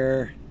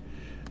here.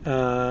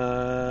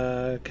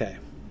 Okay,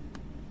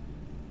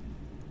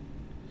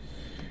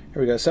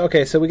 here we go. So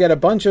we got a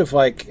bunch of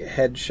like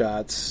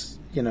headshots,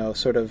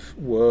 sort of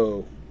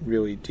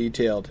really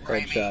detailed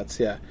headshots.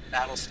 Yeah.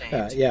 Battle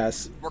stains.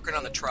 Yes. Working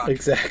on the truck.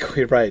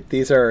 Exactly right.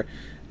 These are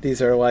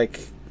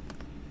like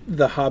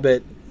the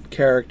Hobbit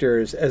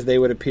characters as they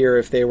would appear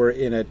if they were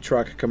in a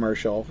truck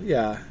commercial.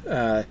 Yeah.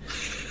 And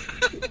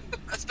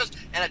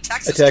a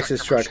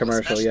Texas truck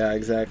commercial. Yeah,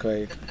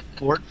 exactly.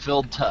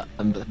 built for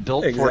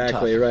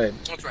Exactly tough. right.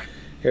 That's right.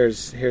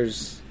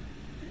 Here's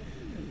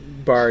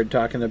Bard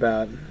talking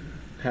about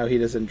how he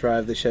doesn't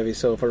drive the Chevy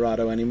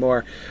Silverado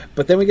anymore.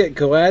 But then we get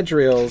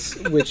Galadriel's,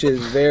 which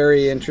is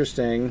very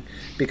interesting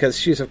because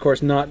she's, of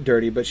course, not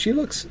dirty, but she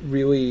looks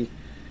really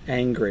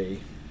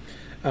angry.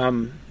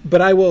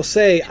 But I will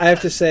say, I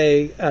have to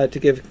say, to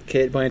give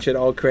Cate Blanchett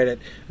all credit,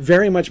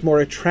 very much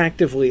more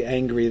attractively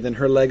angry than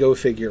her Lego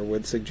figure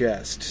would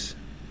suggest.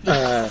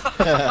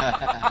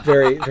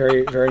 Very,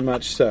 very, very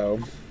much so.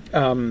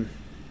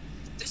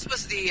 This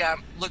was the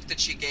look that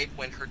she gave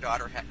when her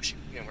daughter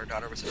her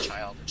daughter was a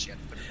child and she had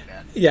to put her to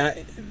bed.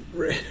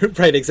 Yeah,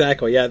 right,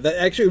 exactly. Yeah, that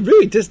actually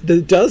really just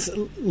does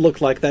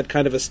look like that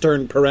kind of a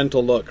stern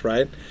parental look,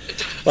 right? It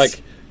does.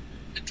 Like,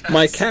 It does.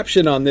 my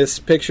caption on this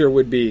picture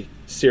would be,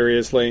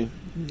 seriously.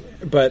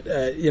 But,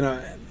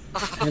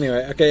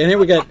 anyway, okay, and here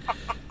we got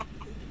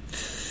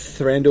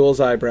Thranduil's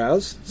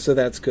eyebrows, so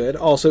that's good.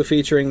 Also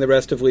featuring the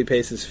rest of Lee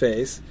Pace's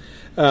face.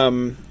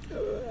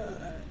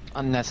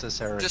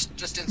 Unnecessary.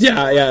 Just in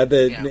Yeah,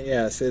 support.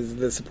 yes, is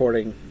the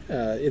supporting,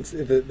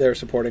 their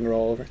supporting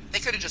role. They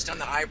could have just done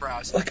the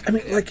eyebrows.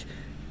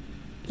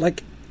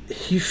 Like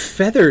he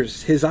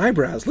feathers his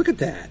eyebrows. Look at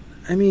that.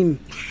 I mean,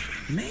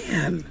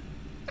 man.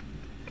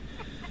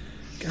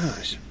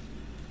 Gosh.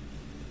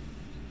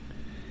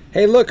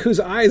 Hey, look whose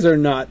eyes are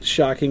not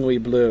shockingly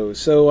blue.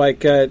 So,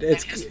 like,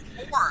 it's and his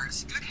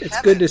pores. Good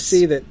it's good to heavens.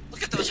 see that.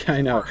 Look at those Yeah,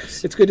 I know.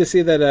 pores. It's good to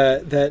see that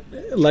that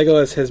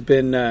Legolas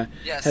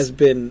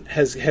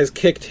has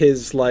kicked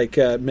his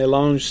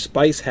melange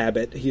spice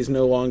habit. He's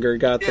no longer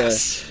got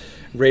Yes.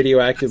 the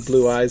radioactive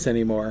blue eyes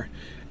anymore.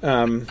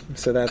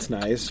 So that's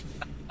nice.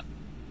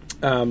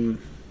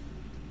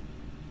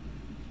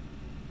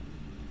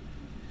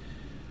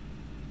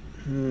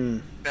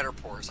 Better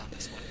pores on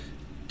this one.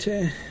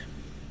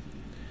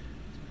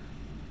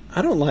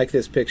 I don't like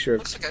this picture.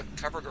 Looks like a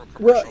CoverGirl commercial.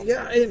 Well,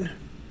 yeah,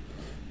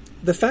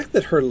 the fact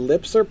that her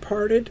lips are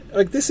parted,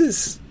 like this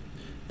is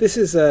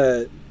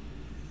a.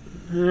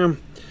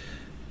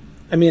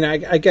 I mean,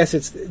 I guess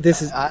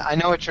this is. I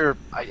know what you're.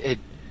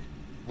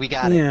 We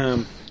got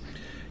it.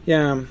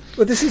 Yeah.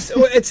 Well, this is.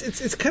 Well,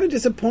 it's kind of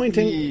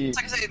disappointing. It's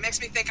like I say, it makes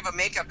me think of a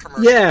makeup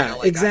commercial. Yeah,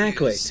 like I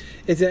exactly. use.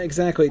 It's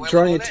exactly Well,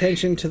 drawing well,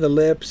 attention to the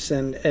lips,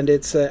 and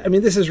it's. I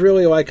mean, this is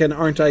really like an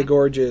 "Aren't I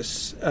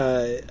Gorgeous"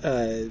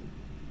 Yeah.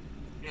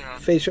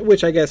 facial,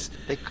 which I guess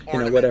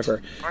Ornament.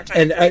 whatever. Aren't I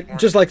And a great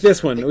just like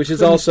this one, which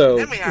is also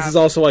Then we this have- is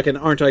also like an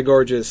 "Aren't I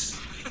Gorgeous"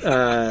 With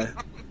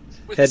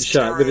his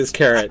headshot with his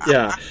carrots.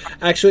 carrot. Yeah,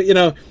 actually,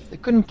 They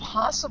couldn't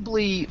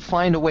possibly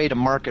find a way to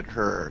market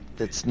her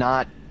that's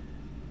not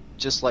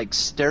just like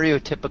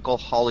stereotypical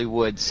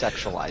Hollywood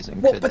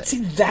sexualizing. Well, could but they?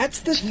 see, that's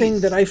the thing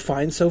that I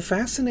find so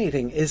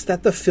fascinating is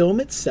that the film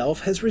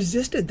itself has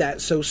resisted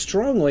that so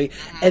strongly,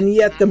 and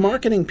yet the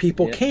marketing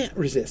people can't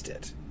resist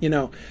it.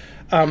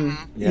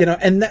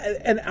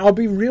 And I'll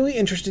be really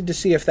interested to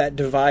see if that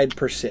divide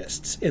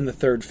persists in the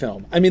third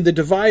film. I mean, the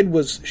divide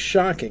was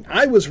shocking.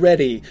 I was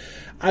ready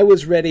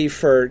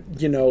for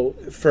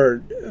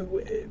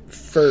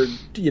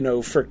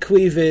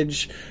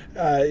cleavage,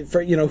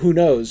 for who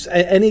knows,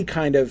 any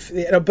kind of,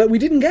 but we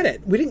didn't get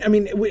it. We didn't. I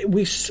mean,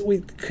 we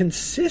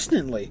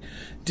consistently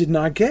did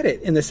not get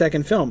it in the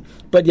second film.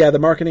 But yeah, the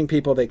marketing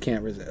people, they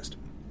can't resist.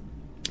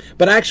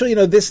 But actually,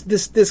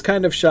 this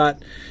kind of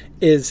shot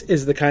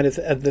is the kind of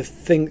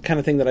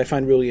thing that I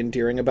find really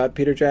endearing about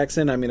Peter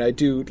Jackson. I mean, I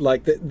do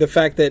like the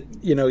fact that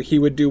he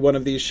would do one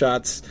of these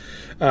shots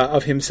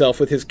of himself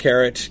with his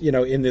carrot,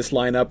 in this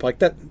lineup like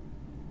that.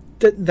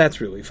 That's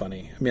really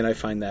funny. I mean, I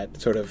find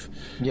that sort of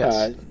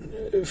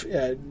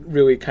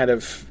really kind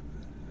of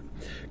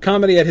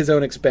comedy at his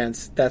own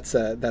expense. That's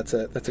a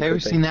good thing.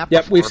 We've seen that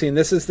Yep, before. we've seen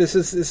this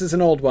is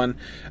an old one.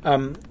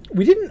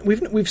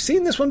 We've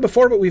seen this one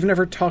before, but we've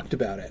never talked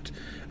about it.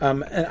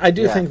 And I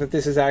do think that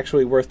this is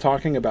actually worth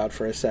talking about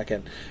for a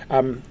second.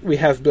 We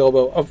have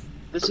Bilbo.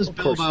 This is of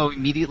course. Bilbo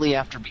immediately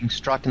after being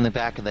struck in the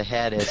back of the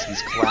head as he's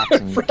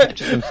collapsing. He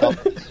catches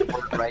himself with his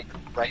sword right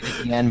at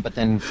the end, but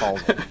then falls.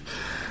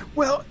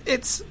 Well,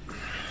 it's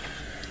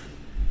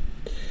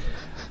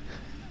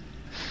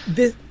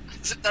this.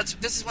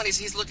 This is when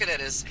he's looking at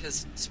his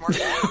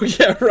smartphone.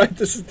 Yeah, right.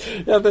 This is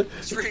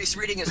He's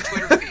reading his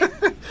Twitter feed.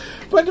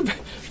 But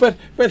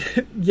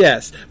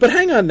yes. But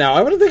hang on now.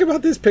 I want to think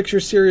about this picture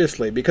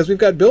seriously because we've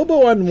got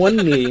Bilbo on one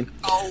knee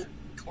Oh,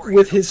 Corey.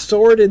 with his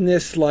sword in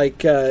this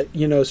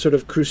sort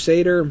of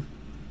crusader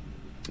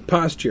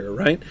posture,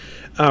 right?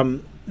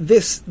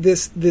 This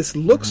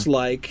looks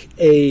like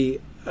a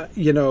a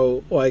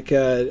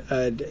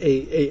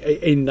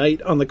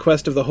knight on the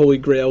quest of the Holy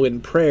Grail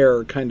in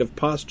prayer kind of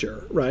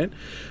posture, right?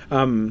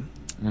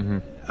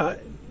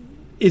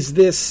 Is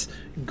this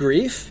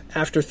grief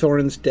after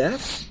Thorin's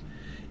death?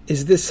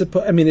 Is this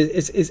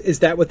is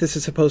that what this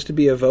is supposed to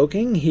be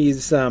evoking?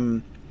 He's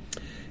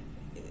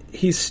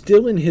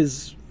still in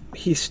his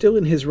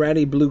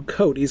ratty blue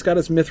coat. He's got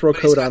his mithril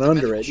But he's coat got on the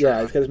under mithril it. shirt Yeah,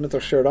 on. he's got his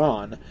mithril shirt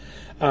on.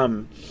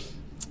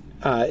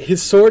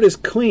 His sword is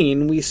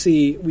clean. We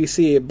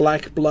see a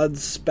black blood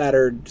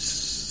spattered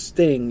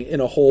sting in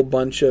a whole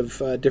bunch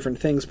of different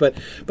things. But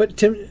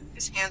Tim,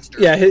 his hands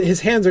dirty. Yeah,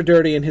 his hands are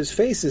dirty and his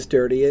face is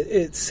dirty.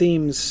 It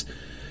seems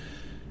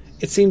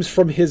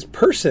from his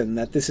person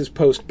that this is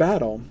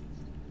post-battle,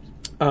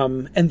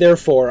 and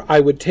therefore I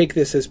would take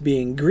this as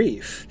being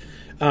grief.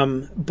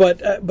 But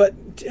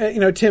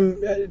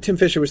Tim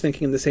Fisher was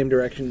thinking in the same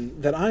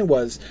direction that I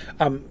was.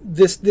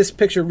 This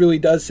picture really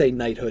does say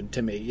knighthood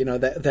to me.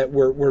 That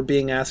we're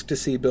being asked to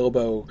see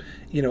Bilbo,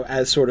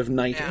 as sort of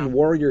knight and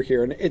warrior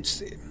here, and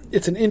it's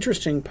an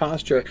interesting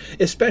posture,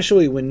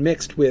 especially when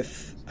mixed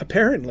with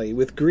apparently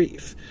with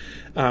grief.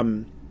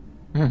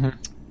 Mm-hmm.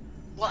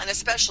 Well, and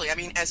especially, I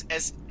mean, as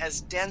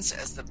dense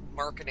as the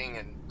marketing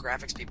and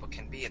graphics people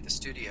can be at the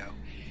studio,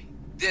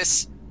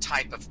 this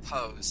type of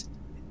pose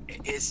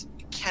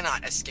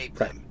cannot escape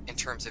them in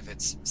terms of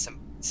its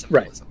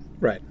symbolism.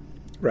 Right.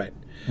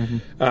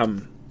 Mm-hmm.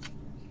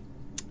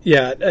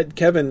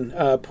 Kevin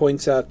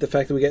points out the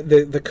fact that we get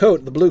the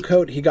coat, the blue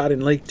coat he got in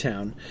Lake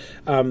Town.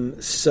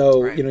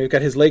 You've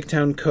got his Lake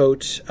Town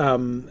coat,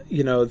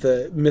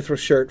 the mithril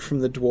shirt from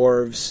the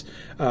dwarves,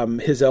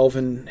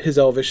 his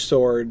elvish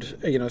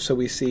sword, so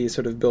we see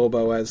sort of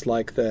Bilbo as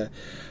like the,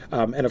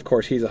 and of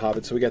course he's a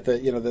hobbit, so we get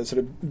the sort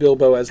of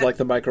Bilbo as like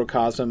the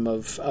microcosm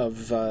of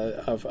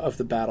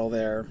the battle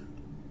there.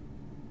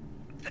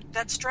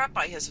 That strap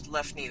by his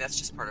left knee, that's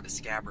just part of his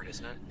scabbard,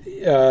 isn't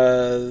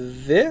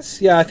it?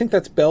 This? Yeah, I think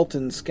that's belt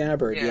and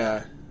scabbard,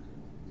 yeah.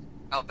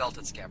 Oh, belt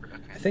and scabbard,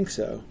 okay. I think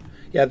so.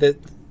 Yeah, the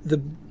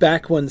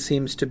back one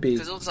seems to be...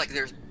 Because it looks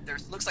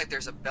like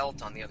there's a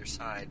belt on the other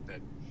side, but...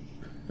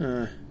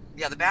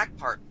 Yeah, the back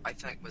part, I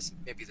think, was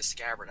maybe the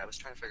scabbard. I was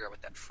trying to figure out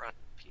what that front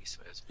piece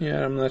was.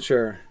 Yeah, I'm not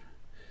sure.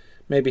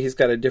 Maybe he's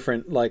got a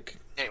different,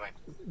 anyway,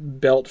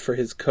 belt for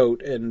his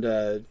coat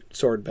and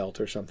sword belt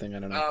or something. I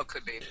don't know. Oh,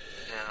 could be.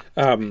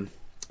 Yeah.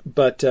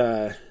 But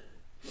I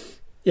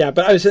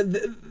was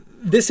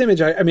this image.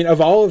 I mean,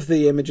 of all of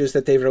the images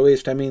that they've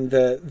released, I mean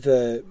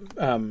the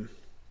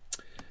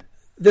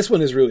this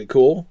one is really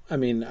cool. I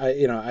mean,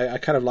 I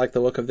kind of like the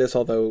look of this,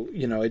 although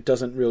it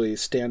doesn't really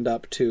stand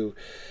up to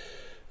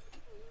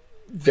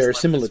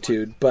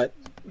verisimilitude. But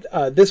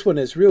this one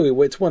is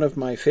it's one of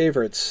my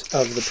favorites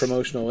of the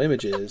promotional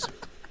images.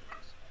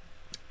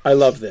 I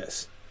love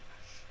this.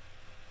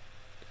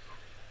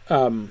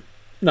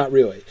 Not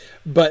really,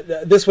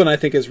 but this one I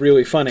think is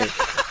really funny.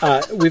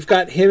 We've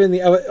got him in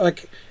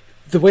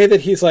the way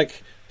that he's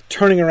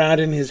turning around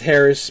and his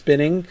hair is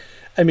spinning.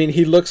 I mean,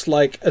 he looks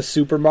like a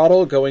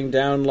supermodel going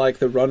down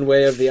the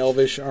runway of the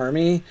Elvish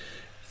army.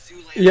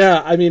 Zoolander.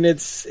 Yeah, I mean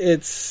it's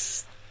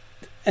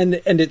and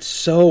it's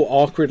so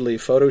awkwardly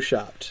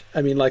photoshopped.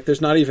 I mean,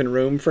 there's not even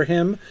room for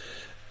him.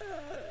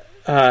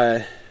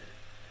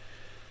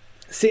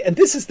 See, and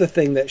this is the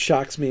thing that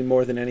shocks me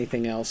more than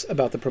anything else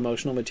about the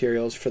promotional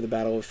materials for the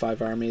Battle of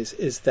Five Armies,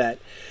 is that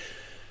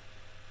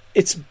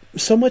it's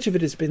so much of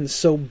it has been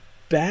so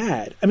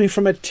bad. I mean,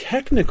 from a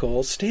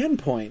technical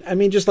standpoint, I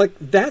mean, just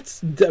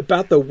that's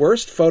about the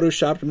worst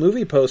photoshopped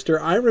movie poster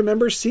I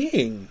remember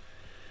seeing.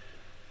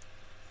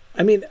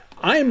 I mean,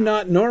 I'm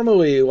not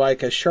normally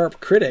a sharp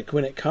critic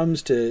when it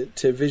comes to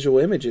visual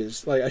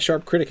images, a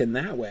sharp critic in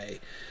that way.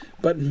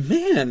 But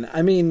man,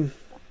 I mean...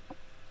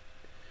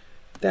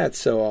 That's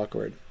so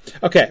awkward.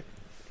 Okay.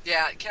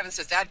 Yeah, Kevin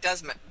says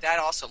that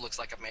also looks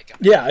like a makeup.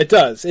 Yeah, it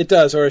does. It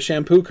does, or a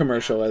shampoo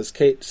commercial, as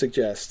Kate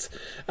suggests.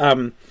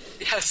 Yes.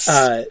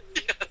 Yes.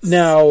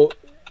 Now,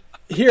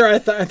 here I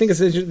think it's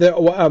that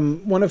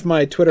one of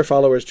my Twitter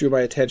followers drew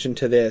my attention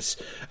to this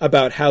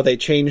about how they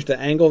changed the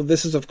angle.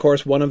 This is, of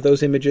course, one of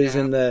those images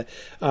in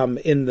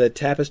the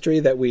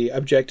tapestry that we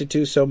objected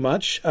to so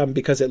much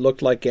because it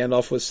looked like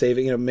Gandalf was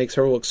saving. Makes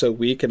her look so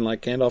weak, and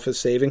like Gandalf is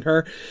saving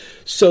her.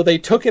 So they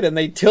took it and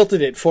they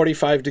tilted it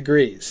 45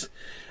 degrees.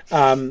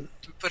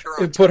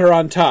 Put her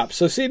on top.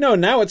 So see, no,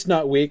 now it's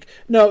not weak.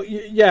 No,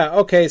 yeah,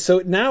 okay.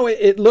 So now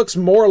it looks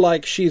more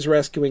like she's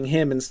rescuing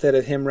him instead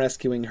of him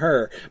rescuing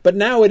her. But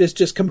now it is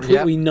just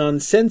completely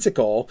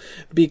nonsensical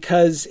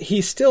because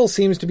he still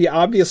seems to be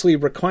obviously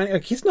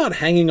reclining. He's not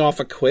hanging off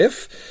a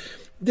cliff.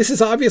 This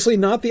is obviously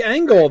not the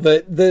angle.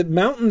 The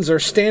mountains are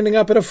standing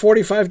up at a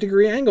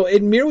 45-degree angle.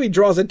 It merely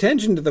draws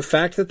attention to the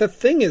fact that the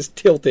thing is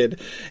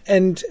tilted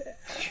and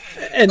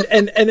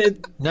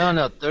it...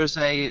 No, there's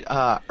a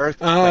earthquake.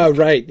 Ah,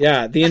 right,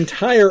 yeah. The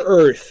entire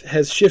Earth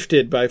has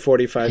shifted by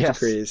 45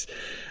 degrees.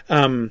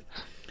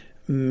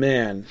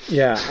 Man,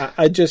 yeah.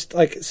 I just,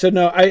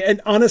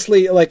 and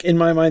honestly, in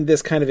my mind,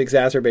 this kind of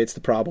exacerbates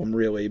the problem,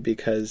 really,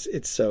 because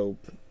it's so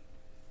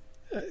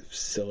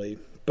silly.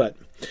 But,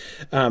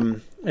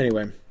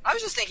 anyway. I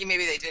was just thinking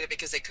maybe they did it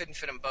because they couldn't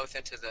fit them both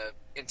into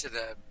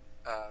the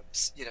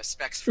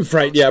specs.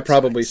 Right, yeah,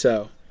 probably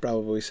so.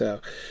 Probably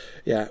so.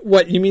 Yeah.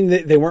 What, you mean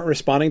they weren't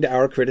responding to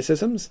our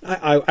criticisms?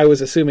 I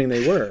was assuming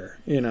they were,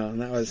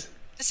 and that was...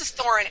 This is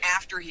Thorin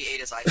after he ate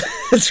his ice cream.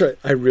 That's right.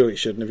 I really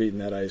shouldn't have eaten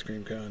that ice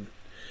cream cone.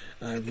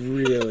 I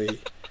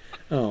really...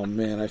 Oh,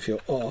 man, I feel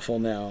awful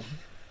now.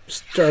 I'm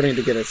starting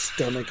to get a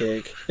stomach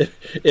ache.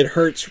 It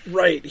hurts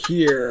right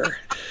here.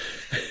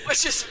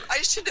 Which is,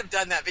 I shouldn't have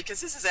done that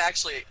because this is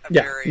actually a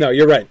Yeah, very... no,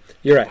 you're right.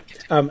 You're right.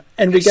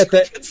 And we get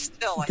But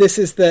still, I- this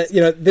is the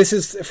this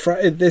is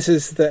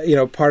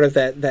the part of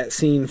that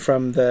scene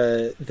from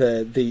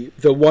the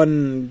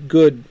one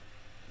good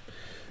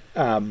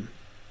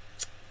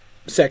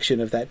section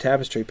of that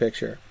tapestry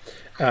picture.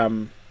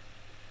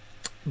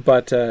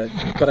 But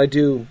I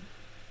do.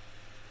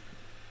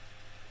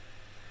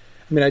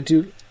 I mean, I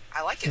do.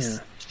 I like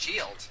his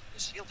shield.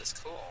 His shield is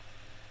cool.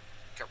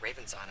 Got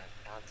ravens on it.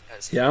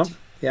 Yeah,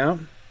 yeah.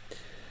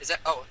 Is that?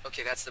 Oh,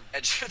 okay. That's the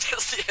edge.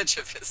 That's the edge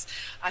of his.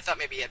 I thought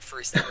maybe he had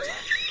furry slippers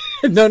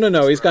on.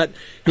 No. He's got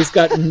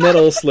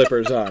metal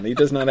slippers on. He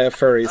does not have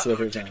furry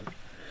slippers on.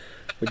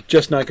 Would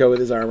just not go with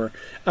his armor.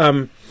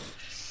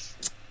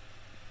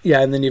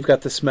 Yeah, and then you've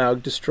got the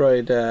Smaug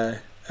destroyed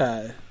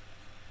Blood.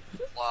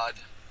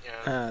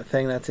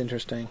 thing. That's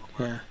interesting.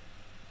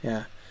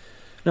 Yeah.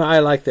 No, I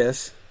like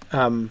this.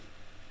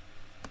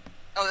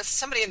 Oh,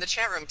 somebody in the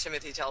chat room,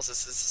 Timothy tells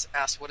us, has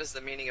asked, "What is the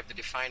meaning of the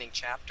defining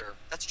chapter?"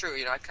 That's true.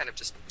 I kind of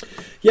just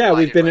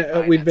we've been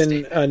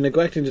statement.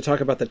 neglecting to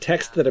talk about the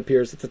text that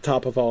appears at the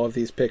top of all of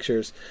these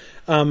pictures.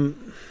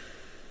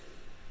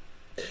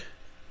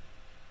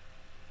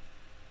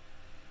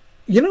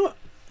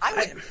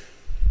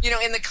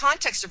 in the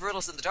context of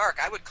Riddles in the Dark,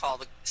 I would call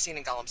the scene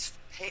in Gollum's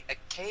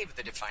cave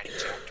the defining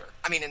chapter.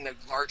 I mean, in the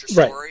larger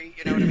story,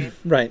 you know what I mean?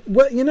 Right.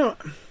 Well,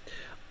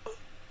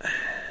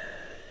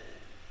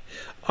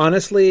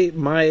 honestly,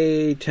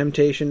 my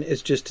temptation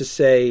is just to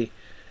say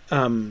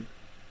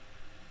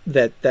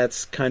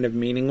that's kind of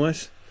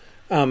meaningless.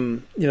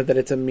 That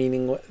it's a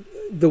meaningless...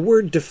 The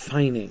word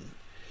defining...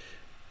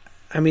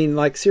 I mean,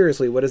 like,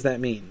 seriously, what does that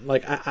mean?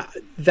 Like,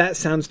 that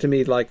sounds to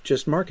me like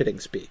just marketing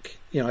speak.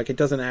 Like it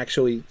doesn't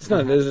actually... It's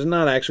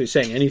not actually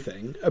saying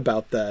anything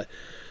about the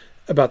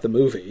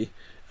movie.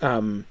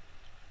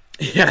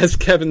 As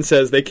Kevin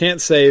says, they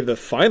can't say the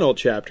final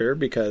chapter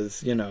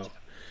because, you got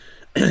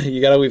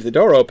to leave the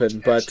door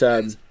open. But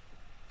by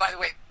the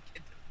way,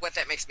 what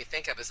that makes me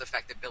think of is the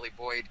fact that Billy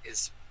Boyd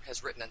has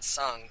written and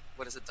sung,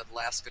 what is it, The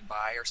Last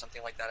Goodbye or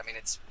something like that. I mean,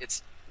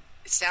 it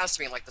sounds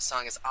to me like the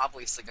song is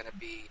obviously going to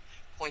be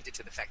pointed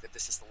to the fact that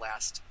this is the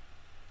last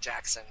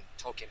Jackson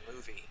Tolkien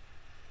movie,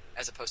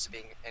 as opposed to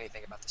being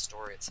anything about the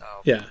story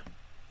itself. Yeah.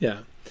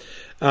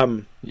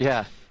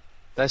 Yeah,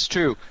 that's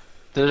true.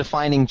 The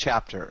defining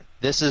chapter.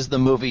 This is the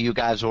movie you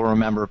guys will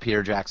remember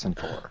Peter Jackson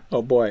for.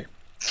 Oh boy.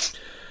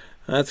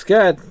 That's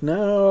good.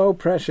 No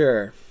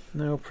pressure.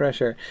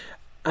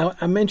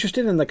 I'm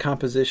interested in the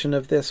composition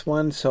of this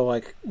one. So,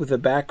 like, with the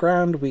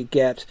background, we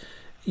get,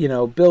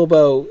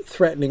 Bilbo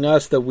threatening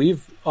us that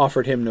we've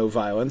offered him no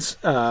violence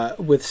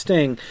with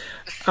Sting.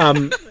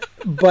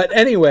 But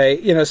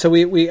anyway, so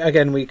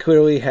we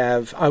clearly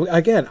have...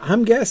 Again,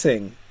 I'm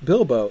guessing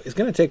Bilbo is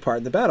going to take part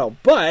in the battle.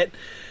 But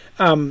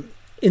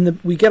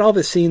we get all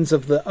the scenes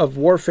of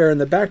warfare in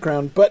the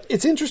background. But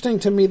it's interesting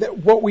to me that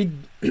what we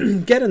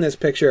get in this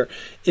picture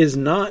is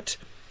not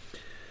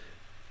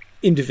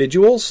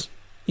individuals.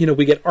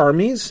 We get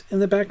armies in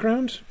the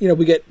background.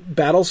 We get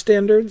battle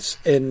standards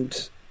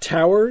and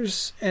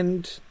towers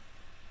and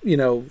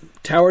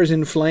towers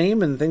in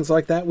flame and things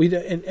like that.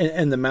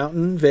 And the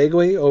mountain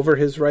vaguely over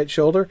his right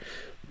shoulder.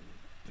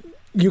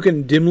 You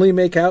can dimly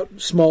make out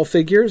small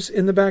figures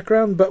in the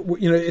background, but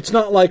it's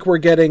not like we're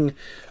getting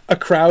a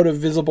crowd of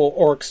visible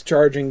orcs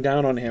charging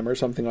down on him or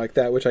something like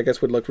that, which I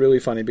guess would look really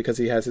funny because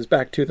he has his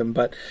back to them.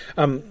 But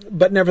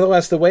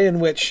nevertheless, the way in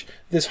which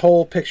this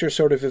whole picture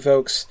sort of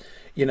evokes,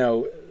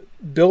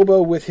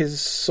 Bilbo with his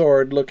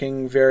sword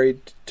looking very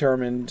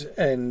determined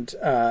and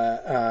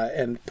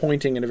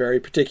pointing in a very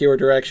particular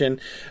direction,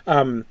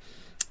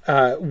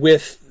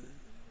 with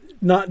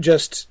not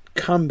just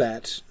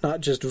combat,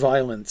 not just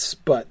violence,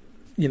 but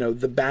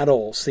the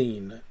battle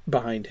scene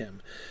behind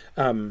him,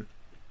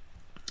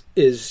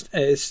 is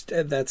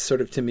that's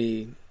sort of, to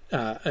me,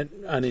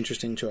 an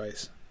interesting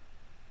choice.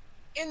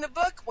 In the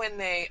book, when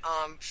they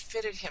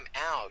fitted him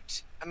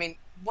out, I mean,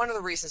 one of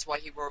the reasons why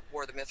he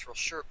wore the mithril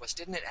shirt was,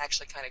 didn't it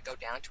actually kind of go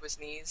down to his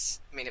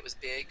knees? I mean, it was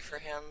big for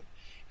him,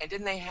 and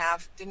didn't he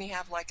have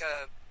like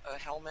a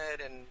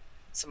helmet and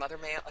some other?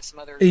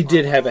 He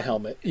did have a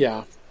helmet,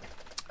 yeah.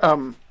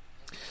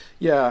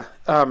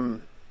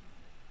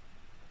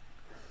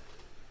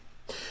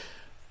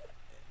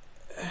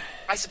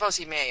 I suppose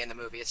he may in the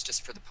movie. It's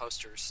just for the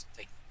posters.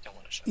 They don't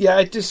want to show. Yeah,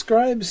 it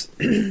describes...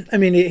 I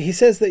mean, he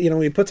says that,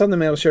 when he puts on the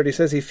mail shirt, he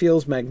says he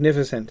feels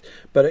magnificent,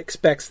 but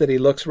expects that he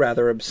looks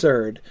rather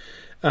absurd.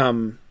 But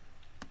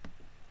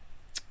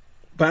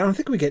I don't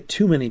think we get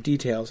too many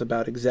details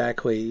about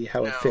exactly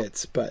how it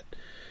fits, but...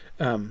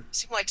 It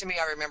seemed like to me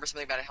I remember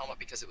something about a helmet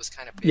because it was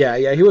kind of big.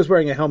 Yeah, he was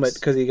wearing a helmet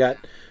because he got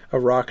a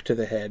rock to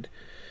the head.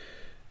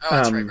 Oh,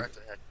 that's right, rock to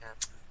the head, yeah.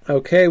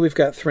 Okay, we've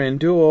got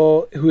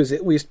Thranduil, who is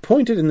at least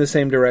pointed in the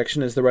same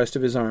direction as the rest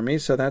of his army,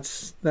 so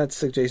that's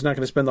he's not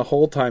going to spend the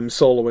whole time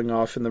soloing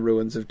off in the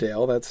ruins of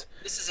Dale. This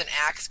is an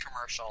Axe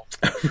commercial.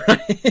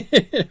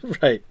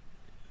 Right.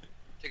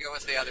 To go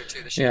with the other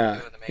two, the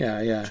shampoo and the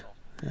makeup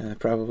commercial.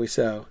 Probably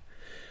so.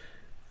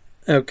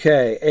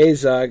 Okay,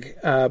 Azog.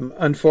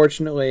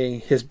 Unfortunately,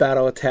 his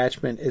battle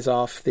attachment is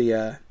off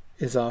the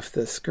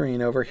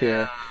screen over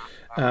here.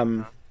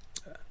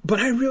 But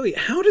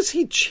how does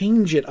he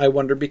change it, I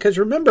wonder? Because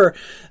remember,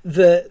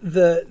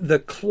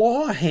 the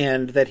claw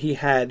hand that he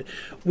had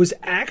was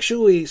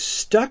actually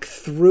stuck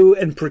through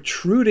and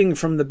protruding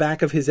from the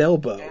back of his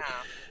elbow. Yeah.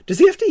 Does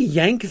he have to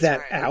yank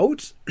that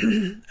out?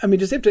 I mean,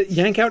 does he have to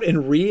yank out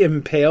and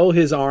re-impale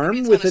his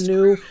arm with a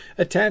new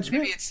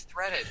attachment? Maybe it's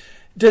threaded.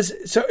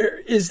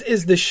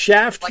 Is the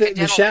shaft Like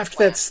the shaft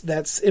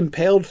that's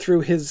impaled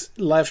through his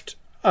left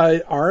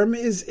arm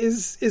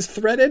is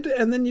threaded,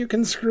 and then you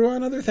can screw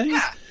on other things?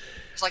 Yeah.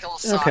 It's like a little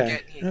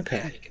socket.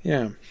 Okay.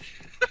 Yeah.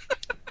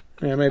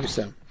 Yeah, maybe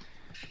so.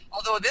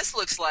 Although this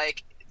looks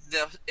like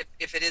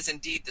if it is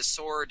indeed the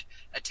sword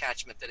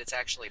attachment, that it's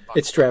actually buckled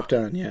It's strapped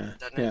on. Yeah.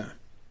 doesn't it?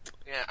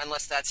 Yeah,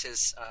 unless that's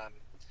his.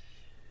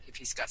 If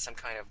he's got some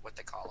kind of what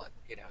they call it,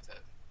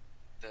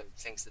 the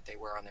things that they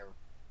wear on their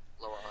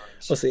lower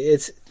arms. We'll see.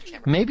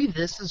 Maybe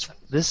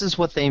this is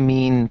what they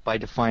mean by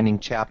defining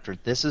chapter.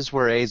 This is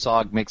where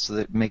Azog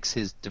makes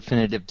his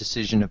definitive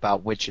decision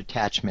about which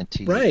attachment to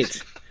use.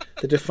 Right.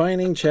 The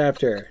defining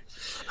chapter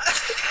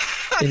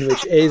in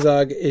which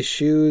Azog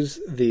eschews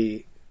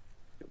the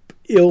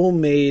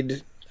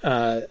ill-made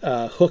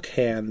hook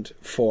hand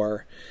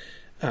for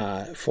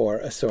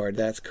a sword.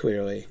 That's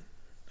clearly.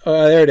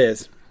 Oh, there it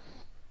is.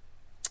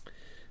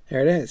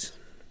 There it is.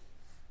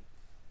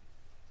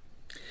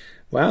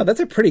 Wow, that's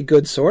a pretty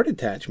good sword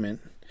attachment.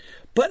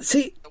 But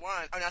see... The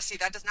one. Oh, now see,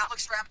 that does not look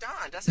strapped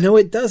on, does it? No,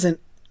 it doesn't.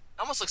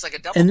 Almost looks like a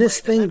double And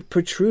this blade, doesn't thing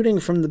protruding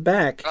from the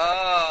back...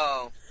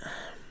 Oh.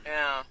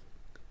 Yeah.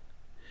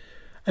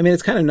 I mean,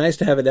 it's kind of nice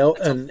to have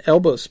an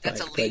elbow spike.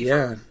 That's a but lever.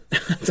 yeah.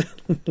 That's a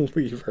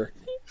lever.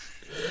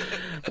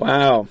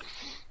 Wow.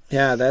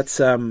 Yeah, that's...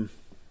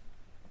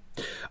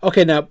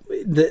 Okay, now,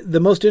 the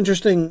most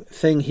interesting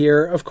thing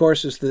here, of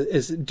course, is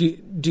do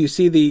you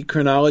see the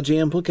chronology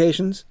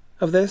implications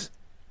of this?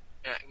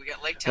 Yeah, we got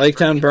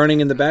Laketown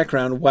burning in the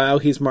background while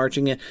he's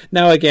marching in.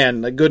 Now,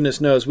 again, like goodness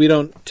knows, we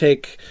don't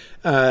take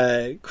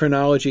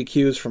chronology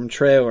cues from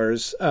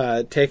trailers.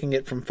 Taking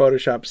it from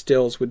Photoshop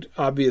stills would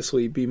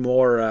obviously be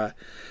more...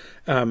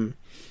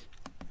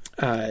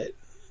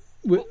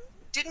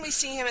 didn't we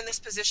see him in this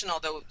position,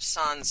 although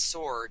sans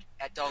sword,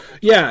 at Dol Guldur?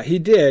 Yeah, he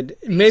did.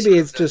 Maybe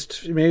it's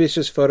just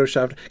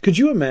Photoshopped. Could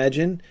you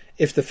imagine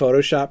if the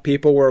Photoshop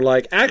people were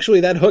like,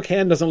 actually, that hook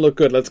hand doesn't look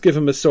good. Let's give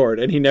him a sword,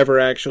 and he never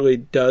actually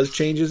does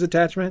change his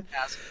attachment?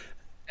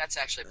 That's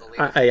actually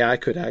believable. I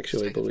could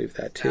actually believe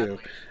that too.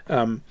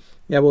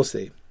 Yeah, we'll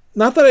see.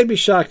 Not that I'd be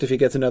shocked if he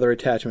gets another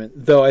attachment,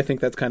 though I think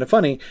that's kind of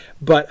funny.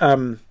 But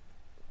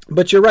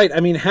you're right.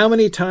 I mean, how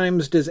many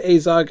times does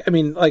Azog? I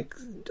mean, like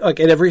at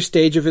every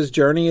stage of his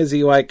journey, is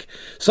he like,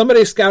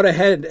 somebody scout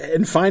ahead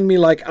and find me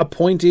like a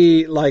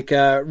pointy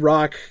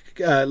rock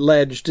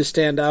ledge to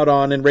stand out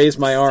on and raise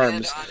my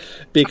arms,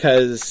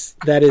 because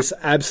that is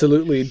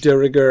absolutely de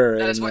rigueur.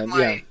 That's what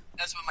my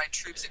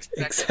troops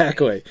expect.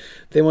 Exactly.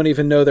 They won't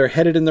even know they're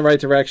headed in the right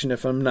direction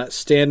if I'm not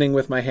standing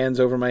with my hands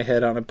over my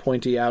head on a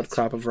pointy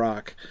outcrop of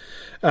rock.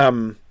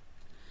 Yeah.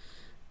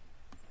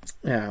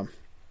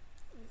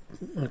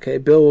 Okay,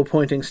 Bilbo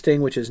pointing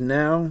Sting, which is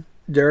now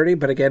dirty,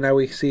 but again, now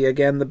we see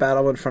again the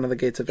battle in front of the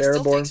gates of Erebor. He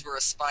still thinks we're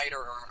a spider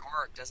or an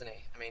orc, doesn't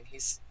he? I mean,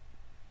 he's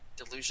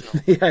delusional.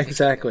 Yeah,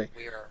 exactly.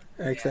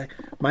 Exactly.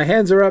 Yeah. My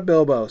hands are up,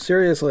 Bilbo.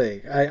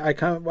 Seriously,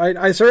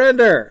 I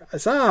surrender.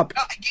 Stop.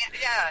 Oh,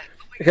 yeah.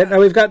 Okay, now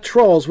we've got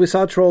trolls. We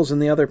saw trolls in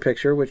the other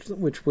picture,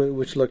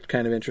 which looked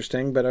kind of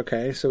interesting. But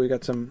okay, so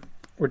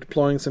we're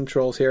deploying some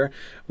trolls here.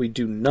 We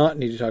do not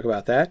need to talk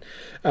about that.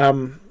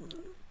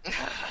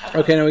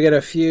 Okay, now we get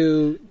a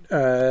few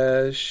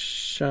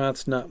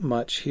shots. Not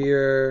much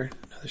here.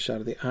 Another shot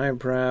of the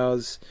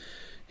eyebrows.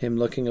 Him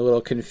looking a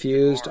little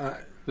confused.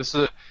 This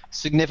is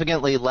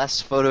significantly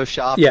less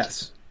photoshopped.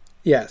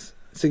 Yes,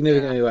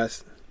 significantly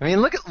less. I mean,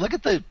 look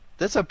at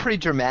that's a pretty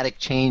dramatic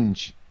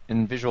change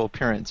in visual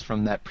appearance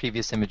from that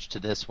previous image to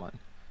this one.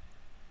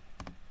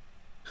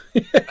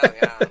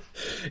 Oh,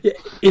 yeah.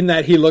 In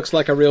that he looks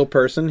like a real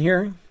person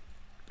here.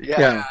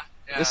 Yeah.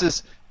 This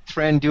is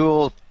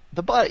Thranduil,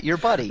 your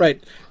buddy.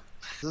 Right.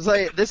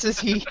 This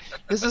is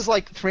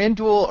like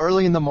Thranduil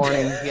early in the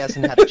morning. He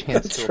hasn't had a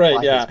chance That's to right,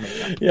 apply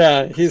his makeup.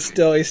 Yeah.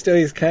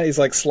 He's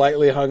like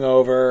slightly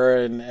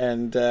hungover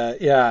and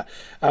yeah.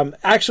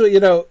 Actually,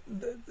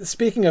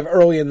 speaking of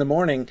early in the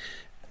morning,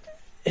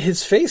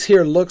 his face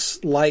here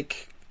looks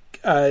like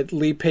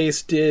Lee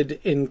Pace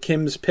did in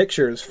Kim's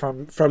pictures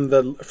from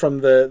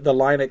the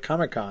line at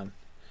Comic-Con.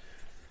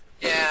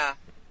 Yeah.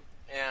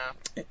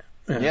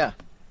 Yeah.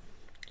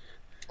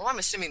 Well, I'm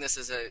assuming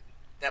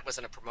that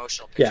wasn't a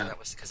promotional picture. Yeah. That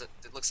was because it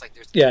looks like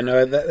there's... Yeah,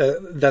 no,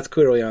 that's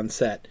clearly on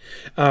set.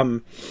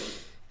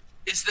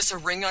 Is this a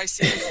ring I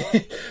see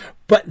before?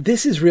 But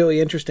this is really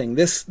interesting.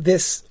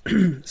 This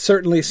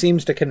certainly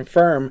seems to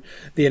confirm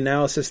the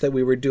analysis that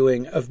we were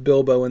doing of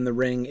Bilbo in the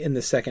ring in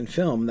the second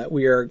film, that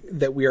we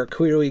are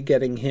clearly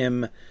getting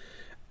him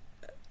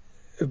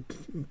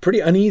pretty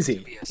uneasy,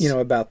 Dubious.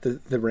 about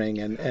the ring,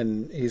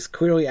 and he's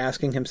clearly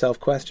asking himself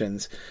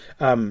questions.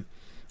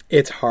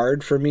 It's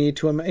hard for me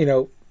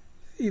to,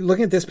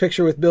 looking at this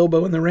picture with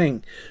Bilbo in the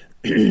ring,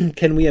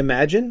 can we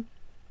imagine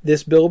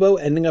this Bilbo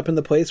ending up in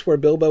the place where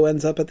Bilbo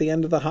ends up at the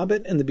end of The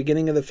Hobbit and the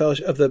beginning of the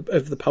Fellowship of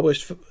the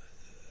published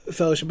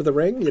Fellowship of the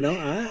Ring?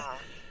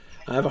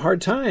 I have a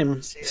hard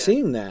time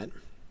seeing that.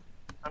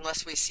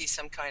 Unless we see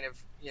some kind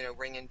of,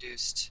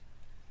 ring-induced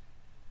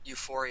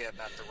euphoria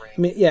about the ring.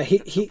 I mean, yeah,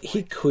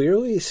 he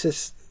clearly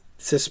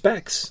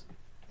suspects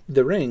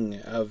the ring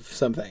of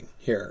something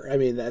here. I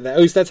mean, at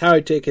least that's how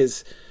I take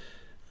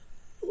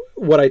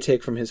what I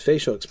take from his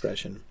facial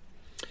expression.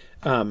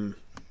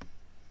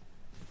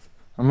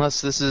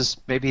 Unless this is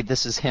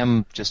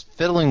him just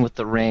fiddling with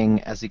the ring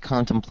as he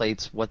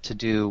contemplates what to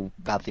do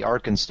about the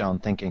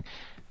Arkenstone, thinking,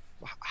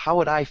 how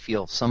would I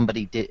feel if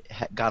somebody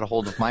got a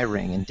hold of my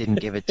ring and didn't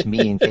give it to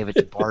me and gave it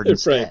to Bard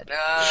instead?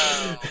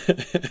 No.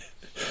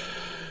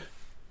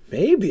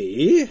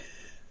 Maybe,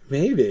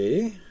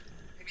 Yeah.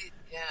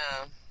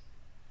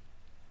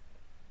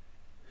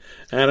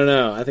 I don't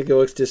know. I think it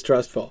looks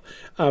distrustful.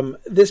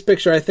 This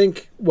picture, I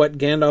think what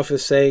Gandalf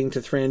is saying to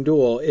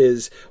Thranduil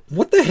is,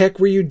 what the heck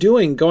were you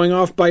doing going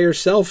off by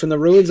yourself in the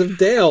ruins of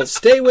Dale?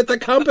 Stay with the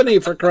company,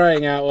 for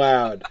crying out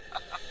loud.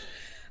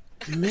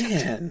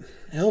 Man,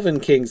 Elven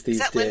Kings these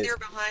Is that days. Lindir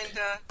behind,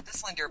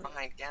 this Lindir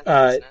behind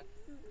Gandalf, isn't it?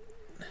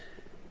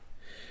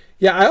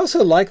 Yeah, I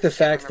also like the I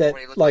fact remember that,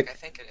 what he looked like, I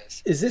think it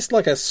is. is this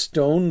like a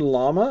stone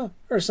llama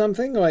or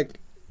something? Like,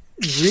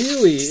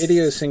 really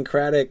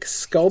idiosyncratic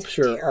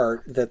sculpture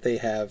art that they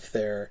have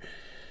there.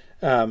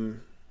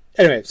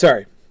 Anyway,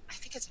 sorry. I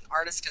think it's an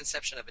artist's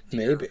conception of a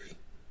deer. Maybe.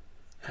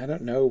 I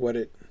don't know what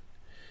it...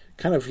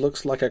 Kind of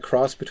looks like a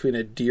cross between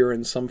a deer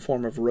and some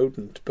form of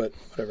rodent, but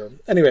whatever.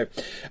 Anyway,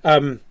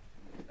 It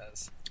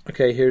does.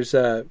 okay, here's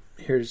Oh,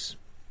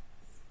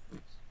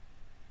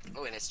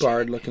 and it's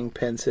Bard chainmail. looking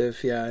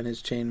pensive, in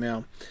his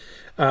chainmail.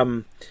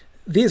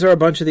 These are a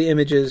bunch of the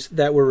images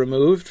that were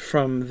removed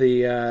from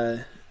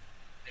the...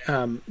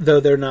 though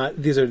they're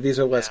not, these are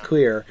less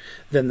clear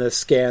than the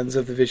scans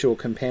of the visual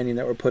companion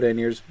that were put in.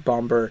 Here's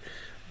Bombur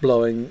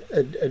blowing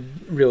a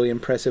really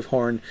impressive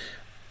horn.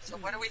 So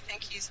what do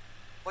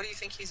you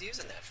think he's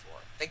using that for?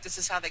 Think this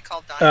is how they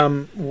call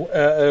dying?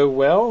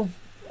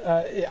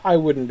 I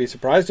wouldn't be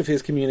surprised if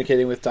he's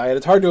communicating with Diet.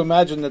 It's hard to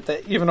imagine that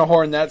even a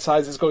horn that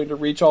size is going to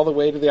reach all the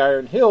way to the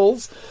Iron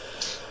Hills.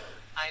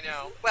 I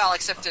know. Well,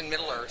 except in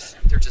Middle Earth,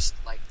 they're just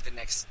like the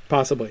next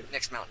Possibly.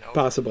 mountain over.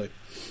 Possibly.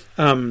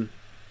 I mean,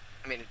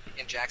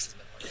 in Jackson's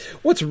Middle Earth.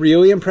 What's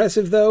really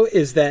impressive, though,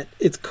 is that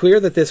it's clear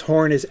that this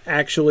horn is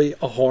actually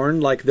a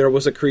horn. Like, there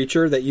was a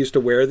creature that used to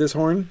wear this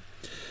horn.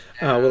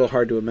 A little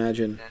hard to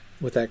imagine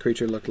what that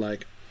creature looked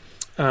like.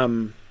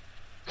 And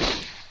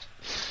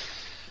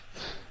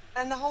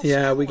the whole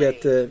We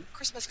get the...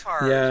 Christmas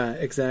card. Yeah,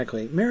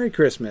 exactly. Merry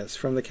Christmas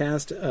from the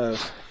cast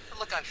of... The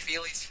look on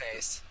Feely's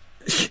face.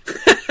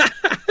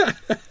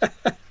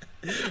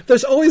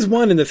 There's always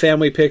one in the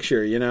family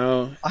picture,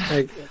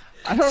 Like,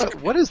 I don't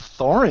know. What is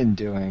Thorin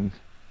doing?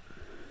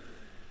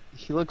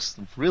 He looks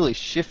really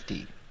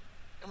shifty. It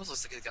almost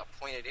looks like he's got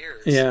pointed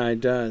ears. yeah,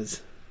 it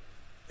does.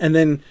 And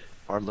then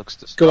Bard looks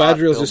distraught.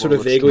 Galadriel's just sort of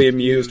Bilbo vaguely looks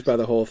amused by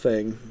the whole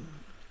thing.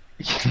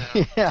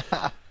 confused.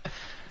 Yeah.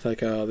 It's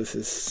like, oh, this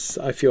is...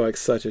 I feel like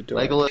such a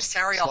dork. Legolas,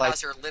 Sariel like,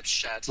 has her lips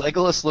shut.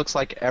 Legolas looks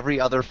like every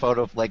other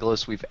photo of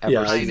Legolas we've ever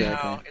Yeah, I seen.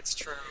 exactly. know, it's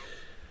true.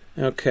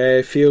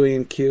 Okay, Feely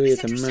and Keely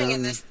It's at the interesting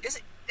in mountain.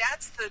 this.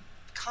 That's the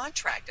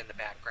contract in the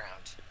background.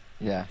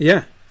 Yeah.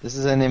 Yeah, This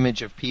is an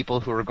image of people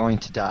who are going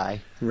to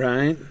die.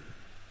 right.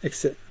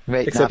 Except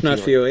Wait, not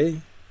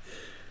Feely.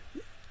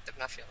 I'm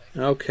not feeling.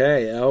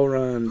 Okay,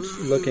 Elrond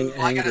looking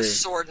Ooh, I got a angry.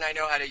 sword and I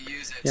know how to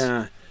use it.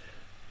 Yeah.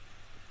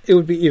 It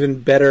would be even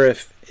better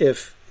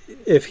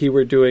if he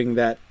were doing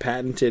that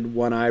patented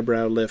one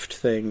eyebrow lift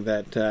thing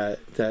that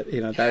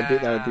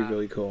would be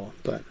really cool.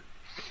 But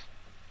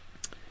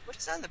What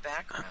is that in the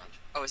background?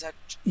 Oh, is that?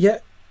 yeah,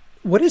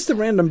 what is the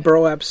random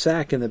burlap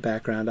sack in the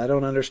background? I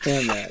don't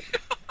understand that.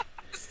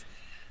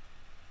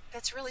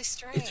 That's really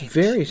strange. It's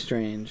very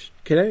strange.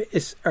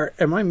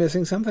 Am I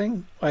missing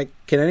something? Like,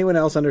 can anyone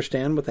else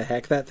understand what the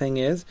heck that thing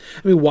is?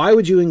 I mean, why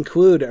would you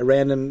include a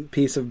random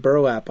piece of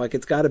burlap? Like,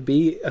 it's got to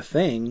be a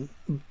thing,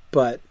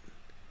 but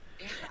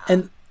Yeah.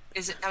 and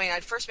Is it? I mean,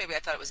 at first maybe I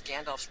thought it was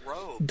Gandalf's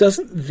robe.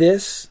 doesn't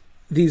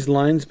these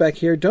lines back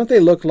here, don't they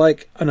look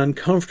like an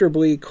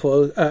uncomfortably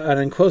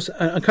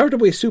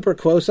super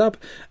close up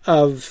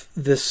of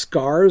the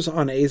scars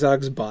on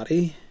Azog's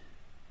body?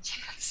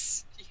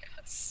 Yes.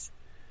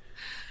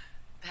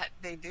 That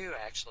they do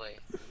actually.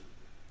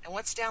 And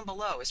what's down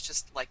below is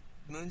just like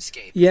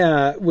moonscape.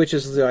 Yeah, which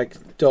is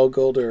like Dol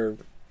Guldur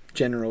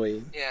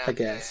generally, Yeah, I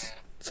guess. yeah.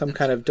 Some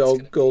kind of Dol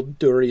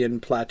Guldurian Yeah,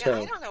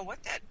 plateau. I don't know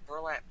what that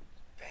burlap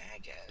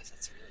bag is.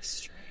 It's really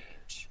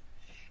strange.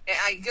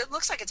 It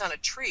looks like it's on a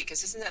tree,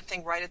 because isn't that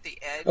thing right at the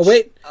edge? Oh,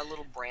 wait. A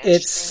little branch.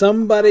 It's thing?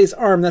 somebody's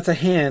arm. That's a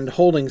hand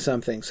holding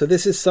something. So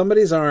this is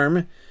somebody's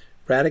arm.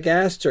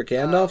 Radagast's or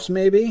Gandalf's,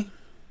 maybe?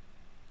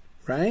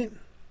 Right?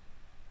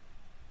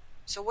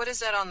 So what is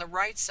that on the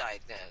right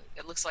side then?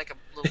 It looks like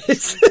a little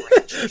It's, tree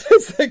branch.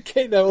 it's the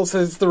Kate Neville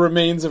says the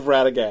remains of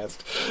Radagast.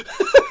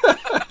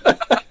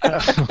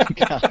 Oh my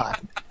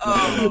god.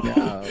 Oh.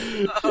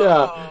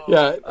 Yeah.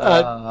 No,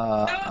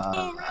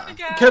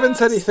 Radagast! Kevin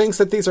said he thinks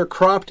that these are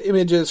cropped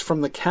images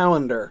from the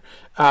calendar.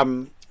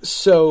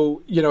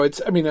 So, it's,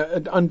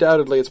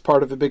 undoubtedly it's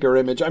part of a bigger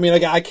image. I mean,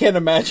 I can't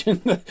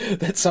imagine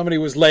that somebody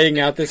was laying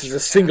out this as a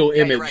single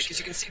Yeah, image. you're right, because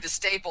you can see the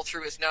staple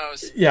through his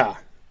nose. Yeah.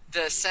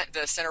 The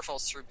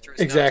centerfolds through his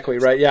Exactly,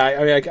 nose. right.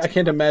 Yeah, I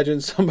can't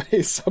imagine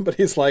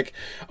somebody's like,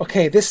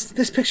 okay, this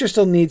picture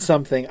still needs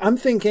something. I'm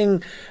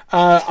thinking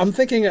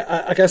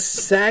like a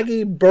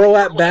saggy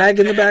burlap bag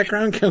in the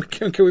background.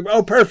 Can we?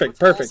 Oh,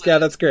 perfect. Yeah,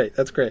 that's great.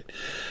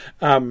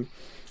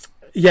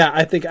 Yeah,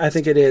 I think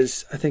it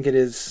is.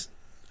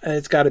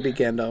 It's got to be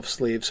Gandalf's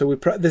sleeve. So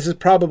this is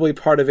probably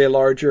part of a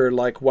larger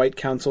like White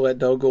Council at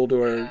Dol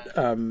Guldur,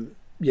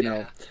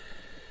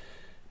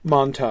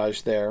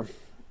 montage there.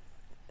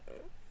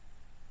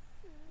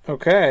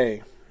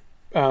 Okay.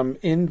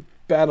 In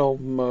battle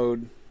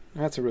mode.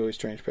 That's a really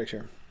strange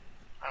picture.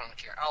 I don't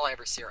care. All I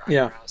ever see are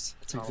Yeah, eyebrows.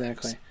 That's all I ever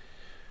exactly. see.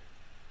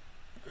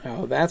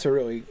 Oh, that's a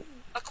really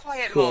A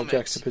quiet cool moment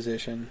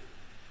juxtaposition.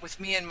 with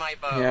me and my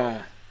bow.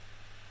 Yeah.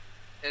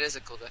 It is a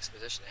cool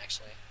juxtaposition,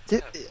 actually. Did-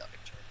 It's kind of a cool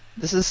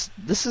picture.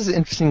 This is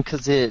interesting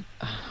because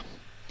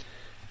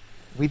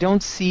we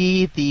don't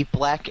see the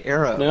black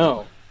arrow.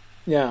 No.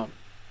 Yeah.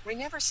 We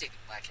never see the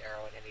black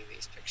arrow in any of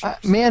these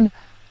pictures. Man,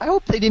 I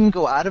hope they didn't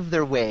go out of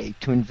their way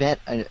to invent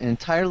an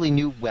entirely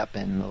new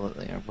weapon.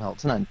 Well,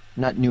 it's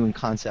not new in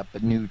concept,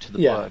 but new to the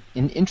book.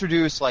 And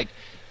introduce,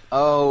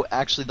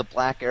 actually the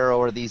black arrow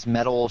are these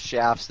metal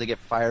shafts that get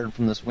fired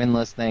from this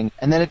windlass thing.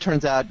 And then it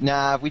turns out,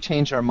 if we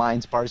change our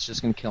minds, Bart's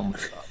just going to kill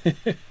himself.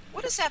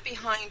 What is that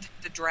behind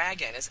the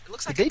dragon? It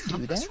looks like Did a they do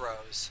compass that?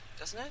 rose,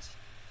 doesn't it?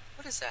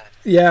 What is that?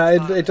 Yeah,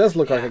 it does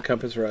look like Yeah. a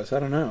compass rose. I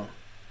don't know.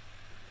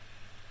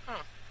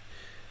 Huh.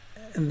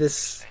 And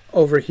this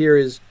over here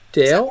is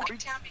Dale, Is that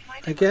Whitetown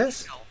behind I him?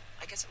 guess. Dale?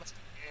 I guess it must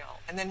be Dale.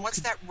 And then what's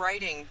that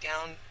writing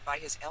down by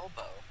his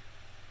elbow?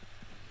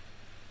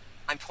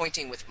 I'm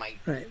pointing with my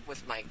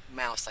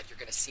mouse like you're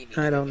going to see me.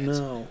 I don't doing it.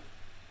 know.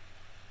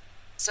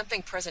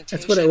 Something presentation.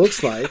 That's what it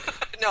looks like.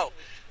 No,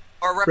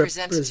 or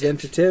representative.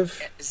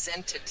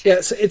 Representative. Yeah,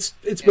 so it's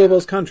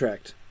Bilbo's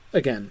contract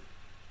again.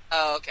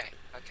 Oh, okay.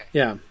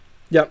 Yeah.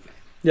 Yep.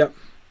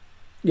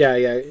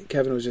 Yeah.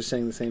 Kevin was just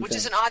saying the same Which thing.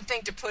 is an odd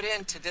thing to put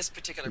into this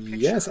particular picture.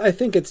 Yes, I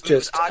think it's I mean, it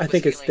was just. odd I with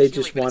think it's Healing they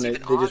Huey, just but it's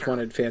even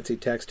wanted odder. fancy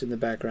text in the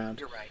background.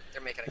 You're right.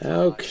 They're making a collage.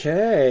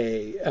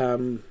 Okay.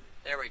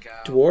 There we go.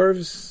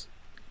 Dwarves.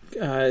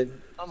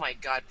 Oh my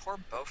God, poor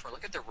Beaufort.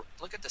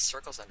 Look at the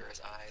circles under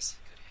his eyes.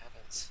 Good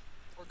heavens,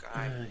 poor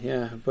guy.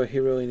 Yeah, but he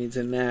really needs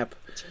a nap.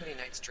 Too many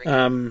nights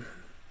drinking.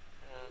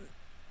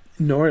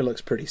 Nori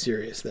looks pretty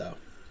serious, though.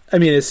 I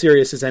mean, as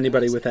serious as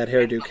anybody with that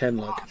hairdo can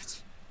look.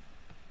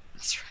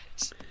 That's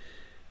right.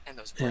 And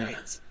those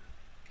braids.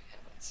 Good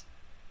heavens.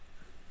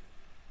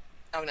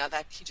 Oh, now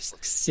he just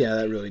looks silly. Yeah,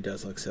 that really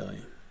does look silly.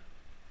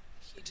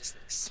 He just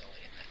looks silly.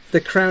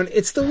 The crown,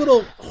 it's the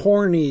little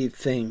horny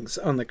things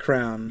on the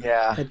crown.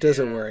 Yeah. It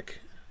doesn't work.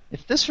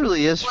 If this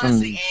really is Plus from the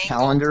the angle.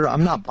 calendar,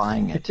 I'm not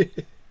buying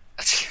it.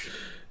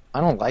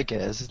 I don't like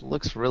it. It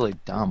looks really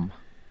dumb.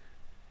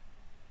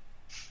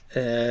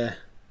 Yeah,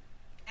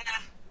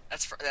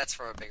 that's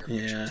from a bigger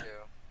Yeah. picture too.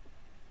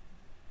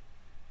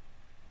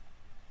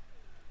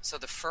 So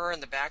the fur in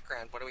the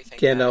background, what do we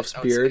think? Gandalf's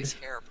that is? beard. It's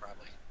his hair,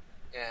 probably.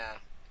 Yeah.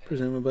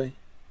 Presumably.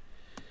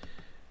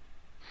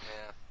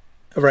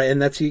 Yeah. Right,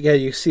 and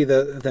you see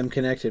them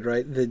connected,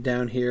 right? The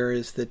down here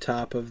is the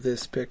top of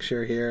this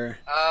picture here.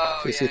 Oh,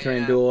 So you yeah, see yeah.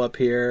 Thranduil up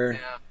here.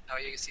 Yeah. Oh,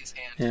 you can see his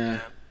hand. Yeah.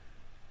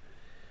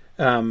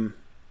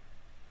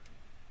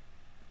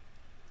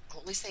 Well,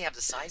 at least they have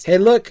the size. Hey,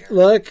 look!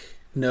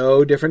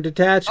 No different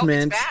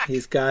detachment. back.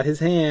 He's got his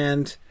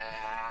hand.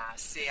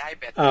 See, I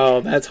bet. Oh,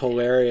 that's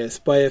hilarious.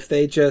 But if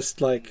they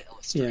just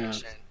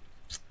illustration.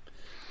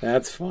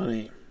 that's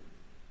funny.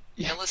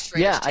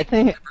 Illustrators Yeah, I take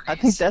think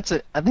liberties. that's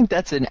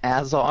an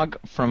Azog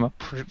from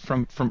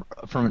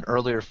an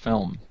earlier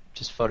film,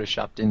 just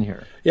photoshopped in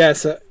here. Yeah,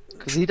 so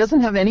Because he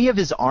doesn't have any of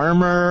his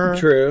armor.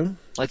 true.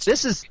 Like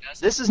this is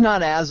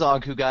not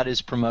Azog who got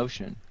his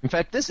promotion. In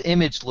fact, this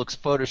image looks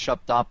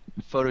photoshopped up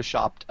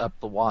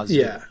the wazoo.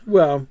 Yeah.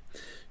 Well,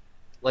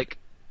 Like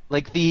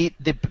the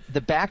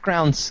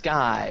background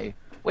sky.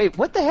 Wait,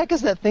 what the heck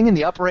is that thing in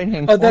the upper right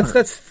hand oh, corner?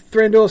 that's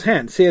Thranduil's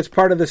hand. See, it's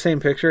part of the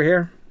same picture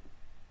here.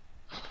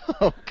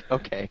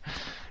 Okay.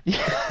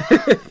 Yeah.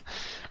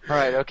 All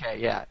right. Okay.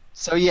 Yeah.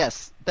 So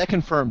yes, that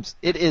confirms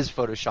it is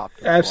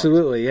photoshopped.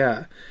 Absolutely,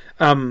 yeah.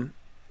 But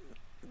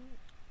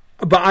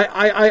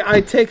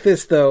I take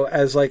this though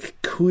as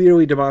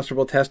clearly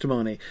demonstrable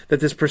testimony that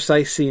this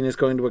precise scene is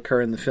going to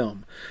occur in the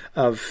film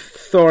of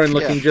Thorin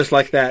looking just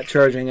like that,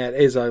 charging at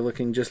Azog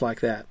looking just like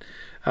that.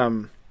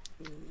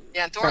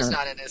 Yeah, and Thor's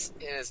not in his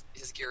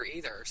gear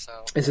either,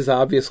 so This is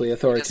obviously he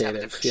does have a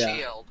authoritative. different Yeah,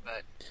 shield,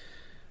 but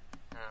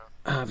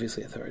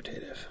obviously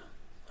authoritative.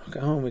 Okay,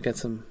 we got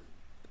some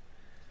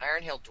Iron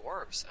Iron Hill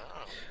dwarves.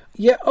 Oh,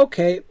 Yeah,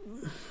 okay.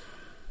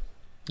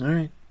 All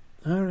right.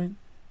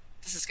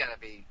 this is gonna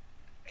be.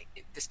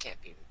 This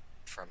can't be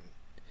from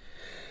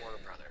Warner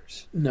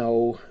Brothers.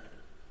 No.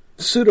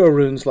 Pseudo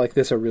runes like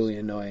this are really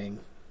annoying.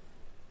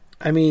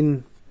 I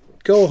mean,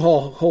 go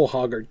whole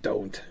hog or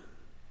don't.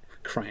 For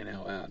crying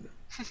out loud.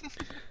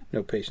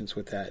 No patience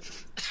with that.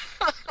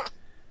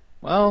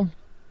 Well,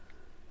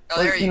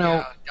 Oh, there you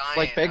go. Dying.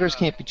 like beggars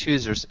can't be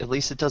choosers. At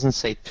least it doesn't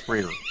say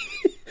Threer.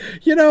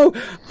 You know,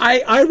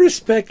 I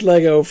respect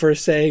Lego for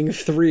saying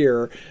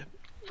Threer.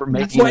 For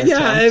making Well, an yeah,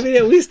 I attempt. mean,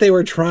 at least they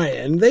were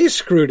trying. They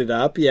screwed it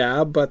up,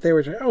 yeah, but they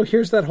were. Oh,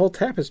 here's that whole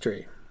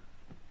tapestry.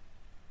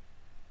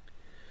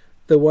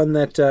 The one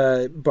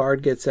that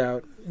Bard gets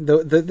out.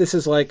 This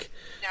is like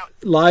Now,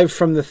 live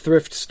from the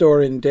thrift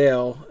store in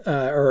Dale,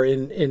 or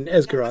in now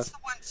what's Esgaroth. the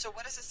one? So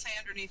what does it say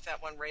underneath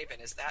that one raven?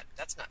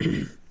 That's not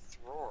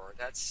Thror.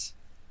 That's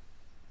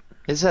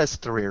It says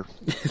Threer.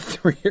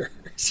 Threer.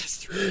 it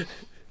says Thror.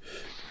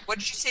 What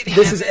did you say? The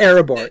This M is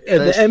Erebor. The-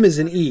 The M is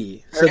an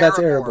E, so that's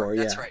Erebor. Erebor.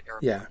 Yeah, That's right, Erebor.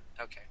 yeah.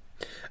 Okay.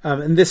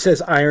 And this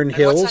says Iron And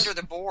Hills. what's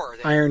under the boar?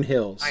 Then? Iron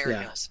Hills. Iron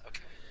yeah, Hills.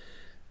 Okay.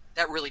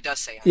 That really does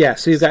say. Iron yeah.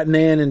 So you've Hills. got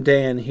Nan and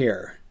Dan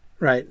here,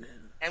 right?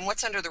 And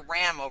what's under the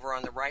ram over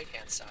on the right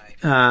hand side?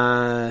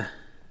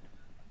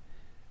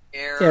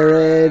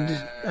 Arid.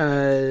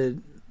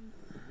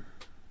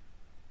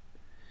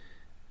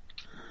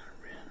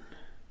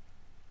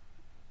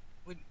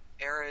 Would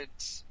Arid?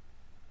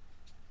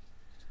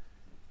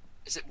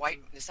 Is it White?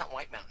 It's not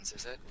White Mountains,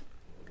 is it?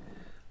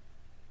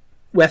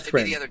 It'd be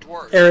Wethrin. the other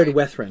dwarves. Arid right?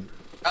 Wethrin.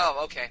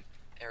 Oh, okay.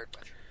 Arid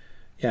Wethrin.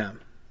 Yeah.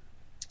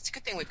 It's a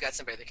good thing we've got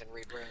somebody that can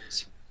read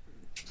runes.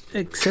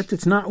 Except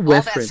it's not All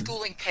that Wethrin.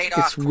 schooling paid It's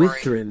off, Corey.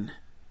 Withrin.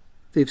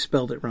 They've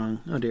spelled it wrong.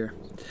 Oh dear.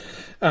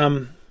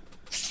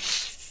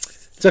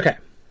 It's okay.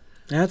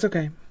 That's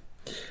okay.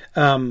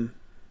 Oh,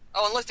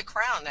 and look, the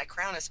crown. That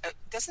crown is.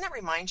 Doesn't that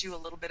remind you a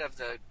little bit of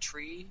the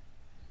tree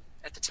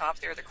at the top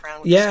there? The crown.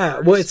 With the Yeah,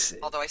 stars? well, it's-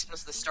 Although I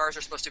suppose the stars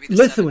are supposed to be the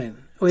seven Lithuan.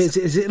 Wait,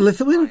 is it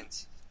Lithuan?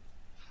 lines.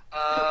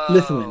 Oh,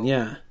 Lithuan,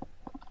 yeah.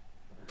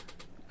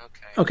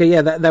 Okay. Okay,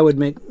 yeah, that would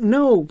make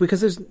no,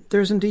 because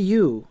there isn't a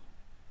U.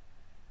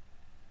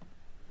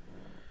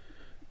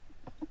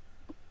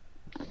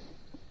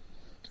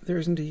 There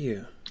isn't a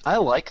U. I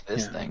like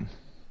this Yeah. thing.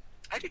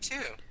 I do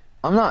too.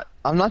 I'm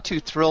not too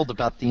thrilled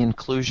about the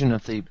inclusion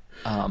of the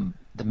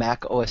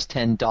Mac OS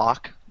X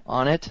dock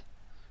on it,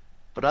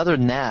 but other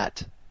than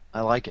that,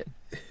 I like it.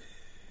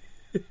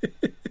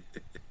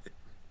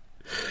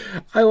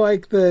 I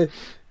like the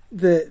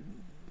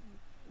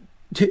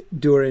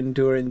Durin.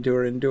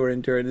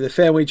 The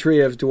family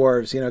tree of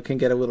dwarves, can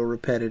get a little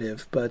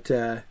repetitive, but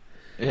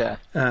Yeah.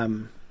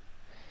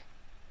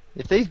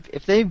 If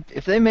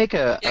they make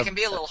Yeah, it can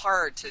be a little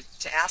hard to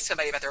ask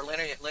somebody about their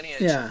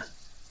lineage. yeah.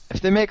 if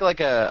they make like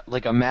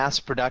a mass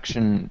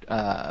production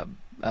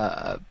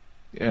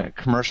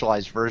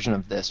commercialized version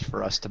of this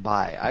for us to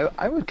buy,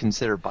 I would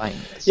consider buying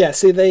this. Yeah,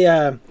 see, they.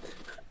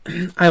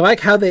 I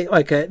like how they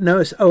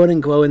notice Owen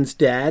and Glowin's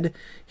dad.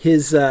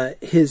 His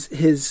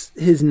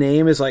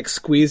name is like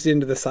squeezed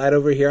into the side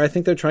over here. I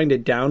think they're trying to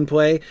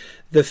downplay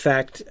the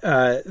fact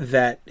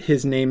that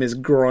his name is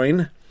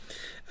Groin.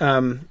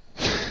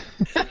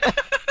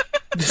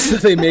 So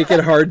they make it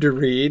hard to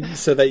read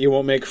so that you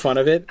won't make fun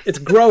of it. It's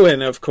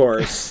Groin, of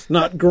course,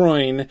 not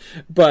Groin,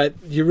 but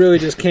you really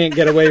just can't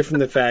get away from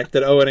the fact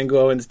that Owen and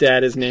Glowin's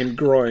dad is named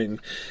Groin.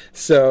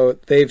 So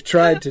they've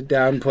tried to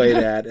downplay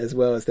that as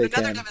well as they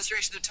Another can.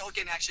 demonstration that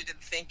Tolkien actually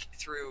didn't think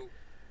through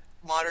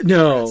modern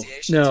No,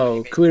 pronunciations no, when he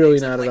made clearly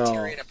names like not at all.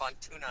 Tyrion upon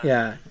Tuna.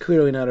 Yeah,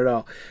 clearly not at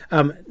all.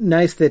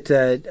 Nice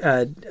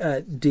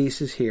that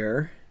Deese is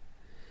here.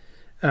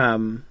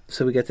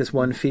 So we get this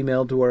one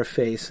female dwarf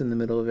face in the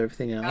middle of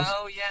everything else.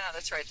 Oh yeah,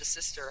 that's right, the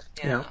sister.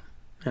 Yeah.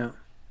 Yeah.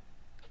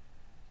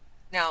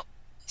 Now,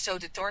 so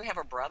did Thorin have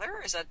a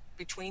brother? Is that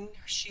between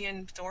she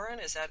and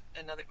Thorin? Is that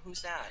another?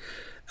 Who's that?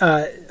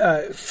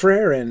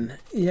 Freyrin.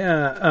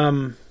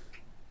 Yeah.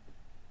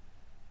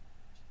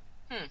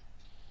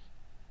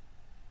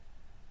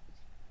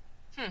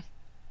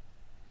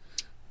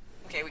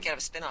 Okay, we can have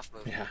a spin-off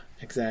movie. Yeah,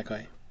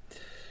 exactly.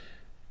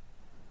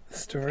 The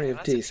story Oh, of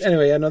that's Deese. interesting.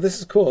 Anyway, I know this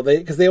is cool.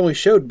 Because they only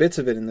showed bits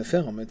of it in the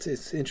film.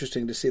 It's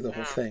interesting to see the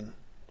whole Yeah. thing.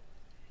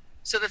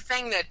 So the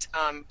thing that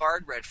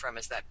Bard read from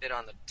is that bit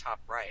on the top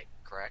right,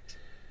 correct?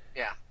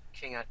 Yeah,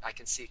 King. I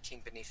can see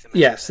King beneath the mountain.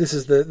 Yes, this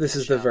is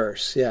the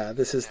verse. Yeah,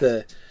 this is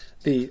the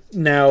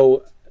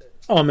now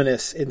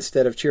ominous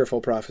instead of cheerful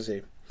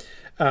prophecy.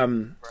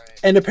 Right.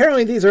 And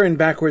apparently these are in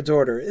backwards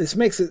order. This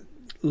makes it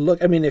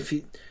look. I mean, if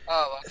you,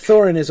 Oh, okay.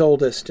 Thorin is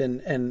oldest,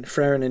 and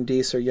Freyrin and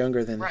Deese are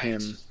younger than Right.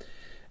 him.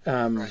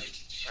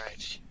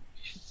 Right.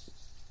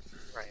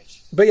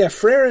 But yeah,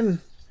 Freyrin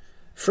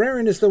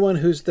is the one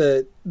who's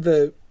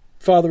the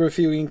father of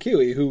Huey and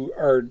Kiwi, who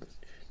are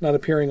not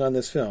appearing on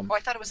this film. Oh,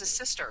 I thought it was his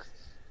sister.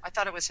 I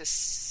thought it was his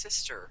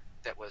sister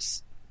that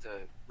was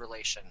the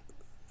relation.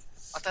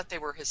 I thought they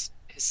were his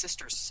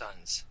sister's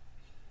sons.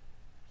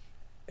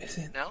 Is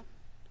it? No?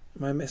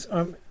 Am I miss?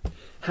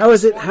 How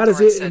is it? How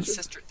does it?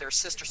 They're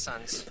sister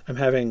sons. I'm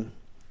having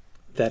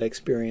that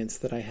experience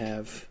that I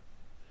have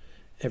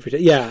every day.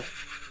 Yeah,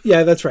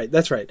 that's right. No,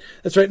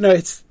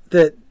 it's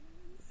that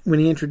when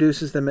he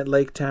introduces them at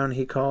Lake Town,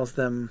 he calls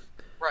them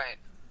right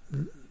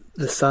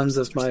the sons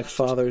of my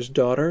father's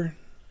daughter.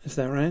 Is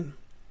that right?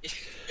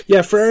 Yeah,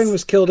 Freyrin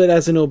was killed at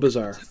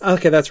Azanul-Bazar.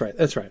 Okay, that's right.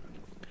 It's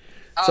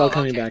all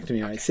coming back to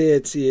me. Okay. I see.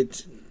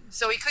 It's.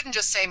 So he couldn't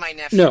just say my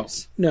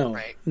nephews. No,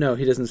 right? No,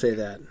 he doesn't say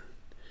that.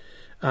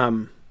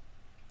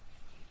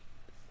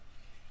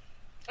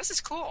 This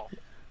is cool.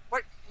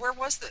 Where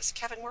was this,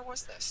 Kevin? Where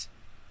was this?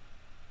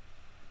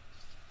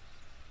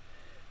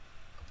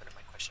 I'll put up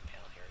my question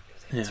panel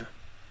here.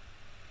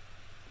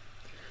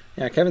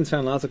 Yeah, Kevin's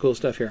found lots of cool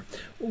stuff here.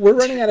 We're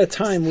running out of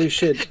time. We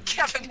should.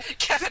 Kevin.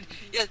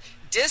 Yeah,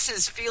 dis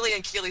is Feely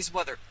and Keely's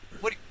mother.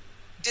 What?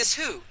 Dis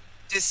who?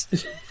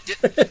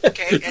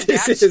 Okay, and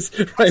this is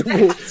right.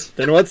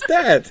 Then what's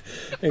that?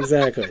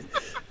 Exactly.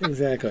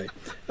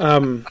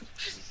 Oh,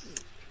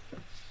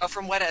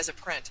 from Weta as a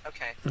print.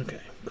 Okay.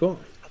 Okay. Cool.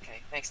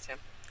 Okay. Thanks, Tim.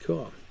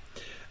 Cool.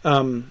 We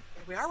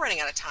are running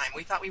out of time.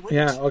 We thought we wouldn't.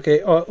 Yeah.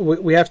 Okay. Oh,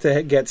 we have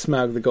to get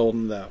Smaug the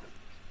Golden though.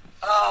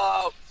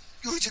 Oh,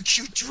 who's a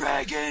cute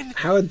dragon?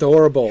 How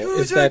adorable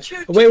is that?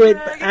 Wait.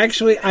 Dragon.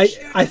 Actually,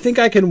 I think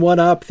I can one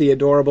up the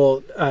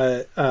adorable.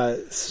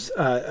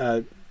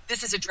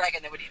 This is a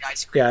dragon that would eat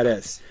ice cream. Yeah, it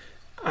is.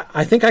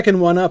 I think I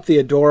can one up the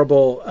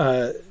adorable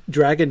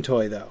dragon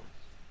toy, though.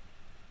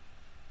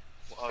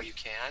 Oh, you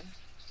can?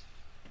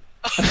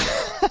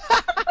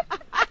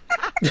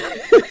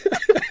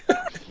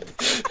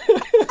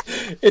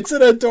 It's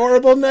an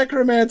adorable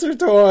necromancer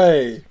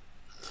toy.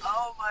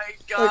 Oh my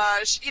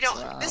gosh!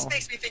 Wow. This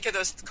makes me think of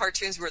those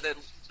cartoons where the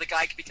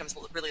guy becomes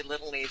really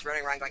little and he's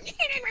running around going,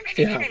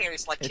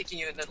 he's like kicking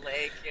you in the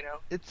leg.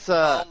 It's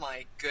oh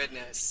my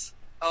goodness.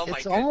 Oh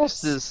my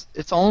goodness.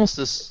 It's almost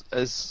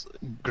as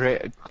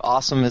great,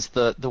 awesome as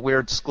the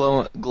weird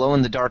glow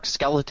in the dark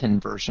skeleton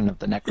version of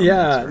the Necromancer.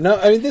 Yeah, no,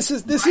 I mean this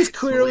is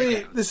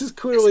clearly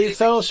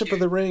Fellowship of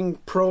the Ring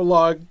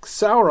prologue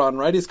Sauron,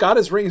 right? He's got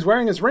his ring. He's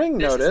wearing his ring.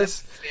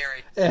 Notice,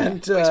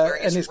 and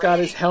he's got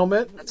his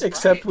helmet,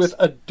 except with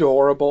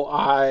adorable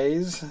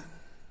eyes.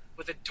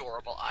 With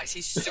adorable eyes,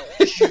 he's so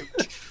cute.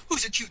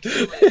 Who's a cute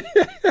druid?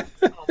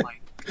 Oh my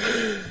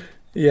God.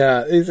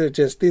 Yeah,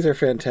 these are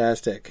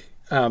fantastic.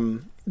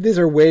 These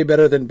are way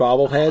better than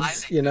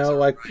bobbleheads, See, now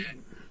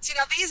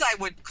these I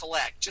would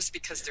collect just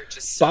because they're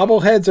just so...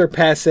 Bobbleheads are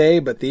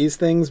passé, but these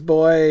things,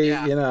 boy,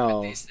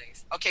 these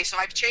things. Okay, so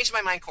I've changed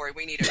my mind, Corey.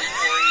 We need a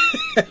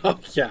Corey oh,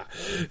 yeah.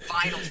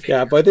 vinyl figure.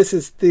 Yeah, but this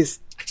is these...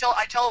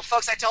 I tell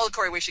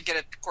Corey we should get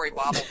a Corey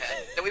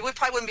bobblehead. And we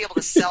probably wouldn't be able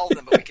to sell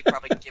them, but we could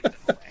probably give them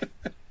away.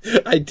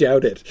 I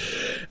doubt it.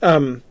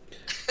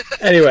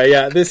 Anyway,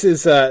 yeah,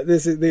 those are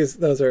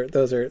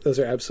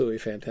absolutely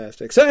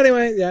fantastic. So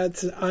anyway, yeah,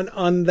 it's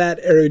on that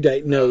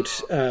erudite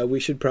note, we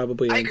should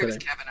probably. I agree with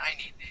Kevin. I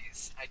need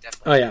these. I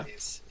definitely need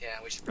these. Yeah,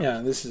 we should.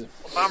 Probably this is a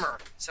bummer.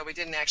 So we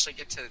didn't actually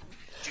get to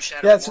do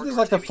Shadow. Yeah, so this is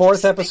like the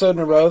fourth episode in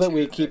a row that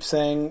we keep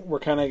saying we're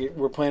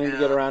planning to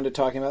get around to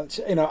talking about.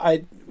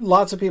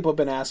 Lots of people have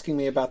been asking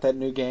me about that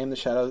new game, the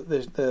Shadow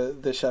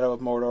of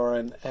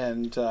Mordor,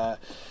 and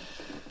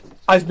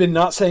I've been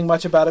not saying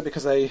much about it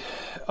because I,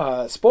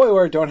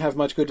 spoiler, don't have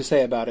much good to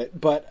say about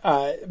it. But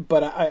I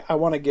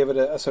want to give it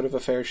a sort of a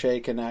fair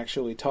shake and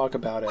actually talk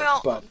about it.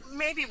 Well,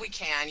 maybe we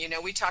can.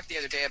 We talked the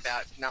other day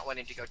about not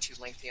wanting to go too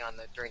lengthy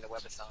during the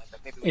webathon,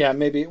 but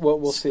maybe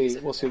we'll see.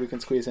 We'll see if we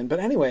can squeeze in. But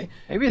anyway,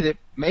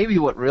 maybe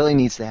what really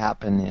needs to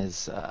happen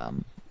is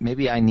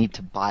maybe I need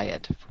to buy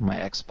it for my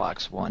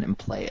Xbox One and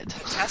play it.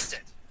 Test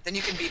it. Then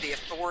you can be the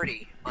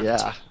authority on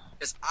it.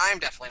 Because I'm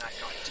definitely not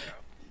going to.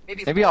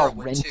 Maybe I'll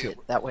rent it.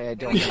 That way I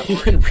don't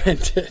have to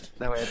rent it.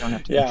 That way I don't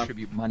have to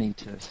contribute money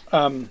to it.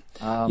 I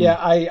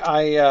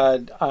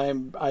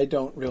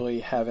don't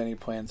really have any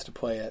plans to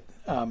play it.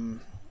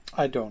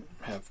 I don't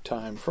have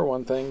time for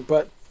one thing,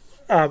 but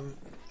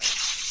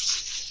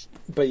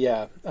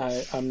yeah,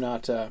 I'm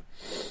not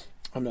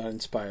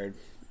inspired.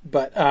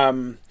 But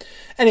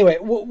anyway,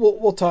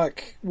 we'll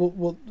talk.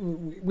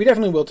 We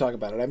definitely will talk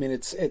about it. I mean,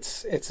 it's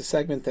a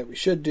segment that we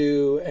should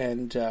do,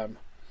 and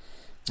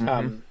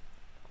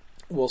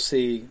we'll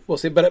see.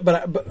 But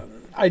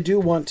I do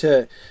want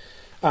to.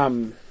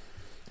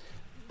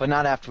 But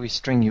not after we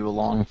string you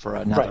along for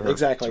another. Right,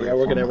 exactly. Yeah,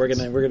 we're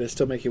gonna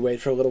still make you wait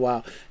for a little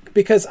while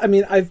because I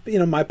mean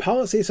my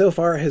policy so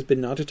far has been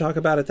not to talk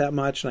about it that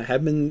much, and I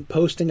have been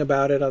posting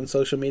about it on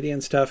social media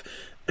and stuff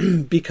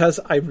because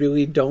I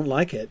really don't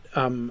like it.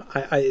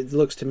 It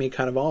looks to me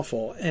kind of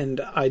awful,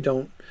 and I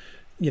don't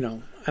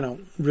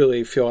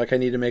really feel like I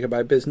need to make it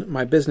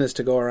my business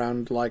to go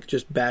around like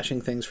just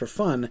bashing things for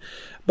fun.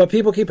 But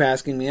people keep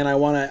asking me, and I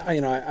want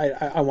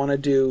to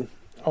do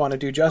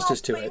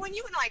justice to it. When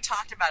you and I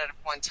talked about it at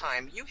one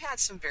time, you had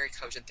some very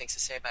cogent things to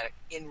say about it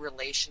in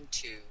relation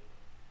to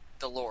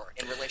the lore,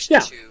 in relation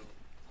to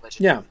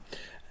legend. Yeah.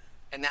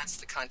 And that's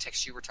the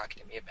context you were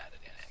talking to me about it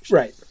in, actually.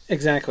 Right,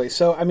 exactly.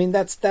 So I mean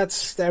that's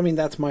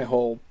my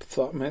whole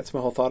thought. That's my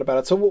whole thought about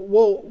it. So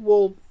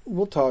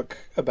we'll talk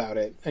about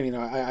it. I mean,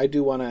 I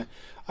do want to.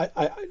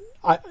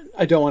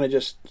 I don't want to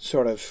just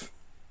sort of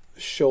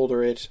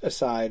shoulder it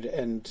aside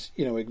and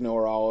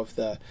ignore all of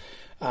the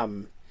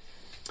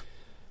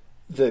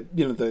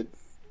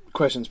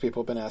questions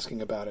people have been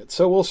asking about it.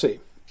 So we'll see.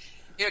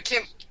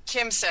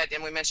 Kim said,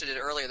 and we mentioned it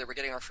earlier, that we're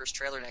getting our first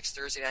trailer next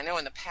Thursday. I know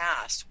in the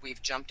past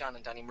we've jumped on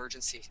and done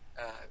emergency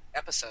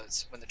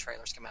episodes when the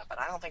trailers come out, but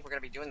I don't think we're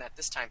going to be doing that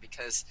this time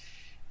because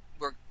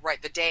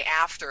the day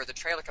after the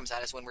trailer comes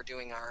out is when we're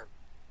doing our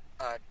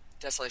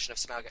Desolation of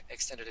Smaug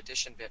extended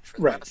edition bit for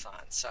the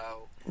webathon.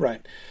 So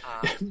right.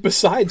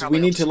 Besides, we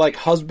need to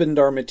husband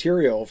our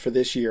material for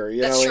this year.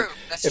 That's true.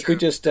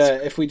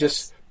 If we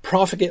just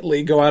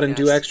profitably go out and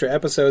do extra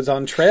episodes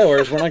on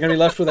trailers, we're not going to be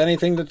left with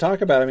anything to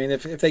talk about. I mean,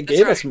 if they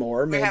gave us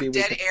more, maybe we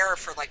have dead air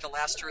for the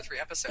last 2 or 3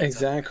 episodes.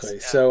 Exactly.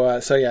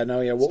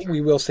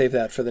 We will save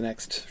that for the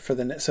next for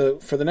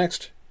the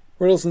next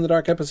Riddles in the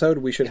Dark episode.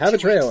 We should have a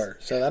trailer,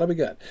 so that'll be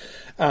good.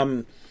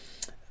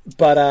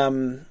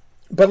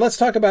 But let's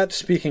talk about,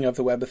 speaking of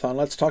the webathon,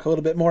 let's talk a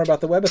little bit more about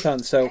the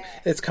webathon. So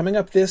it's coming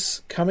up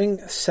this coming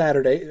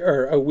Saturday,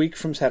 or a week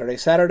from Saturday,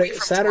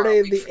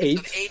 the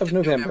 8th of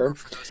November.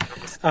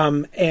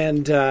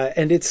 And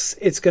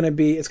it's going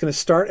to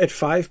start at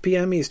 5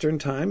 p.m. Eastern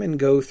Time and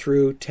go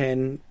through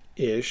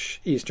 10-ish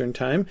Eastern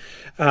Time.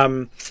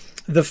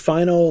 The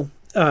final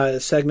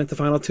segment, the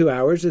final 2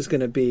 hours, is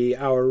going to be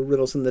our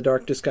Riddles in the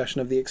Dark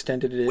discussion of the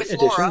extended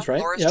editions,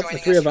 right? Laura's the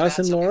 3 of us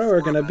and Laura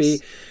are going to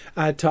be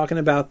talking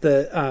about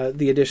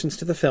the additions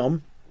to the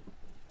film.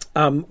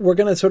 We're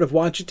going to sort of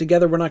watch it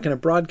together. We're not going to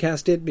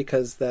broadcast it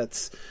because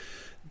that's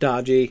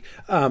dodgy.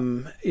 We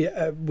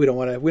don't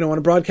want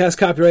to broadcast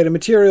copyrighted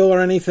material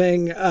or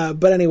anything.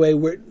 But anyway,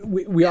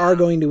 we are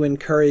going to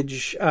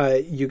encourage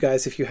you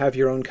guys, if you have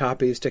your own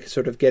copies, to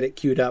sort of get it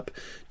queued up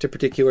to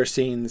particular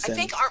scenes. I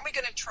think, aren't we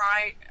going to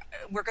try?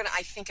 We're going to,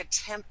 I think,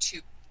 attempt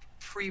to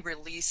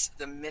pre-release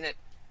the minute.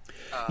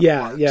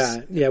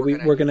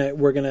 We're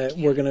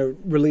gonna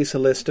release a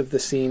list of the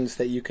scenes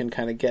that you can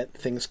kind of get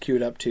things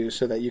queued up to,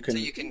 so that you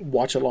can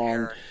watch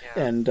along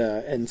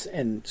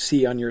and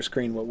see on your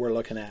screen what we're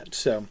looking at.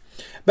 So,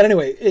 but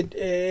anyway,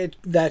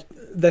 that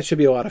should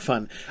be a lot of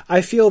fun.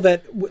 I feel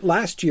that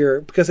last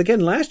year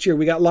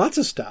we got lots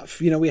of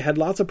stuff. We had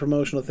lots of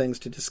promotional things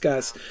to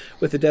discuss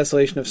with the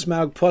Desolation of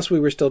Smaug. Plus, we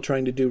were still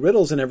trying to do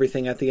riddles and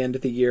everything at the end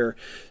of the year.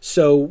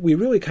 So we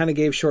really kind of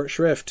gave short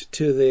shrift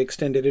to the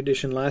extended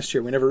edition last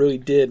year. We never really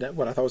did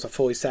what I thought was a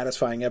fully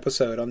satisfying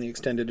episode on the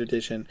extended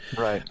edition.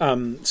 Right.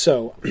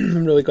 So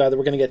I'm really glad that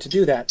we're going to get to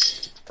do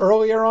that.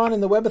 Earlier on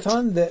in the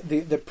webathon,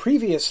 the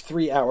previous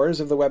 3 hours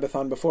of the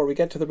webathon before we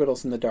get to the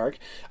Riddles in the Dark,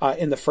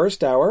 in the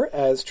first hour,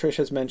 as Trish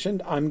has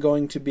mentioned, I'm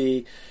going to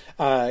be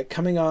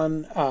coming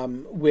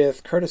on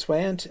with Curtis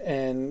Wyant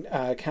and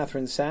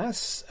Catherine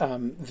Sass,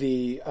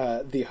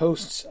 the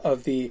hosts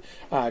of the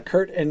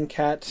Kurt and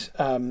Kat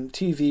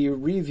TV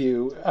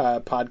review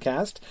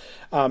podcast.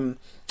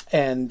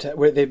 And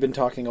where they've been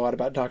talking a lot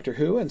about Doctor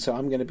Who, and so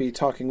I'm going to be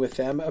talking with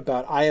them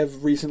about. I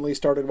have recently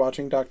started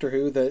watching Doctor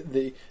Who,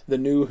 the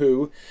new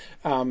Who,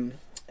 so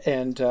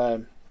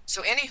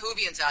any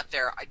Whovians out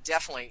there, I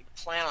definitely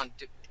plan on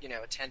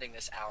attending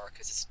this hour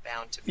because it's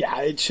bound to be.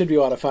 Yeah, it should be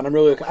a lot of fun.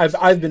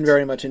 I've been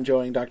very much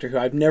enjoying Doctor Who.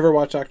 I've never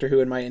watched Doctor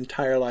Who in my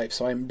entire life,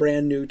 so I'm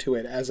brand new to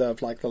it as of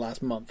the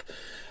last month.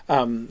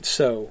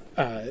 So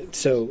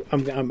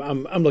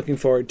I'm looking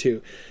forward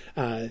to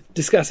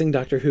discussing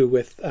Doctor Who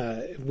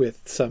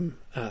with some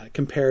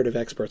comparative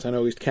experts. I know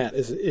at least Kat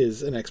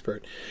is an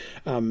expert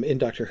in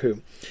Doctor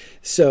Who,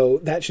 so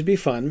that should be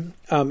fun.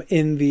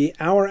 In the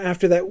hour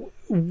after that,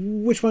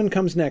 which one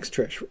comes next,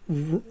 Trish?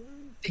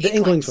 The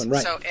Inklings one,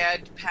 right? So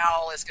Ed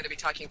Powell is going to be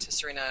talking to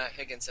Serena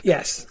Higgins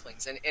about the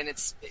Inklings, and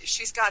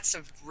she's got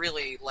some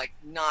really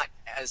not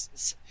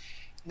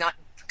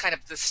kind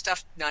of the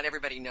stuff not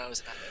everybody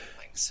knows about the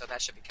Inklings, so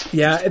that should be kind of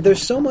interesting.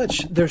 There's so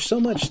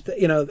much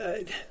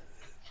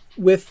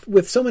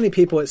with so many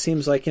people, it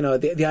seems like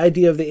the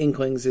idea of the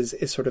Inklings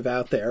is sort of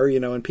out there,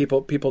 and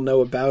people know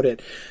about it,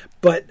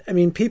 but I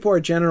mean, people are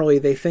generally,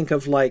 they think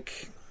of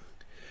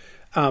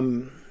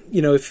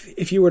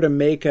if you were to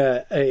make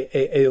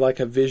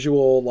a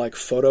visual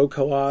photo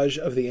collage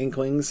of the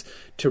Inklings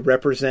to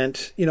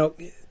represent,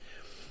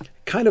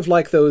 kind of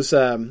like those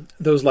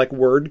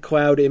word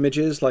cloud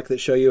images that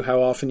show you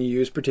how often you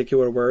use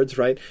particular words,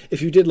 right?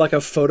 If you did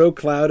a photo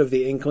cloud of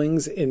the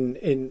Inklings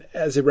in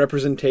as a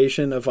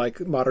representation of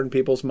modern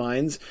people's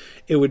minds,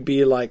 it would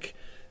be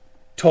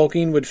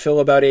Tolkien would fill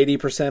about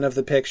 80% of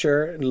the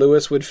picture, and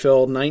Lewis would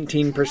fill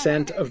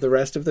 19% of the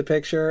rest of the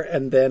picture,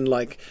 and then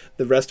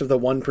the rest of the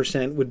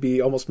 1% would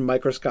be almost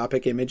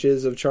microscopic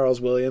images of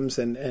Charles Williams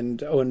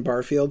and Owen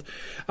Barfield,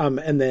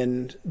 and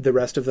then the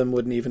rest of them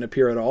wouldn't even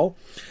appear at all.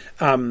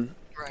 Right.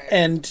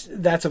 And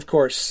that's, of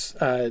course,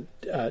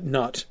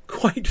 not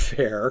quite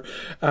fair.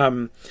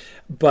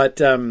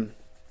 But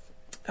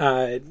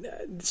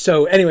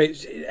So anyway,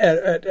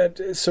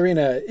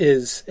 Serena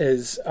is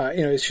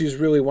she's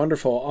really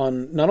wonderful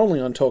on not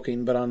only on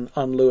Tolkien but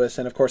on Lewis,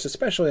 and of course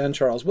especially on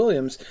Charles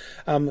Williams,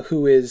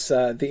 who is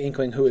the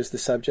Inkling, who is the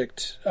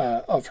subject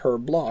of her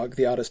blog,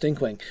 The Oddest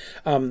Inkling.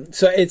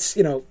 So it's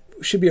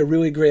should be a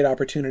really great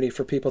opportunity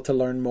for people to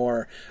learn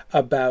more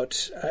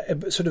about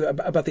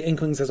about the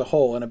Inklings as a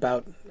whole, and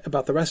about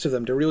the rest of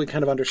them, to really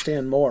kind of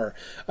understand more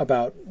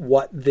about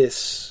what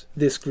this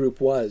group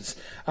was.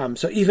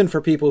 So even for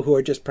people who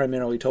are just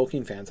primarily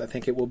Tolkien fans, I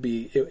think it'll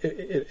be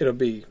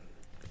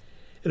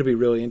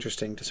really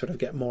interesting to sort of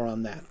get more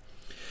on that.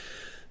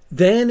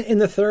 Then in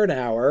the third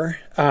hour,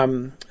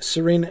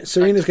 Serena's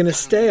going to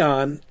stay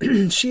on.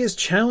 She has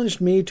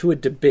challenged me to a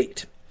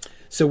debate.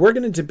 So we're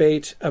going to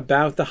debate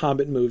about the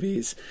Hobbit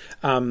movies,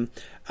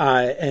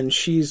 and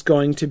she's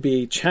going to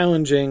be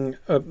challenging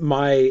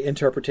my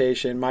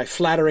interpretation, my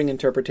flattering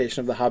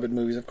interpretation of the Hobbit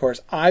movies. Of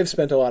course, I've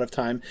spent a lot of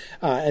time,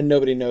 and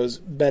nobody knows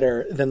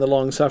better than the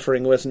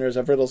long-suffering listeners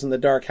of Riddles in the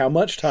Dark how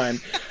much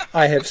time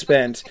I have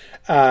spent,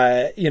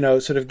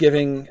 sort of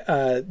giving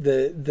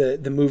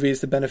the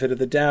movies the benefit of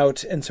the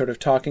doubt, and sort of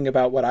talking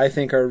about what I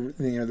think are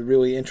the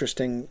really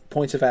interesting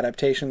points of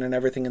adaptation and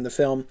everything in the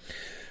film.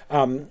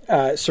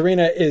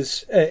 Serena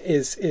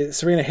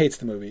Serena hates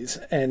the movies,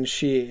 and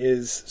she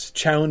is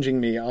challenging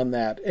me on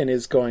that, and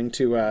is going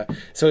to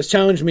so has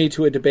challenged me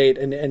to a debate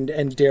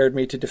and dared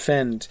me to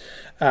defend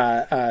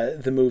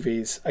the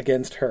movies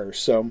against her.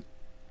 So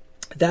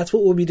that's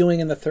what we'll be doing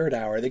in the third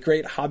hour, the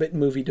great Hobbit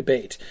movie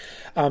debate.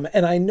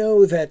 And I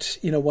know that,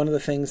 one of the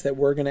things that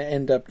we're going to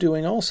end up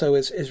doing also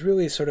is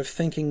really sort of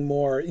thinking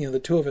more, the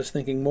two of us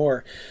thinking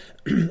more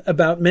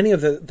about many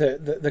of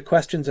the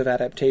questions of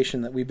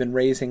adaptation that we've been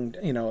raising,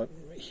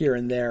 here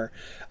and there,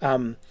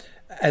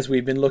 as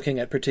we've been looking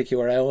at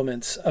particular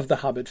elements of the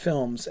Hobbit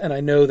films. And I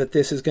know that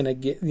this is going to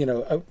get,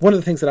 one of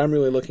the things that I'm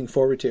really looking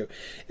forward to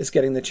is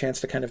getting the chance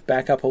to kind of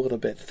back up a little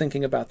bit,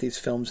 thinking about these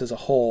films as a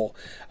whole,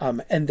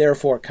 and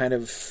therefore kind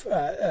of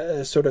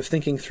sort of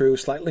thinking through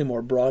slightly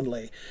more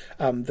broadly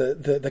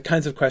the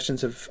kinds of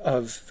questions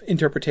of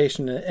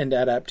interpretation and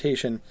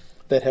adaptation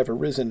that have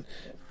arisen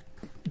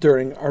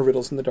during our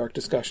Riddles in the Dark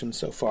discussion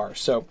so far.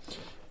 So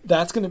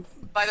that's going to...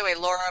 By the way,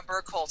 Laura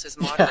Burkholz is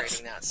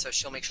moderating that, so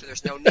she'll make sure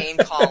there's no name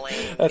calling.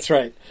 That's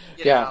right.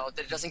 That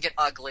it doesn't get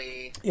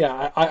ugly.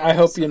 Yeah, I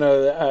hope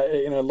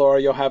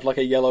Laura, you'll have like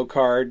a yellow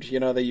card,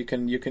 that you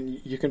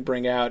can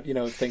bring out,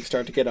 if things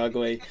start to get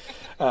ugly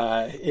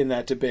in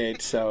that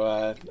debate.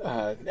 So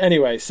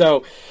anyway,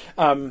 so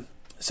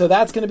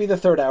that's going to be the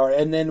third hour,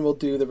 and then we'll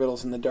do the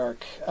Riddles in the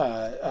Dark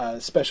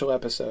special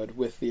episode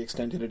with the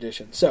extended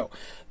edition. So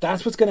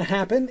that's what's going to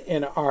happen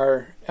in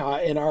our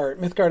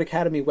Mythgard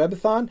Academy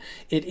Webathon.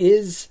 It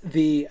is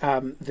the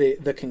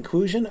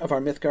conclusion of our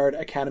Mythgard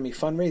Academy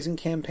fundraising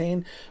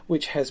campaign,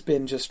 which has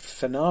been just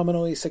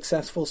phenomenally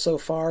successful so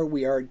far.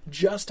 We are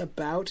just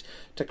about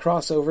to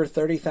cross over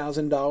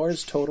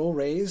 $30,000 total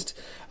raised.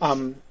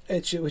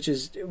 Which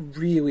is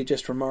really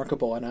just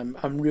remarkable, and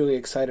I'm really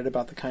excited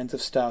about the kinds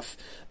of stuff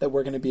that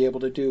we're going to be able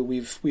to do.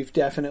 We've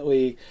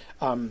definitely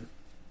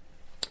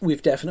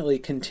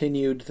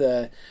continued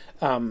the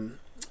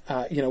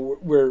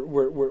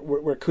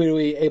we're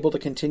clearly able to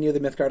continue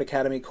the Mythgard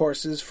Academy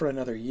courses for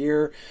another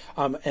year,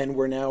 and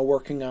we're now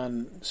working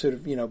on sort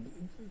of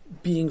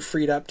being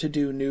freed up to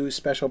do new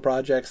special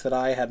projects that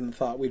I hadn't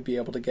thought we'd be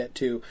able to get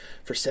to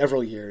for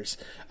several years.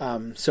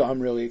 So I'm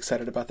really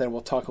excited about that.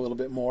 We'll talk a little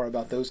bit more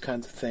about those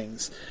kinds of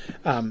things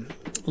later on.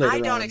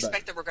 I don't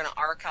expect that we're going to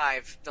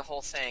archive the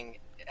whole thing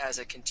as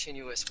a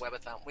continuous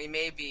webathon. We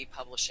may be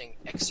publishing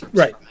excerpts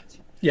from it.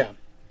 Yeah.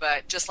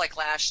 But just like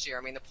last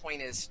year, the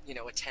point is,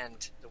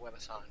 attend the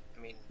webathon.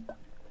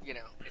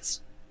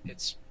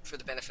 It's for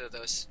the benefit of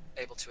those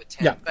able to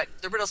attend. Yeah. But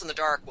the Riddles in the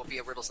Dark will be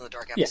a Riddles in the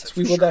Dark episode. Yes,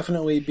 we will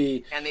definitely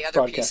be and the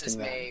other pieces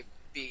that. may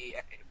be,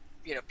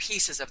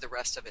 pieces of the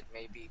rest of it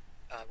may be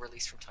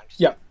released from time to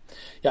time. time.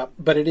 Yeah.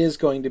 But it is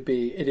going to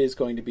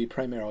be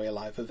primarily a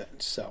live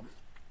event. So,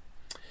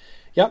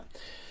 yeah.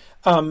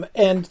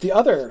 And the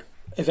other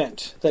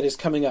event that is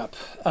coming up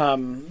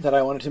that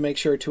I wanted to make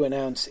sure to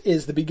announce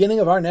is the beginning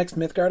of our next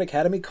Mythgard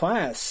Academy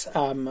class,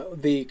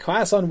 the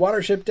class on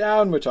Watership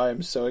Down, which I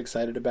am so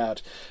excited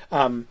about.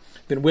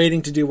 Been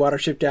waiting to do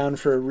Watership Down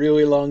for a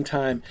really long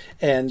time,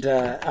 and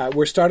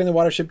we're starting the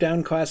Watership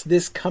Down class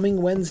this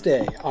coming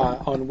Wednesday,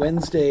 on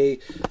Wednesday,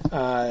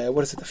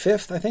 what is it, the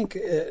 5th, I think?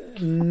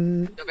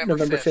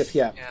 November 5th,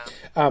 yeah.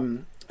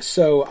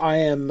 So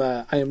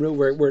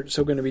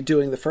we're going to be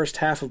doing the first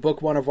half of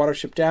Book 1 of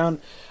Watership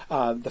Down,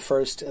 the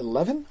first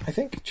 11, I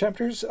think,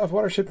 chapters of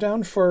Watership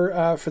Down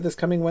for this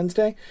coming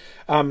Wednesday.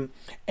 And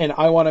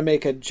I want to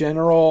make a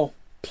general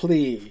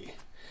plea.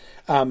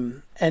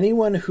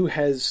 Anyone who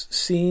has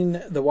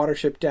seen the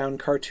Watership Down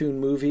cartoon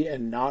movie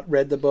and not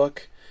read the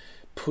book,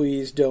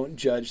 please don't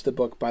judge the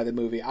book by the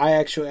movie. I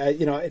actually,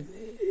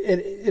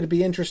 it'd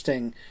be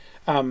interesting.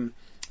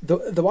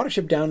 The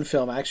Watership Down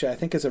film, actually, I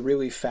think is a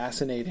really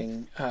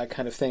fascinating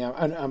kind of thing.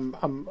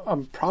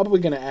 I'm probably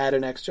going to add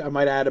an extra. I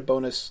might add a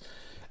bonus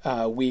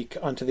week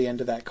onto the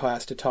end of that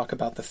class to talk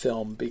about the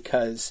film,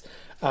 because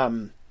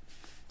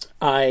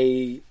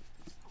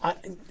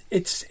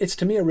it's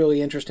to me a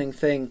really interesting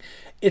thing.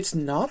 It's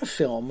not a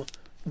film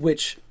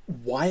which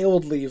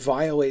wildly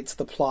violates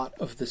the plot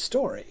of the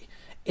story.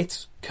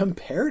 It's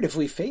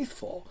comparatively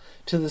faithful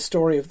to the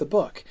story of the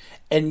book,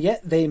 and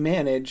yet they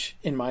manage,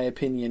 in my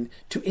opinion,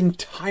 to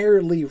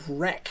entirely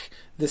wreck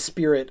the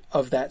spirit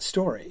of that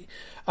story.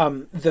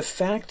 The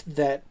fact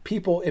that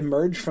people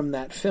emerge from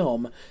that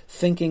film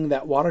thinking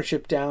that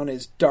Watership Down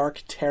is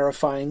dark,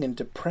 terrifying, and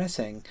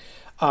depressing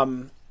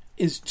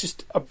is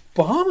just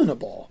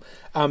abominable,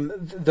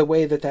 the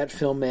way that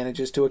film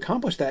manages to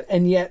accomplish that,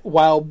 and yet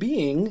while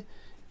being,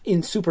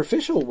 in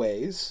superficial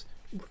ways,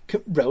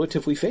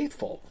 relatively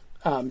faithful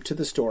to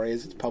the story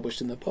as it's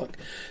published in the book.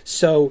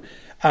 So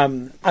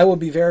I will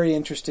be very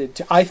interested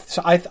to... I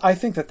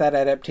think that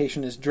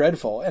adaptation is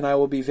dreadful, and I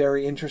will be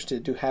very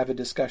interested to have a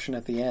discussion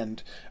at the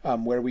end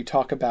where we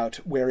talk about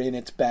wherein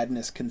its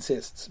badness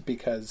consists,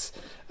 because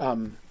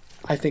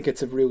I think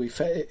it's a really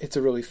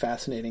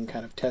fascinating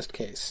kind of test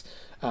case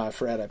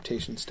for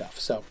adaptation stuff.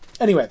 So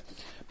anyway,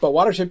 but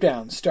Watership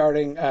Down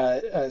starting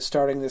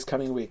this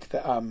coming week.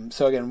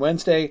 So again,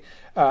 Wednesday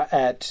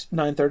at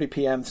 9:30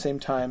 p.m., same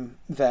time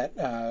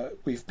that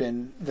we've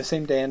been, the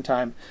same day and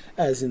time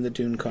as in the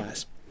Dune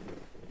class.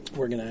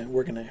 We're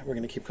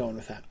gonna keep going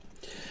with that.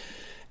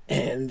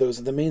 And those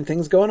are the main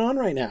things going on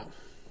right now.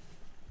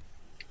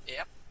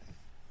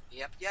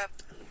 Yep.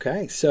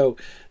 Okay, so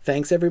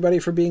thanks everybody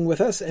for being with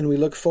us, and we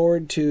look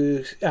forward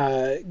to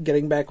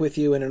getting back with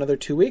you in another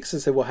 2 weeks.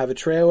 As I said, we'll have a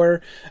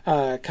trailer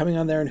coming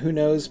on there, and who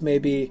knows,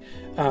 maybe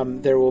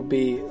there will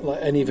be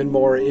an even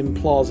more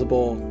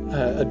implausible,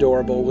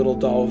 adorable little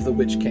doll of the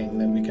Witch King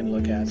that we can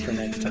look at for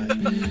next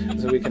time.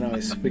 So we can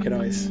always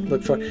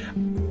look for.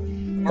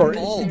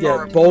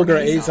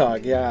 Bolgar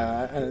Azog.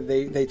 Yeah,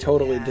 they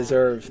totally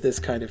deserve this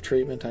kind of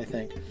treatment, I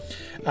think.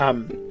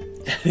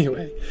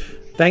 Anyway.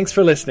 Thanks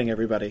for listening,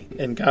 everybody,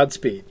 and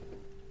Godspeed.